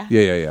 Yeah.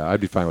 Yeah.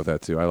 I'd be fine with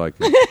that too. I like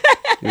it.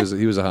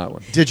 He was a hot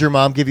one. Did your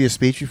mom give you a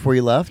speech before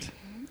you left?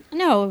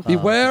 No.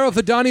 Beware of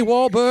the Donnie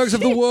Wahlbergs of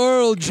the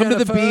world. Come to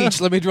the Jennifer.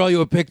 beach. Let me draw you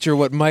a picture of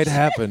what might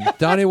happen.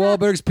 Donnie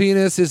Wahlberg's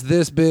penis is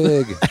this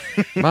big.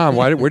 Mom,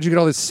 where'd you get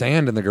all this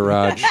sand in the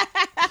garage?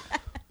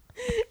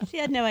 She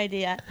had no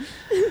idea.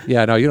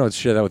 Yeah, no, you don't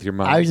share that with your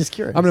mom. I was just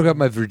curious. I'm gonna have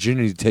my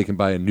virginity taken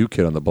by a new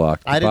kid on the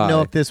block. I didn't know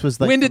Bye. if this was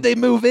like. When did they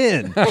move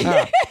in?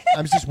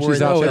 I'm just worried.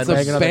 She's out about Oh, there it's that.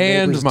 banging a on the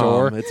band neighbor's mom.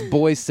 door. It's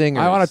boy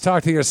singers. I want to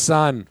talk to your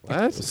son.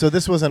 What? So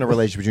this wasn't a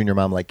relationship between your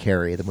mom like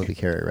Carrie, the movie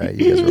Carrie, right?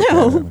 You guys were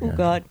No. okay. Oh,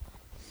 God.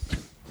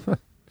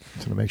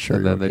 Just want to make sure.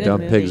 And then you're they okay. Good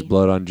dump movie. pig's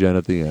blood on Jen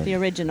at the end. The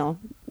original.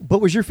 But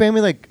was your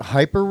family like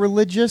hyper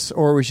religious,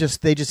 or was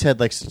just they just had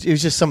like it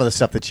was just some of the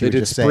stuff that you They were did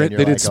just saying? sprint. you're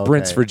They did like,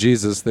 sprints okay. for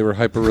Jesus. They were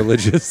hyper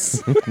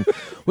religious.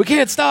 We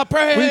can't stop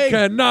praying. We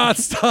cannot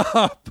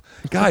stop.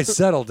 Guys,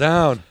 settle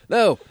down.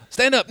 No,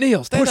 Stand up,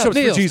 kneel. Stand Push-ups up,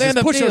 kneel. for Jesus. Stand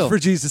up, Push-ups kneel. for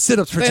Jesus.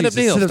 Sit-ups for Stand up,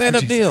 Jesus. kneel. Sit-ups Stand for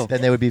up, Jesus. kneel.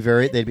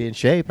 Then they'd be in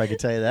shape. I can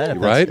tell you that.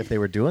 Right? If they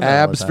were doing that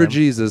all the Abs for time.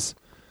 Jesus.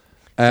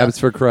 Abs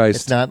for Christ.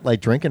 It's not like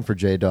drinking for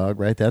J-Dog,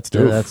 right? That's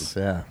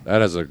yeah.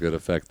 That has a good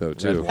effect though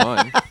too. Red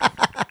wine.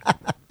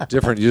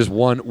 Different. You just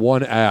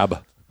one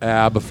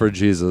ab for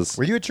Jesus.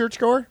 Were you a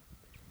churchgoer?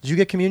 Did you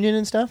get communion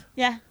and stuff?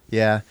 Yeah.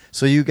 Yeah.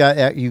 So you got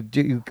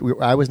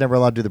I was never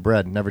allowed to do the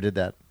bread. Never did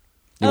that.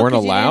 You weren't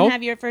 'cause You allowed? didn't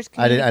have your first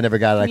I didn't. I never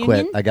got it. I quit.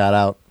 communion? I got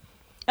out.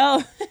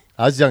 Oh.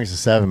 I was young as a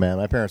 7, man.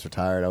 My parents were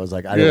tired. I was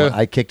like,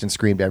 I kicked and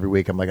screamed every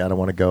week. I'm like, I don't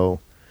want to go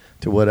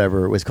to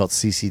whatever it was called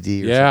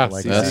CCD or Yeah, something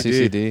like that.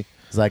 CCD.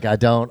 It's like I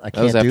That was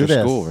can't after do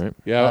this. school, right?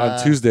 Yeah,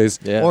 on Tuesdays.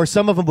 Yeah. Or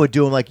some of them would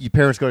do them like your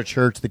parents go to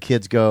church, the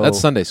kids go.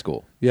 That's Sunday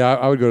school. Yeah,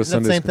 I would go to Is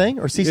that the Sunday same school. thing?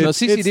 Or CCD? No, It's-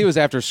 CCD was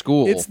after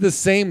school. It's the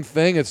same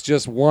thing. It's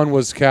just one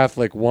was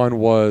Catholic, one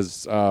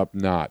was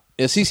not.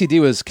 Yeah, CCD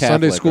was Catholic.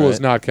 Sunday school right? is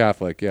not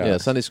Catholic. Yeah, Yeah,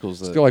 Sunday school's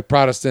the Still like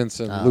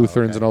Protestants and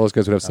Lutherans and all those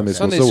guys would have Sunday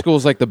school. Sunday So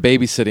school's like the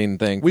babysitting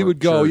thing. we for would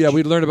go. church. Yeah,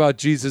 we'd learn about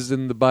Jesus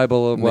in the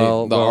Bible. And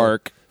Well, the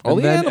ark. All and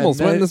the then- animals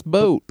and went in then- this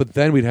boat. But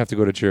then we'd have to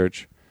go to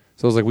church.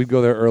 So it was like we'd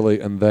go there early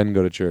and then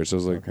go to church. So it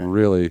was like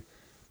really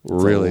a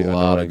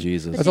lot annoying. of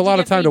Jesus. That's Did a lot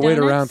you of time get to free wait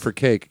around donuts? for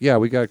cake. Yeah,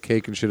 we got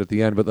cake and shit at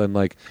the end, but then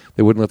like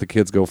they wouldn't let the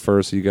kids go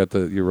first. So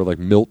you were like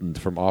Milton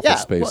from Office yeah,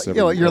 Space.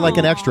 well, you're like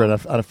an Aw. extra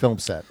on a film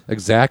set.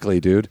 Exactly,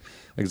 dude.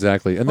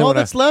 Exactly. And then All when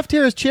that's left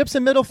here is chips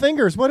and middle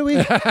fingers. What do we?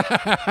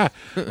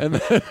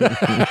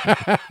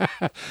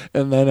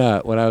 And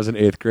then when I was in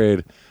 8th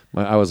grade,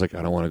 I was like,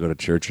 I don't want to go to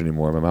church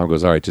anymore. My mom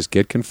goes, all right, just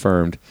get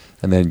confirmed,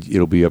 and then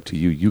it'll be up to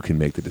you. You can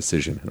make the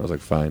decision. And I was like,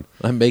 fine.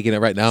 I'm making it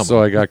right now.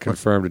 So I got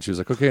confirmed, and she was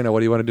like, okay, now what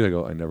do you want to do? I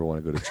go, I never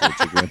want to go to church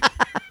again.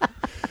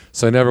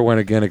 So I never went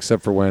again,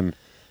 except for when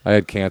I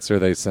had cancer.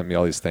 They sent me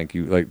all these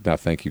not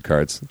thank you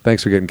cards.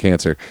 Thanks for getting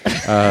cancer.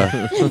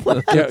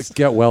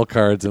 Get well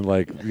cards and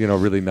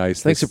really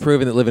nice. Thanks for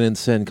proving that living in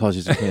sin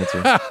causes you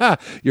cancer.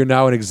 You're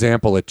now an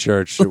example at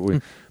church.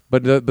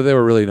 But they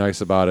were really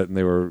nice about it, and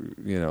they were,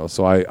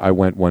 so I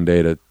went one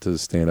day to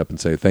stand up and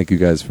say, thank you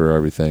guys for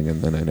everything,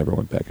 and then I never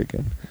went back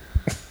again.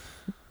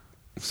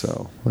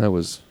 So that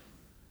was,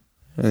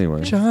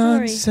 anyway. John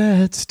Story.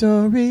 said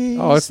stories.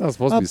 Oh, it's not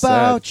supposed to be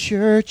about sad.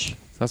 church.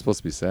 It's not supposed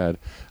to be sad.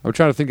 I'm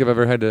trying to think if I've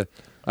ever had to.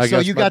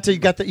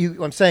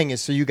 What I'm saying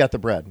is, so you got the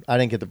bread. I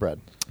didn't get the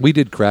bread. We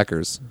did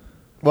crackers.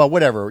 Well,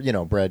 whatever,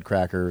 bread,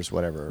 crackers,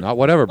 whatever. Not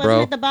whatever, Wasn't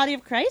bro. it the body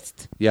of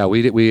Christ? Yeah,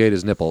 we ate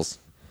his nipples.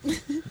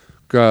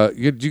 Do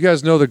you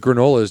guys know that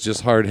granola is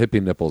just hard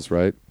hippie nipples,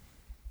 right?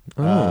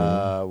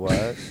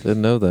 What?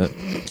 Didn't know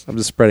that. I'm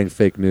just spreading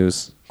fake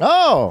news.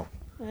 Oh,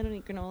 I don't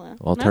eat granola.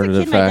 Alternative when I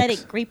was a kid, my dad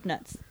facts. ate grape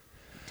nuts.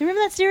 Do you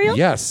remember that cereal?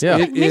 Yes. Yeah,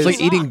 it It's it's like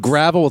is- eating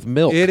gravel with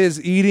milk. It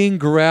is eating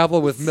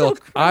gravel with So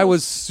milk. I gross.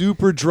 was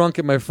super drunk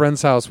at my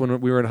friend's house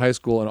when we were in high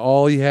school, and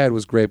all he had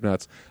was grape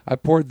nuts. I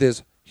poured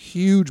this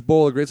huge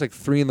bowl of grapes. It's like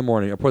 3 a.m.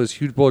 I poured this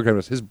huge bowl of grape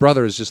nuts. His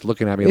brother is just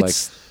looking at me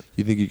It's- like,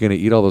 "You think you're going to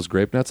eat all those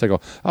grape nuts?" I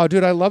go, "Oh,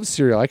 dude, I love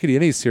cereal. I could eat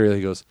any cereal."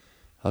 He goes,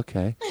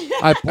 "Okay."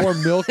 I pour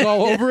milk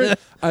all over it.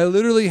 I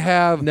literally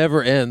have.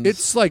 Never ends.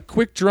 It's like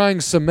quick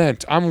drying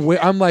cement. I'm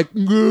like,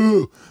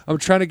 "Ugh." I'm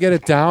trying to get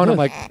it down. I'm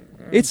like.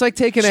 It's like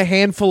taking a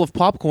handful of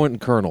popcorn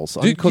kernels,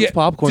 Dude, uncooked yeah,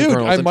 popcorn dude,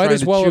 kernels, I and might trying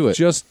as to well chew have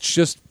it.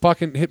 just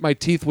fucking hit my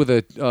teeth with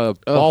a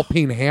ball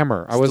peen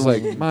hammer. I was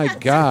like, my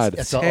God.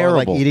 it's all terrible.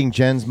 like eating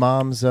Jen's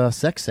mom's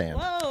sex sand.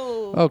 Whoa.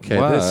 Okay,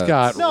 What? this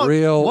got No,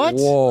 real. what?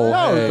 Whoa,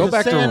 No, hey. Go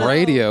back to Saying-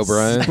 radio,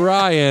 Brian.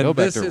 Brian. Go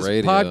back this to is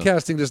radio.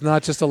 podcasting does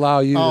not just allow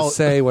you Oh. to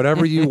say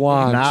whatever you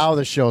want. Now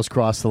the show's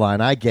crossed the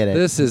line. I get it.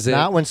 This is it.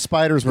 Not when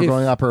spiders were If-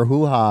 going up her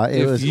hoo-ha. It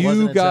if was. you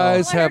wasn't until-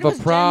 guys All I heard have a was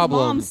Jen's problem.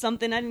 mom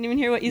something. I didn't even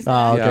hear what you said.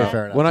 Oh, okay, Yeah.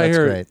 fair enough. When I That's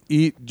hear great.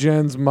 eat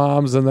Jen's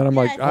mom's, and then I'm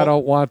like, Yeah. I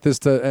don't want this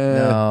to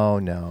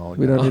end. No.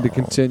 We don't need to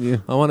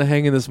continue. I want to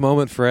hang in this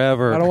moment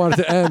forever. I don't want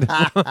it to end.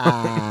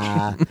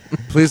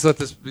 Please let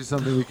this be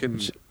something we can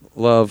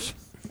love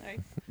Sorry.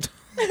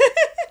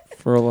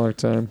 for a long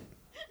time.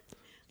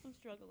 I'm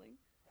struggling.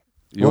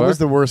 You What are? was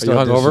the worst Are you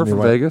audition hungover you from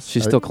went- Vegas?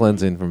 She's still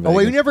cleansing from Oh Vegas.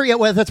 wait, we never. Yeah,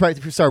 well, that's right.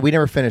 Sorry, we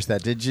never finished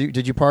that. Did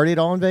you party at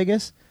all in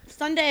Vegas?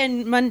 Sunday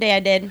and Monday I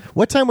did.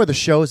 What time were the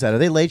shows at? Are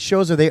they late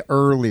shows or are they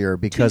earlier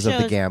because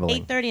of the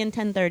gambling? 8:30 and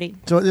 10:30.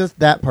 So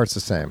that part's the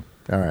same.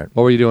 All right.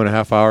 What were you doing? A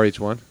half hour each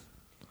one?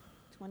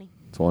 20.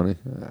 20?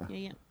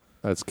 Yeah.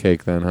 That's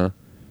cake then, huh?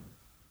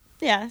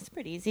 Yeah, it's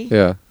pretty easy.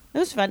 Yeah. It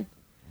was fun.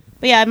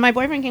 But yeah, my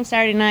boyfriend came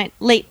Saturday night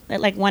late at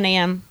like 1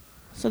 a.m.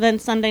 So then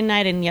Sunday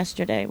night and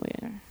yesterday we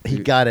were. He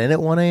got in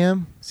at 1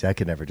 a.m. See, I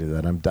could never do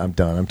that. I'm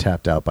done. I'm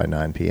tapped out by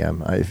 9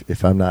 p.m.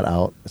 If I'm not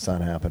out, it's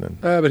not happening.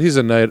 But he's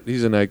a night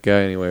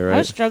guy anyway, I was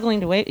right? struggling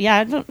to wait. Yeah,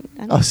 I don't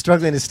I was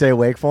struggling to stay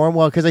awake for him.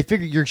 Well, because I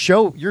figured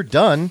you're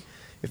done.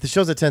 If the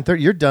show's at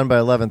 10:30, you're done by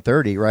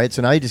 11:30, right?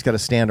 So now you just got to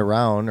stand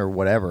around or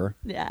whatever.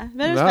 yeah,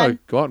 but it was No, fun.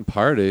 go out and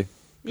party.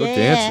 Go Yeah.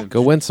 dancing.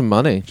 Go win some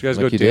money. Did you guys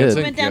like go you dancing?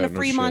 did. Went down Yeah, to no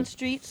Fremont shit.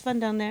 Street. It's fun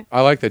down there.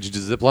 I like that. Did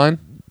you zip line?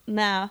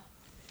 No.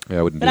 Yeah,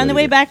 I wouldn't But do on that the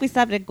way either. back, we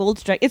stopped at Gold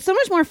Strike. It's so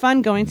much more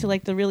fun going to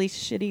like the really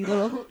shitty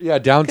little Yeah,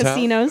 downtown.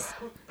 casinos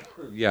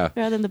Yeah.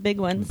 rather than the big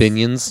ones.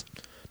 Binions.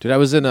 Dude, I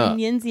was in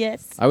Minions,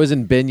 yes. I was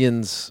in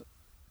Binion's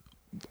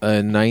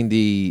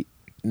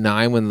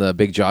 '99 when the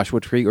big Joshua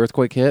Tree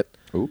earthquake hit.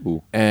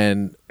 Ooh.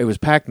 And it was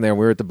packed in there. And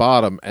we were at the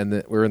bottom, and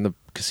we were in the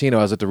casino.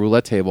 I was at the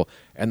roulette table,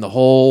 and the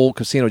whole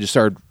casino just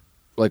started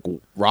like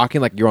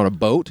rocking, like you're on a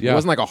boat. Yeah. It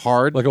wasn't like a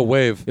hard, Like a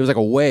wave. it was like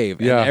a wave.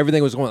 Yeah. And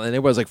everything was going, and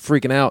everybody was like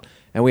freaking out.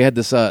 And we had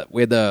this, our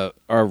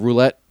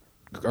roulette,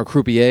 our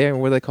croupier,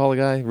 what do they call the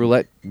guy?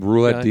 Roulette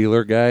guy?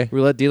 Dealer guy.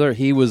 Roulette dealer.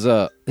 He was,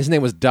 his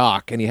name was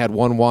Doc, and he had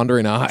one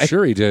wandering eye.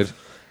 Sure, he did.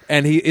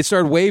 And it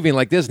started waving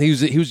like this, and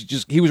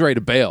he was ready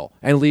to bail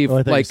and leave. Oh,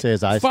 I thought you like say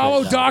his eyes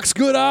Follow straight out. Doc's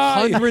good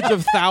eye. hundreds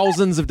of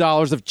thousands of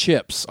dollars of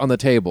chips on the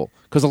table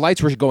because the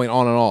lights were going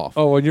on and off.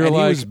 Oh, and you're he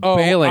like, was oh,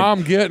 bailing.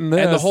 I'm getting this.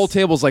 And the whole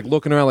table's like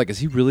looking around, like, is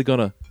he really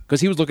gonna? Because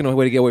he was looking for a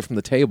way to get away from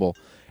the table.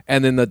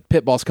 And then the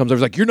pit boss comes over,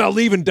 he's like, "You're not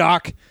leaving,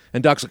 Doc."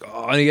 And Doc's like,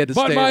 "Oh," and he had to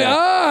But stay my there.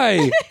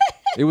 eye.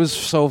 It was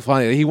so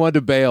funny. He wanted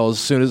to bail as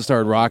soon as it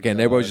started rocking.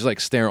 Everybody was just like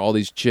staring at all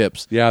these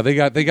chips. Yeah, they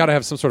got to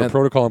have some sort of And-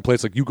 protocol in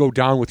place. Like you go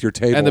down with your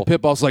table. And the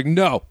pit boss was like,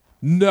 "No,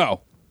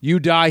 you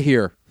die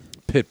here.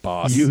 pit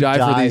boss. You die for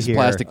die these here."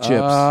 plastic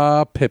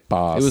chips." Pit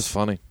boss. It was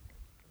funny.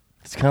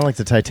 It's kind of like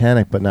the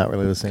Titanic, but not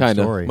really the same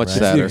Kinda. story. Much right?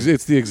 sadder.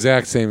 It's the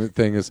exact same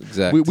thing as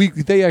Exact.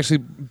 They actually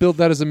built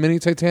that as a mini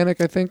Titanic.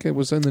 I think it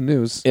was in the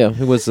news. Yeah,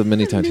 it was a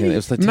mini Titanic. It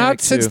was Titanic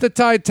Not since too. the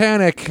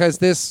Titanic has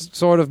this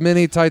sort of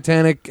mini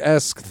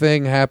Titanic-esque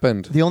thing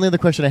happened. The only other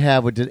question I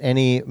have would: did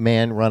any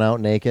man run out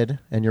naked?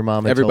 And your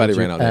mom? Had Everybody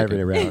told you- ran out naked.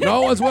 Everybody ran out.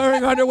 No one's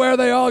wearing underwear.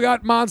 They all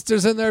got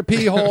monsters in their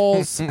pee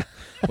holes.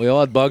 We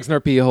all had bugs in our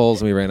pee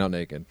holes, and we ran out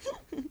naked.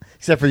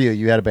 Except for you.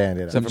 You had a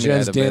Band-Aid on. Except for me, I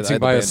Jen's had I dancing had the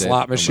by a Band-Aid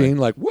slot on my- machine,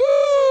 like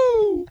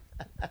woo.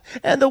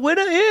 And the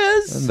winner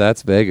is. And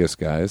that's Vegas,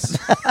 guys.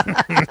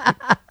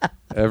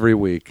 Every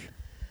week.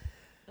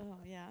 Oh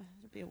yeah,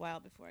 it'll be a while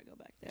before I go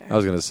back there. I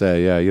was gonna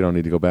say, yeah, you don't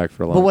need to go back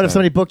for a long But what time. if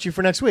somebody booked you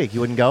for next week? You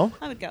wouldn't go?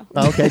 I would go.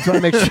 Oh, okay, just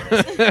want to make sure.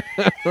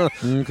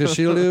 Because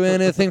she'll do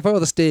anything for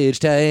the stage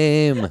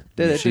time.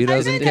 She I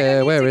doesn't really care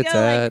need where to it's go,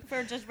 at. like,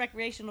 for just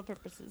recreational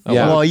purposes.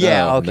 Yeah. Well,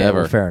 yeah, No, okay,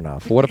 never. well, fair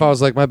enough. What if I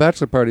was like, my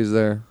bachelor party's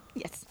there?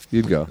 Yes.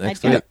 You'd go.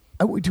 Next I'd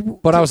go. week.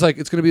 But I was like,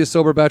 it's going to be a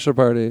sober bachelor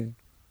party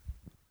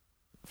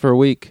For a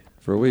week.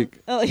 for a week.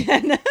 Oh yeah.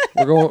 No.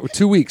 We're going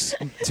 2 weeks.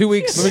 2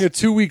 weeks. We're having a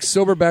 2-week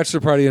sober bachelor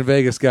party in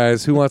Vegas,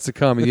 guys. Who wants to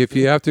come? If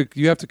you have to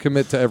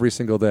commit to every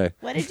single day.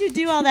 What did you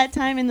do all that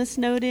time in the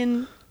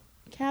snowed-in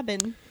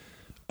cabin?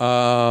 Did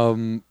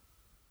you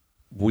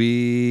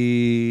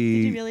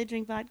We. really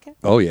drink vodka?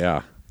 Oh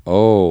yeah.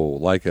 Oh,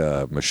 like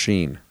a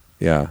machine.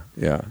 Yeah.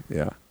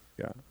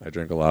 I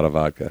drink a lot of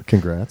vodka.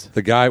 Congrats.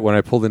 The guy when I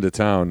pulled into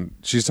town,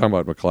 she's talking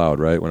about McLeod,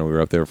 right? When we were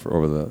up there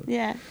for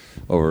Yeah.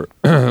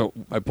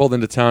 I pulled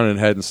into town and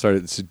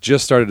it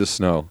just started to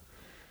snow,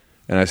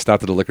 and I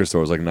stopped at a liquor store.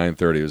 It was like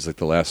 9:30. It was like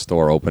the last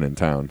store open in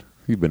town.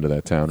 You've been to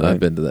that town, right? I've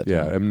been to that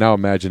Yeah, town. and now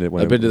imagine it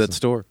when I've been to was- that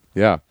store.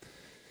 Yeah.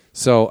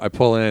 So I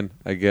pull in.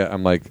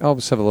 I'm like, I'll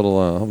just have a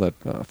little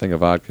thing of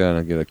vodka, and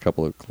I get a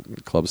couple of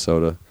club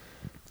soda.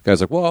 The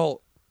guy's like,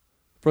 well,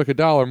 for like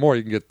 $1 more,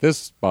 you can get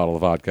this bottle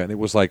of vodka, and it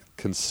was like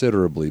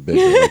considerably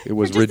bigger. Like, it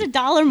was For just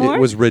 $1 more? It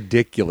was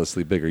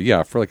ridiculously bigger.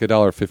 Yeah, for like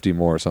 $1.50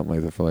 more or something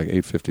like that. For like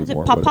 $8.50 Was it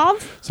more.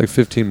 Popov? It's like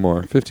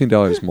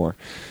 $15 more.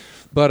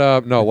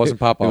 But no, it wasn't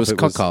Popov. It was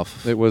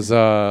Kukov. It was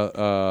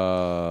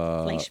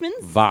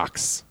Fleischmann's?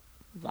 Vox.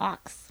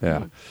 Vox.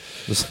 Yeah.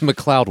 It was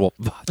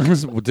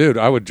McLeod. Dude,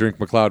 I would drink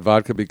McLeod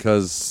vodka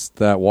because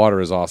that water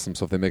is awesome.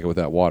 So if they make it with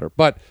that water,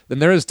 but then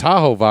there is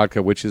Tahoe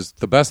vodka, which is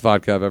the best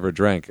vodka I've ever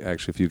drank.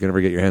 Actually, if you can ever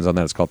get your hands on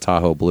that, it's called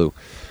Tahoe Blue.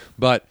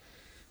 But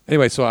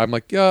anyway, so I'm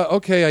like, yeah,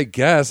 okay, I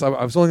guess. I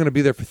was only going to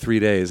be there for 3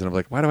 days, and I'm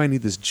like, why do I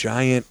need this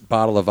giant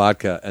bottle of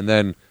vodka? And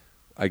then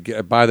I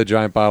buy the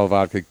giant bottle of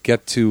vodka,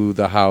 get to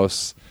the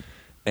house,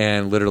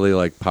 and literally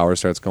like power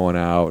starts going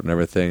out and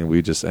everything. And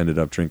we just ended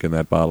up drinking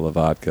that bottle of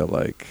vodka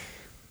like.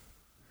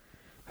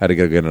 Had to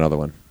go get another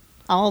one.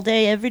 All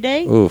day, every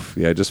day? Oof,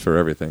 yeah, just for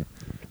everything.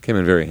 Came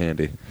in very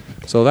handy.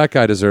 So that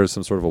guy deserves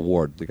some sort of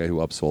award, the guy who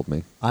upsold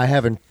me. I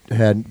haven't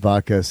had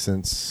vodka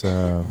since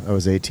I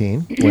was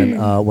 18,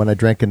 when I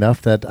drank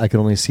enough that I could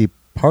only see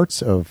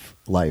parts of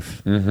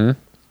life. Mm-hmm.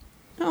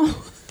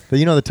 Oh. But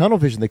you know, the tunnel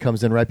vision that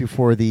comes in right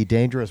before the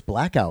dangerous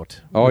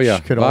blackout. Oh, which yeah.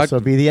 could also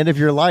be the end of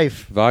your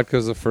life.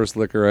 Vodka's the first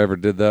liquor I ever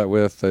did that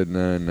with, and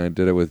then I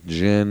did it with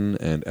gin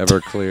and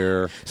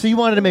Everclear, So you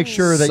wanted to make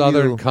sure that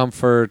Southern you...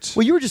 Comfort,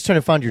 Well, you were just trying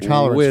to find your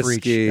tolerance for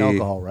whiskey. each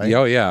alcohol, right?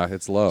 Oh, yeah,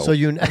 it's low. So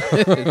you...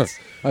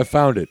 I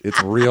found it.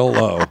 It's real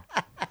low.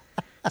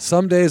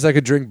 Some days I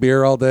could drink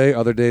beer all day.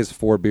 Other days,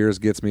 4 beers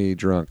gets me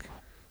drunk.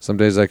 Some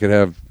days I could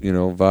have,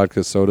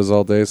 vodka sodas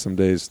all day. Some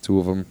days, 2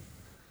 of them,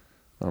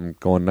 I'm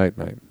going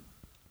night-night.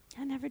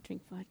 I never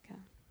drink vodka.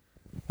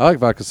 I like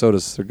vodka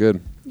sodas. They're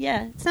good.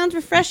 Yeah, it sounds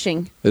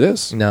refreshing. It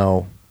is.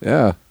 No.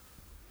 Yeah.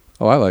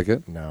 Oh, I like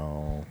it.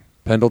 No.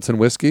 Pendleton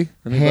whiskey?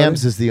 Anybody?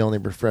 Hams is the only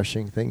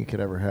refreshing thing you could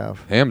ever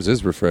have. Hams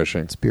is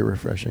refreshing. It's beer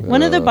refreshing.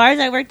 One of the bars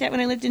I worked at when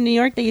I lived in New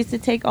York, they used to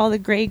take all the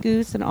Grey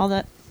Goose and all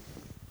the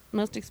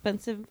most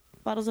expensive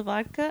bottles of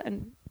vodka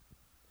and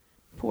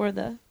pour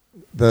the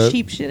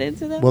cheap shit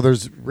into them. Well,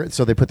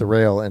 so they put the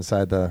rail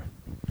inside the...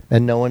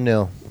 And no one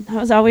knew. I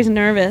was always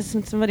nervous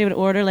when somebody would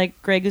order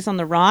like Grey Goose on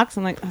the rocks.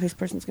 I'm like, oh, this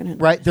person's gonna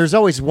Right. There's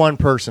always one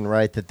person,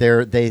 right, that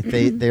they're the I mean,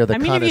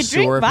 if you connoisseur,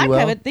 drink if vodka, you will.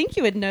 I would think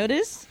you would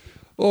notice.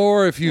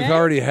 Or if you've Yeah.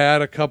 already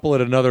had a couple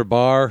at another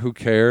bar, who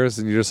cares?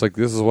 And you're just like,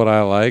 this is what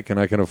I like, and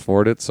I can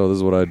afford it, so this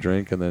is what I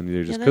drink. And then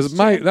you just that's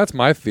because true. that's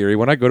my theory.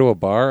 When I go to a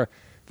bar,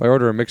 if I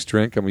order a mixed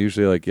drink, I'm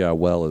usually like, yeah,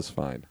 well is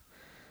fine,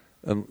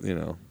 and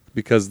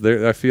because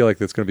I feel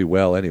like it's going to be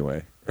well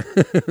anyway.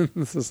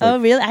 This is Oh,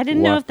 like, really? I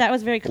didn't know why- if that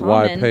was very common.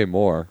 Why pay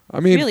more? I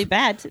mean, It's really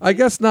bad. To I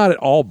guess not at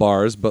all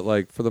bars, but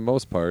like for the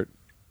most part.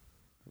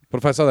 But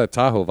if I saw that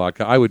Tahoe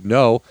vodka, I would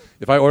know.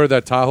 If I ordered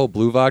that Tahoe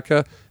blue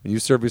vodka and you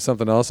served me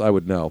something else, I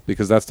would know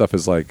because that stuff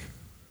is like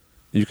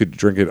you could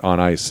drink it on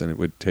ice and it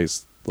would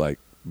taste like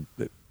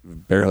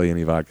barely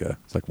any vodka.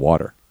 It's like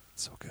water.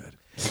 It's so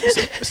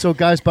good. So,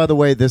 guys, by the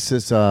way, this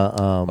is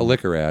A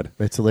liquor ad.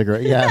 it's a liquor.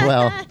 Yeah,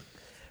 well,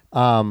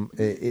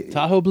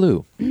 Tahoe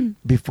Blue.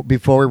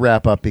 before we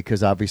wrap up,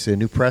 because obviously a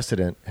new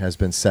precedent has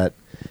been set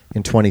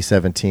in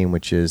 2017,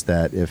 which is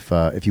that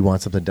if you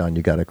want something done,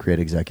 you got to create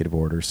executive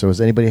orders. So,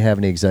 does anybody have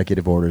any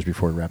executive orders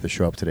before we wrap the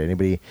show up today?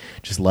 Anybody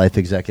just life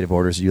executive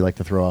orders you like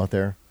to throw out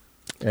there?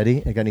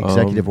 Eddie, I got any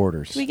executive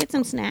orders? Can we get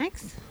some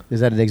snacks? Is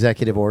that an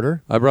executive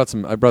order? I brought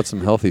some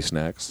healthy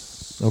snacks.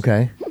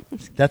 Okay,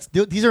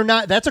 these are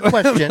not. That's a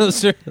question.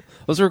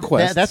 Those are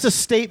requests. That's a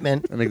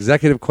statement. An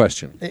executive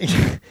question.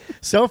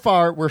 So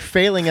far, we're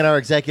failing in our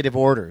executive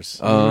orders.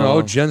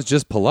 No, Jen's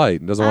just polite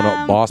and doesn't want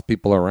to boss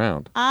people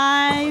around.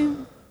 I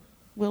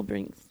will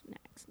bring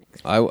snacks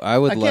next. I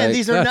would Again, like.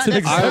 these are That's not an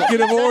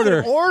executive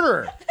order.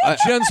 Order.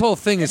 Jen's whole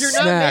thing is You're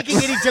snacks. not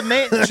making any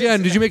demand.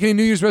 Jen, did you make any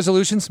New Year's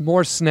resolutions?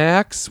 More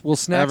snacks? Will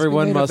snacks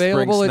Everyone be made must bring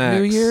available at New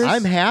snacks. Year's?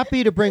 I'm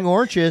happy to bring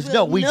oranges.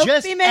 No, we Milk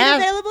just be made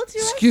asked. available to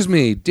us? Excuse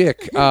me,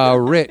 Dick.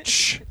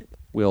 Rich.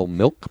 Will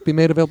milk be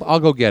made available? I'll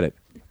go get it.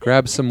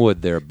 Grab some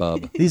wood there,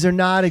 bub. These are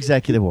not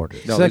executive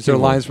orders. No, these are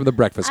Executive lines from the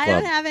Breakfast I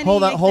Club. don't have any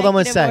Hold on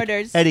one executive sec.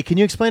 orders. Eddie, can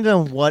you explain to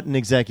them what an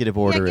executive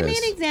order Yeah, give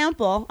is? me an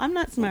example. I'm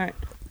not smart.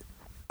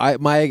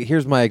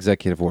 Here's my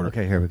executive order.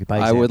 Okay, here we go.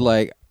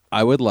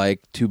 I would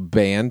like to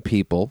ban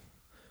people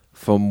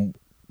from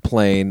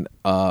playing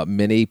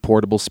mini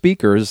portable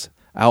speakers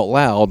out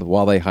loud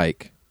while they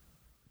hike.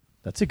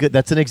 That's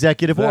an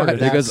executive That- order.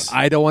 Because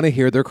I don't want to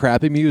hear their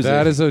crappy music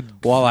That is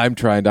while I'm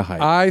trying to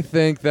hike. I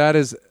think that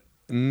is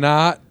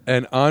not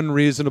an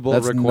unreasonable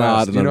That's request.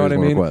 not an you know what I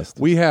mean? unreasonable request.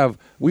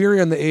 We are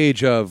in the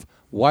age of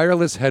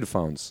wireless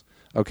headphones.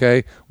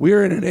 Okay, we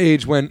are in an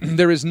age when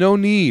there is no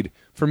need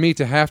for me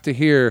to have to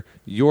hear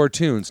your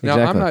tunes. Now,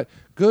 Exactly. I'm not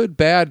good,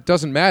 bad,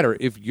 doesn't matter.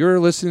 If you're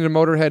listening to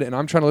Motorhead and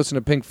I'm trying to listen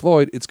to Pink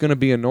Floyd, it's going to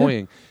be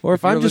annoying. Or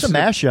if you're I'm just It's a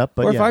mashup,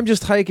 but or if yeah. I'm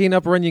just hiking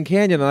up Runyon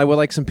Canyon and I would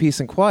like some peace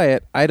and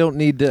quiet, I don't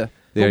need to.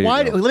 There But you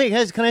why?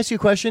 go. Can I ask you a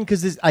question?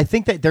 Because I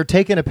think that they're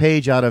taking a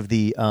page out of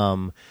the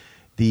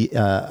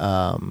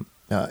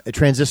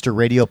transistor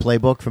radio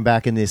playbook from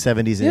back in the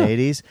 70s and Yeah.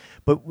 80s.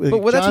 But that's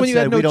John when you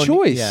said had no we don't-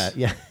 choice.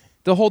 Yeah.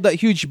 To hold that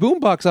huge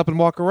boombox up and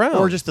walk around.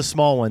 Or just a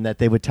small one that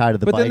they would tie to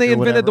the but bike. then they or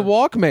invented the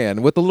whatever.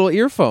 Walkman with the little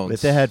earphones.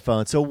 With the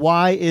headphones. So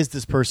why is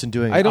this person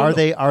doing it? I don't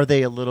know. Are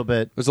they a little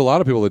bit? There's a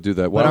lot of people that do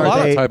that. Well, But I'm are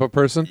not they- that type of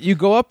person. You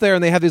go up there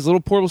and they have these little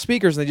portable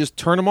speakers and they just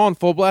turn them on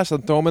full blast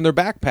and throw them in their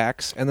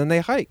backpacks and then they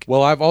hike.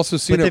 Well, I've also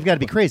seen But it. they've got to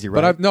be crazy,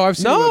 right? But I've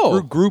seen No. it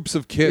with groups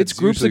of kids. It's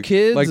groups of usually,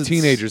 kids, like it's-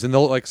 teenagers, and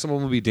they'll like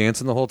someone will be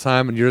dancing the whole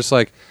time, and you're just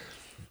like,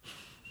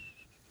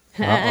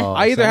 Uh-oh,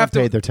 I either someone have to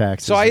paid their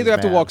taxes. So I This either is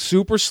have to bad. walk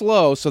super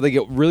slow so they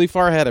get really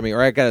far ahead of me, or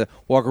I got to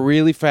walk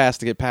really fast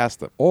to get past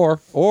them.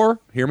 or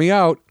hear me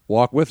out,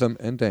 walk with them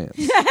and dance.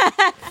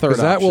 Third Because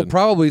that will option.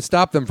 probably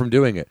stop them from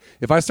doing it.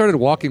 If I started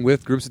walking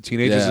with groups of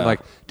teenagers Yeah. and like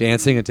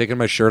dancing and taking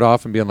my shirt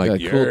off and being like,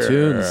 Yeah, cool "Yeah.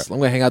 tunes. I'm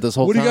gonna hang out this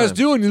whole What are time. you guys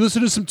doing? You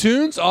listen to some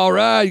tunes? All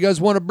right. You guys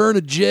want to burn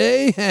a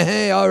J?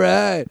 Hey, all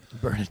right.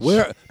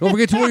 Don't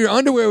forget to wear your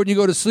underwear when you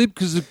go to sleep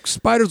because the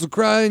spiders will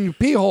cry in your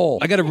pee hole.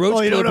 I got a roach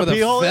Oh, you clip don't with have a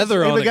pee holes?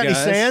 feather on Anybody it. got any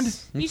guys.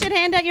 sand? You should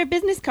hand out your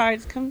business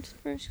cards. Come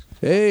first.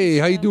 Hey,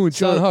 how you doing,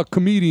 John So- Huck,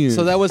 comedian?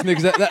 So that was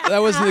that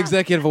was an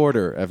executive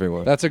order,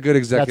 everyone. That's a good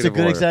executive That's a good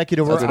order.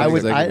 executive That's order. a good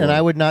executive I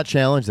order. would not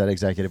challenge that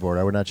executive order.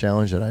 I would not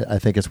challenge it. I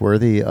think it's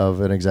worthy of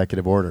an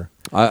executive order.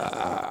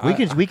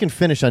 We can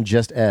finish on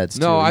just Ed's.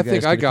 No, too. I You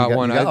think guys I can- got you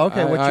one.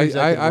 okay, what's your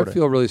executive I order?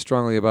 feel really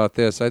strongly about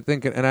this. I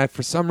think, and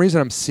for some reason,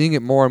 I'm seeing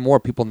it more and more.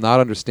 People not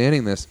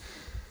understanding this.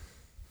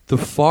 The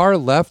far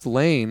left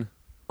lane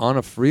on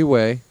a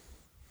freeway,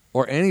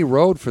 or any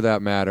road for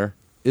that matter,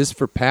 is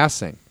for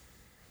passing.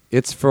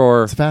 It's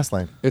for It's a fast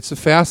lane. it's a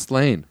fast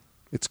lane.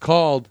 It's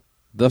called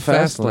the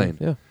fast lane.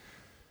 Yeah.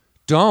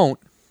 Don't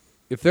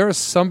if there is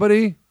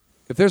somebody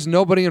if there's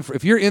nobody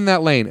if you're in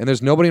that lane and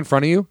there's nobody in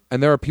front of you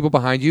and there are people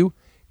behind you,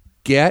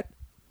 get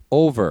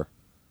over.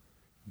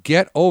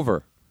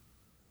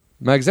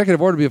 My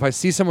executive order would be if I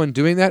see someone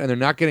doing that and they're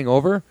not getting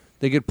over,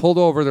 they get pulled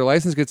over, their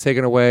license gets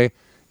taken away,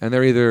 and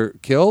they're either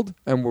killed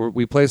and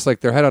we place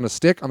like their head on a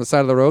stick on the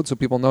side of the road so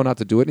people know not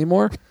to do it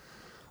anymore,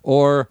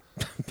 or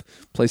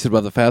Place it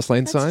above the fast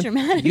lane That's sign.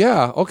 dramatic.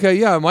 yeah, okay,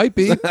 yeah, it might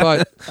be,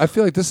 but I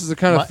feel like this is the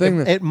kind of thing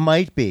that It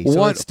might be. So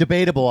One- it's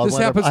debatable on this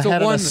whether happens a to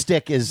head on one a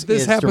stick is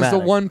this is happens dramatic.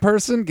 to one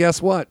person.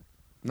 Guess what?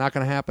 Not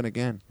going to happen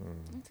again.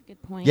 That's a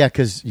good point. Yeah,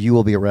 because you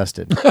will be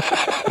arrested.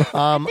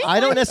 I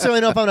don't necessarily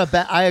know if I'm going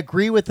to. I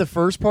agree with the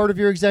first part of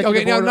your executive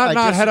Okay, now order. not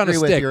I head on a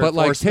disagree with stick, your but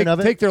like enforcement of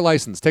it. take their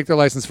license. Take their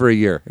license for a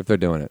year if they're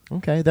doing it.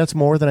 Okay, that's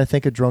more than I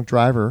think a drunk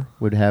driver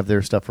would have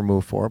their stuff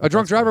removed for. A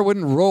drunk driver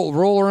wouldn't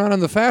roll around in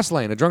the fast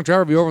lane. A drunk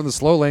driver would be over in the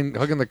slow lane,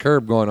 hugging the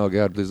curb, going, "Oh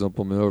God, please don't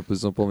pull me over!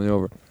 Please don't pull me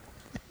over."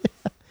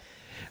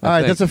 All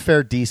right, think. that's a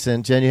fair,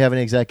 decent. Jen, you have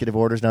any executive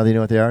orders now that you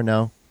know what they are?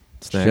 No.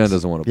 Snacks. Jen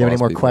doesn't want to. Do you have any boss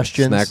more people.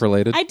 questions? Snack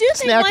related. I do think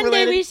Snack one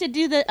related? day we should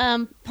do the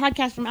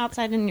podcast from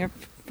outside in your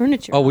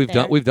furniture. Oh, out we've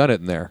there. done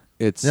it in there.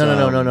 It's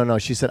No.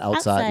 She said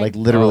outside, Outside. like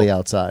literally Oh.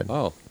 outside.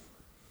 Oh,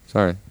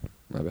 sorry,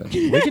 my bad.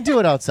 We can do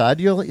it outside.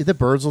 The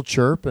birds will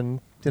chirp,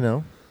 and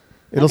it'll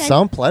Okay.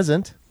 sound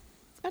pleasant.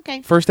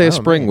 Okay. First day of Oh,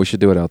 spring, man. we should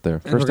do it out there.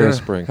 And First we're day of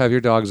gonna spring. Have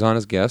your dogs on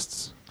as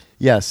guests.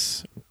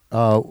 Yes.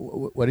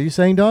 What are you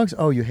saying, dogs?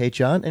 Oh, you hate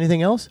John.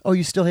 Anything else? Oh,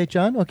 you still hate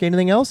John? Okay,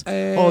 anything else?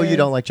 Oh, you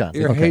don't like John.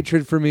 Your Okay.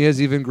 hatred for me has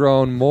even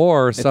grown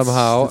more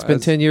somehow. It's been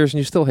 10 years and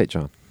you still hate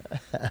John.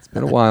 It's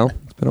been a while.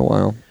 It's been a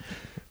while.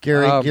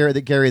 Gary, Um,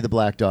 Gary the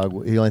black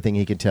dog, the only thing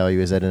he can tell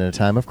you is that in a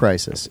time of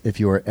crisis, if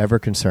you are ever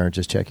concerned,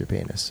 just check your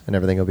penis and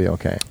everything will be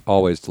okay.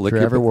 Always to lick If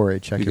you're your ever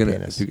worried, check you your can-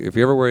 penis. If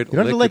you're ever worried, You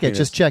don't have to lick your it,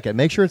 just penis. check it.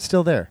 Make sure it's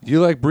still there. You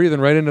like breathing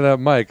right into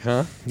that mic,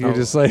 huh? You're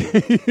just like,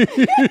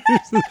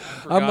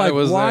 I'm like, it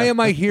was why there.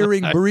 am I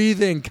hearing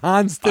breathing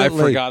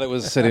constantly? I forgot it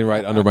was sitting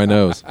right under my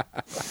nose. You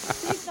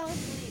fell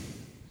asleep.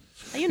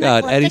 Are you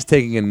God, narcoleptic? Eddie's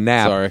taking a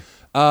nap.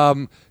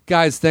 Sorry.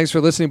 Guys, thanks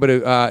for listening. But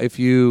if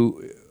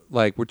you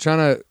like, we're trying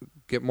to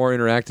get more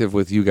interactive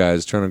with you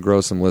guys, trying to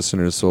grow some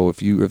listeners. So if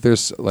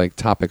there's like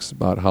topics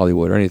about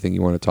Hollywood or anything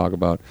you want to talk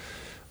about,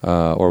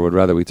 or would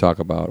rather we talk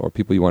about, or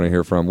people you want to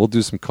hear from, we'll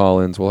do some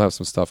call-ins. We'll have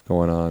some stuff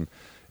going on.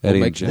 Eddie We'll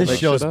and make- Jen, This Make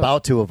show's shit up.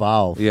 about to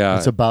evolve. Yeah.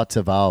 It's about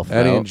to evolve.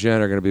 Eddie and Jen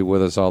are going to be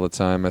with us all the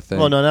time. I think.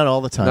 Well, no, not all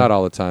the time. Not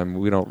all the time.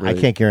 We don't. Really,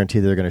 I can't guarantee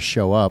they're going to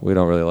show up. We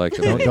don't really like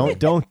them. Don't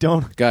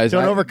Guys,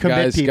 don't overcommit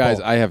guys, people. Guys,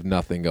 I have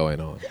nothing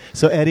going on.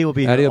 So Eddie will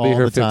be Eddie here will be all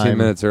here the 15 time.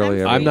 minutes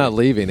early. I'm not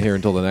leaving here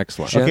until the next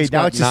one. Jen's Okay,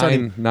 now got it's just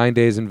starting- 9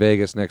 days in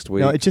Vegas next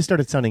week. No, it just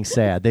started sounding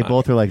sad. They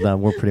both are like, no,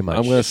 we're pretty much.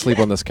 I'm going to sleep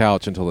on this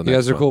couch until the You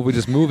next guys are one. cool. We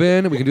just move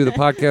in and we can do the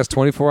podcast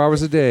 24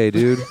 hours a day,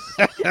 dude.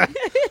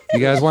 You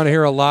guys want to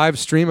hear a live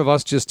stream of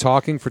us just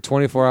talking for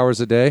 24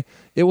 hours a day?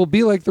 It will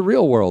be like the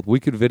real world.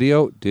 We could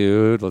video,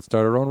 dude. Let's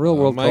start our own real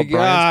world my called God.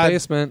 Brian's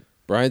Basement.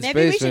 Brian's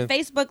Maybe we should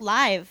basement. Facebook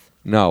Live.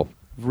 No,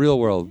 real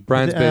world.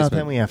 Brian's Then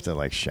Basement. we have to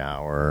like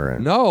shower.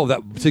 And No,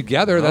 that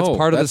together. That's No,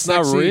 part of that's the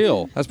not sexy.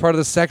 real. That's part of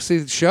the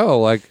sexy show.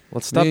 Like,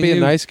 Let's stop me and being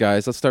you- nice,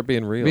 guys. Let's start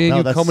being real. Me and No,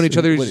 you that's- combing each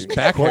other's what-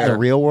 back what, hair. the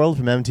real world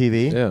from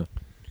MTV. Yeah.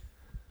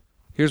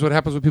 Here's what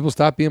happens when people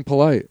stop being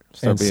polite.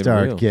 Start and being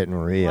start real. getting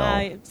real.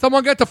 Wow.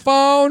 Someone get the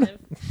phone.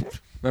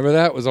 Remember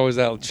that? It was always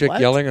that chick What?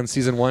 yelling on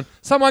season 1.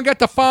 Someone get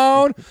the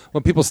phone.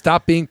 When people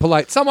stop being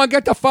polite. Someone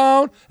get the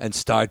phone and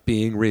start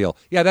being real.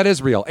 Yeah, that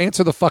is real.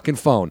 Answer the fucking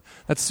phone.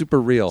 That's super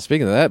real.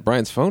 Speaking of that,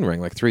 Brian's phone rang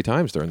like 3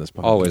 times during this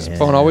podcast. Always. Yeah.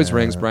 Phone always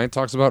rings. Brian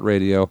talks about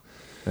radio.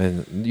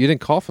 And you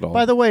didn't cough at all.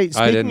 By the way, didn't.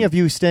 speaking of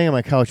you staying on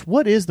my couch,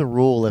 what is the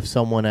rule if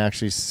someone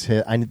actually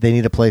they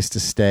need a place to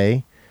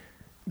stay?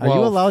 Are you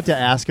Well, allowed to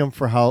ask them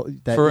for how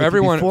that for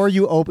everyone- before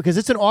you open? Because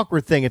it's an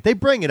awkward thing. If they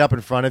bring it up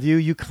in front of you,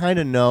 you kind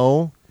of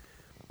know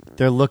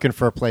they're looking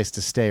for a place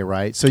to stay,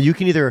 right? So you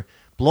can either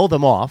blow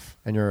them off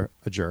and you're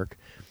a jerk,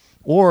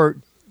 or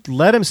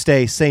let them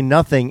stay, say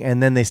nothing,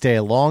 and then they stay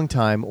a long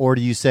time. Or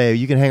do you say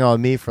you can hang out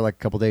with me for like a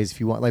couple days if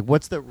you want? Like,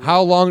 what's the?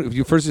 How long? If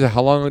you first say,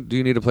 how long do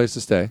you need a place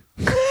to stay?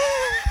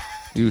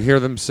 Do you hear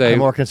them say? I'm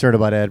more concerned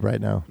about Ed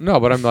right now. No,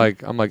 but I'm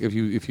like, if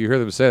you hear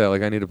them say that,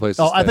 like, I need a place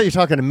to Oh, stay. I thought you were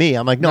talking to me.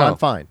 I'm like, no, I'm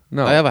fine.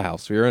 No, I have a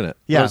house. You're in it.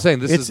 Yeah, I'm saying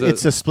this it's, is the-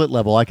 it's a split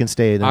level. I can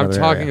stay in I'm another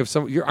talking area. if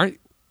some.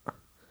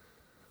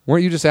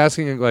 Weren't you just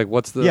asking like,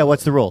 what's the? Yeah,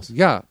 what's the rules?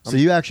 Yeah. So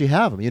you actually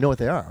have them. You know what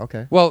they are.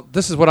 Okay. Well,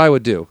 this is what I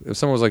would do. If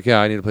someone was like, yeah,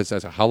 I need a place to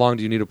stay. How long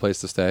do you need a place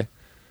to stay?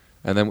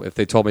 And then if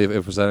they told me if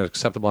it was an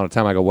acceptable amount of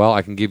time, I go, well,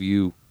 I can give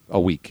you a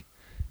week.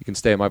 You can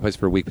stay at my place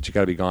for a week, but you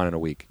got to be gone in a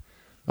week.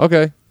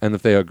 Okay. And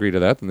if they agree to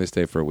that, then they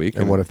stay for a week.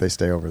 And what if they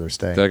stay over their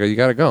stay? They go, you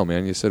got to go,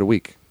 man. You said a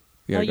week.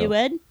 Oh, gotta you go.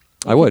 would?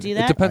 I would. do It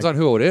that? depends on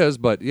who it is,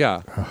 but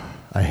yeah.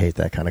 I hate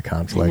that kind of I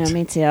conflict. know,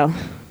 me too.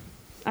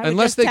 I would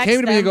Unless just they text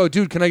came to me and them. go,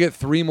 dude, can I get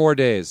 3 more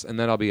days? And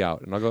then I'll be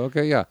out. And I'll go,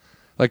 okay, yeah.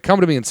 Like,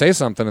 come to me and say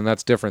something, and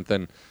that's different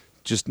than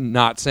just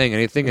not saying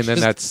anything. And then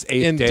Just that's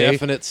 8th day.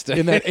 indefinite stay.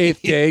 In that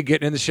 8th day,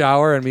 getting in the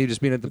shower and me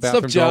just being at the What's up,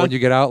 bathroom door John? when you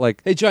get out.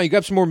 Like, Hey, John, you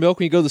grab some more milk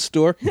when you go to the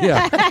store?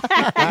 yeah.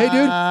 Hey,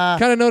 dude,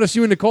 kind of noticed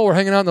you and Nicole were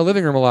hanging out in the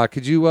living room a lot.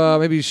 Could you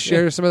maybe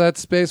share some of that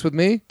space with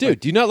me? Dude,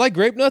 do you not like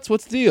grape nuts?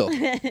 What's the deal?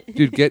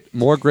 Dude, get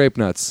more grape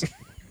nuts.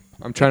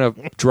 I'm trying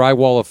to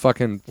drywall a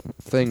fucking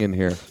thing in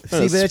here. See, but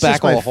that's just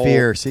spackle my a hole.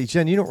 fear. See,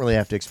 Jen, you don't really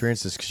have to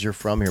experience this because you're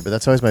from here, but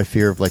that's always my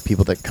fear of like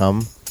people that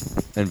come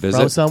And visit?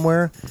 from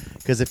somewhere.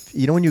 Because if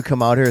you know when you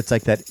come out here, it's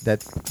like that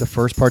the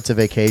first part's a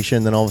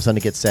vacation, then all of a sudden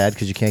it gets sad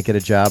because you can't get a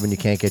job and you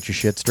can't get your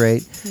shit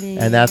straight,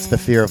 and that's the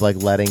fear of like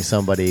letting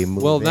somebody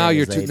move. Well, now in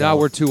you're as they too. Now don't.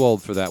 we're too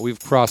old for that. We've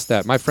crossed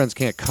that. My friends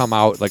can't come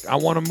out like I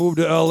want to move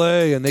to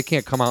L.A. and they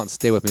can't come out and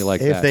stay with me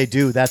like If that. they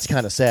do, that's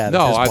kind of sad.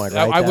 no, at this point,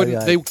 right? I wouldn't.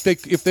 That'd be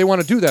They if they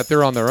want to do that,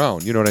 they're on their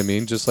own. You know what I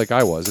mean? Just like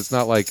I was. It's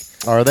not like like,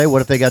 are they?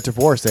 What if they got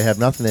divorced? They have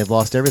nothing. They've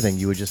lost everything.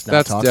 You would just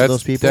not talk to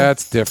those people.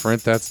 That's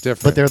different. That's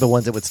different. But they're the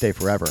ones that would stay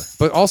forever.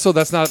 But also,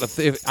 that's not.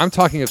 I'm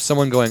talking of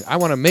someone going, I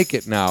want to make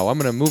it now. I'm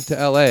going to move to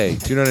L.A.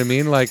 Do you know what I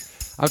mean? Like,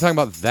 I'm talking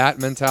about that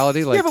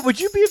mentality. Like, yeah, but would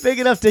you be big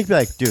enough to be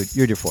like, dude,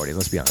 you're 40.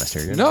 Let's be honest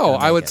here. You're not no, gonna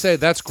I make would it. say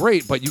that's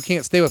great, but you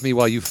can't stay with me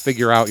while you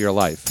figure out your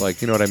life.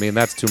 Like, you know what I mean?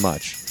 That's too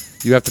much.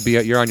 You have to be.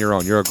 You're on your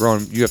own. You're a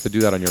grown. You have to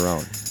do that on your own.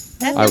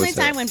 That's I the would only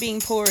say. time when being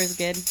poor is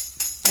good.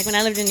 Like when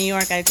I lived in New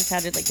York, I just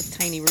had like this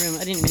tiny room.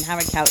 I didn't even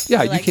have a couch. Yeah,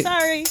 They were you like, can't-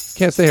 sorry,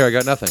 Can't stay here. I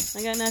got nothing.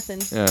 I got nothing.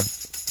 Yeah.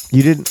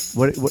 You didn't.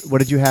 What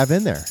did you have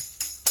in there?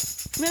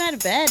 I mean, I had a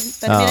bed,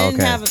 but Oh, I didn't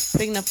okay. have a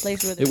big enough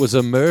place where It was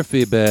a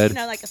Murphy bed.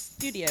 like a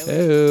studio.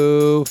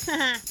 Oh,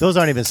 Those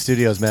aren't even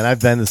studios, man. I've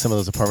been to some of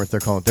those apartments.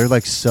 They're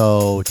like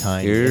so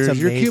tiny. Here's it's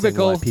your amazing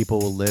cubicle. what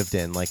people lived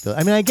in. Like,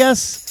 I mean, I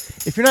guess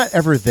if you're not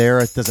ever there,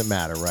 it doesn't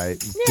matter,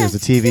 right? Yeah, There's a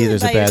TV, you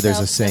there's a by bed, there's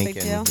a yourself, no sink,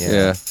 big and deal.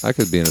 yeah. I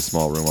could be in a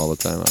small room all the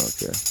time. I don't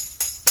care.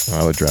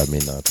 that would drive me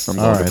nuts. I'm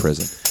All going right. to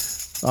prison.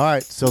 All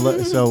right, so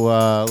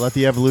let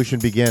the evolution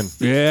begin.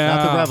 Yeah.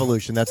 Not the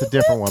revolution. That's a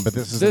different one, but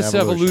this is This an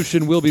evolution.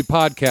 evolution will be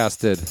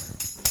podcasted.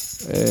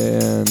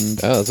 And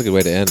Oh, that's a good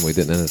way to end. We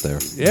didn't end it there.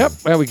 yep,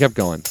 well, we kept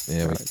going.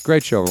 Yeah, All we- right.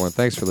 Great show, everyone.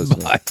 Thanks for listening.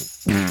 Bye.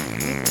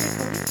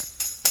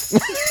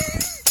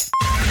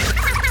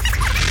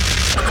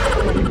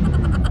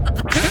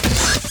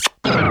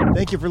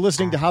 Thank you for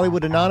listening to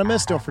Hollywood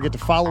Anonymous. Don't forget to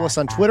follow us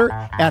on Twitter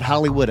at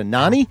Hollywood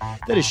Anani.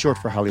 That is short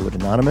for Hollywood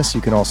Anonymous.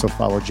 You can also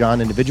follow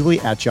John individually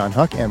at John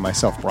Huck and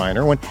myself, Brian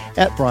Irwin,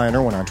 at Brian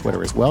Irwin on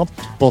Twitter as well.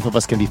 Both of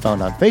us can be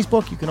found on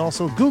Facebook. You can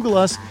also Google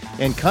us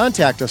and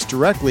contact us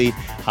directly,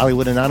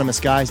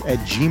 HollywoodAnonymousGuys at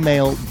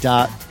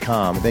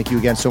gmail.com. Thank you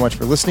again so much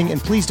for listening,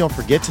 and please don't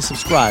forget to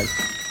subscribe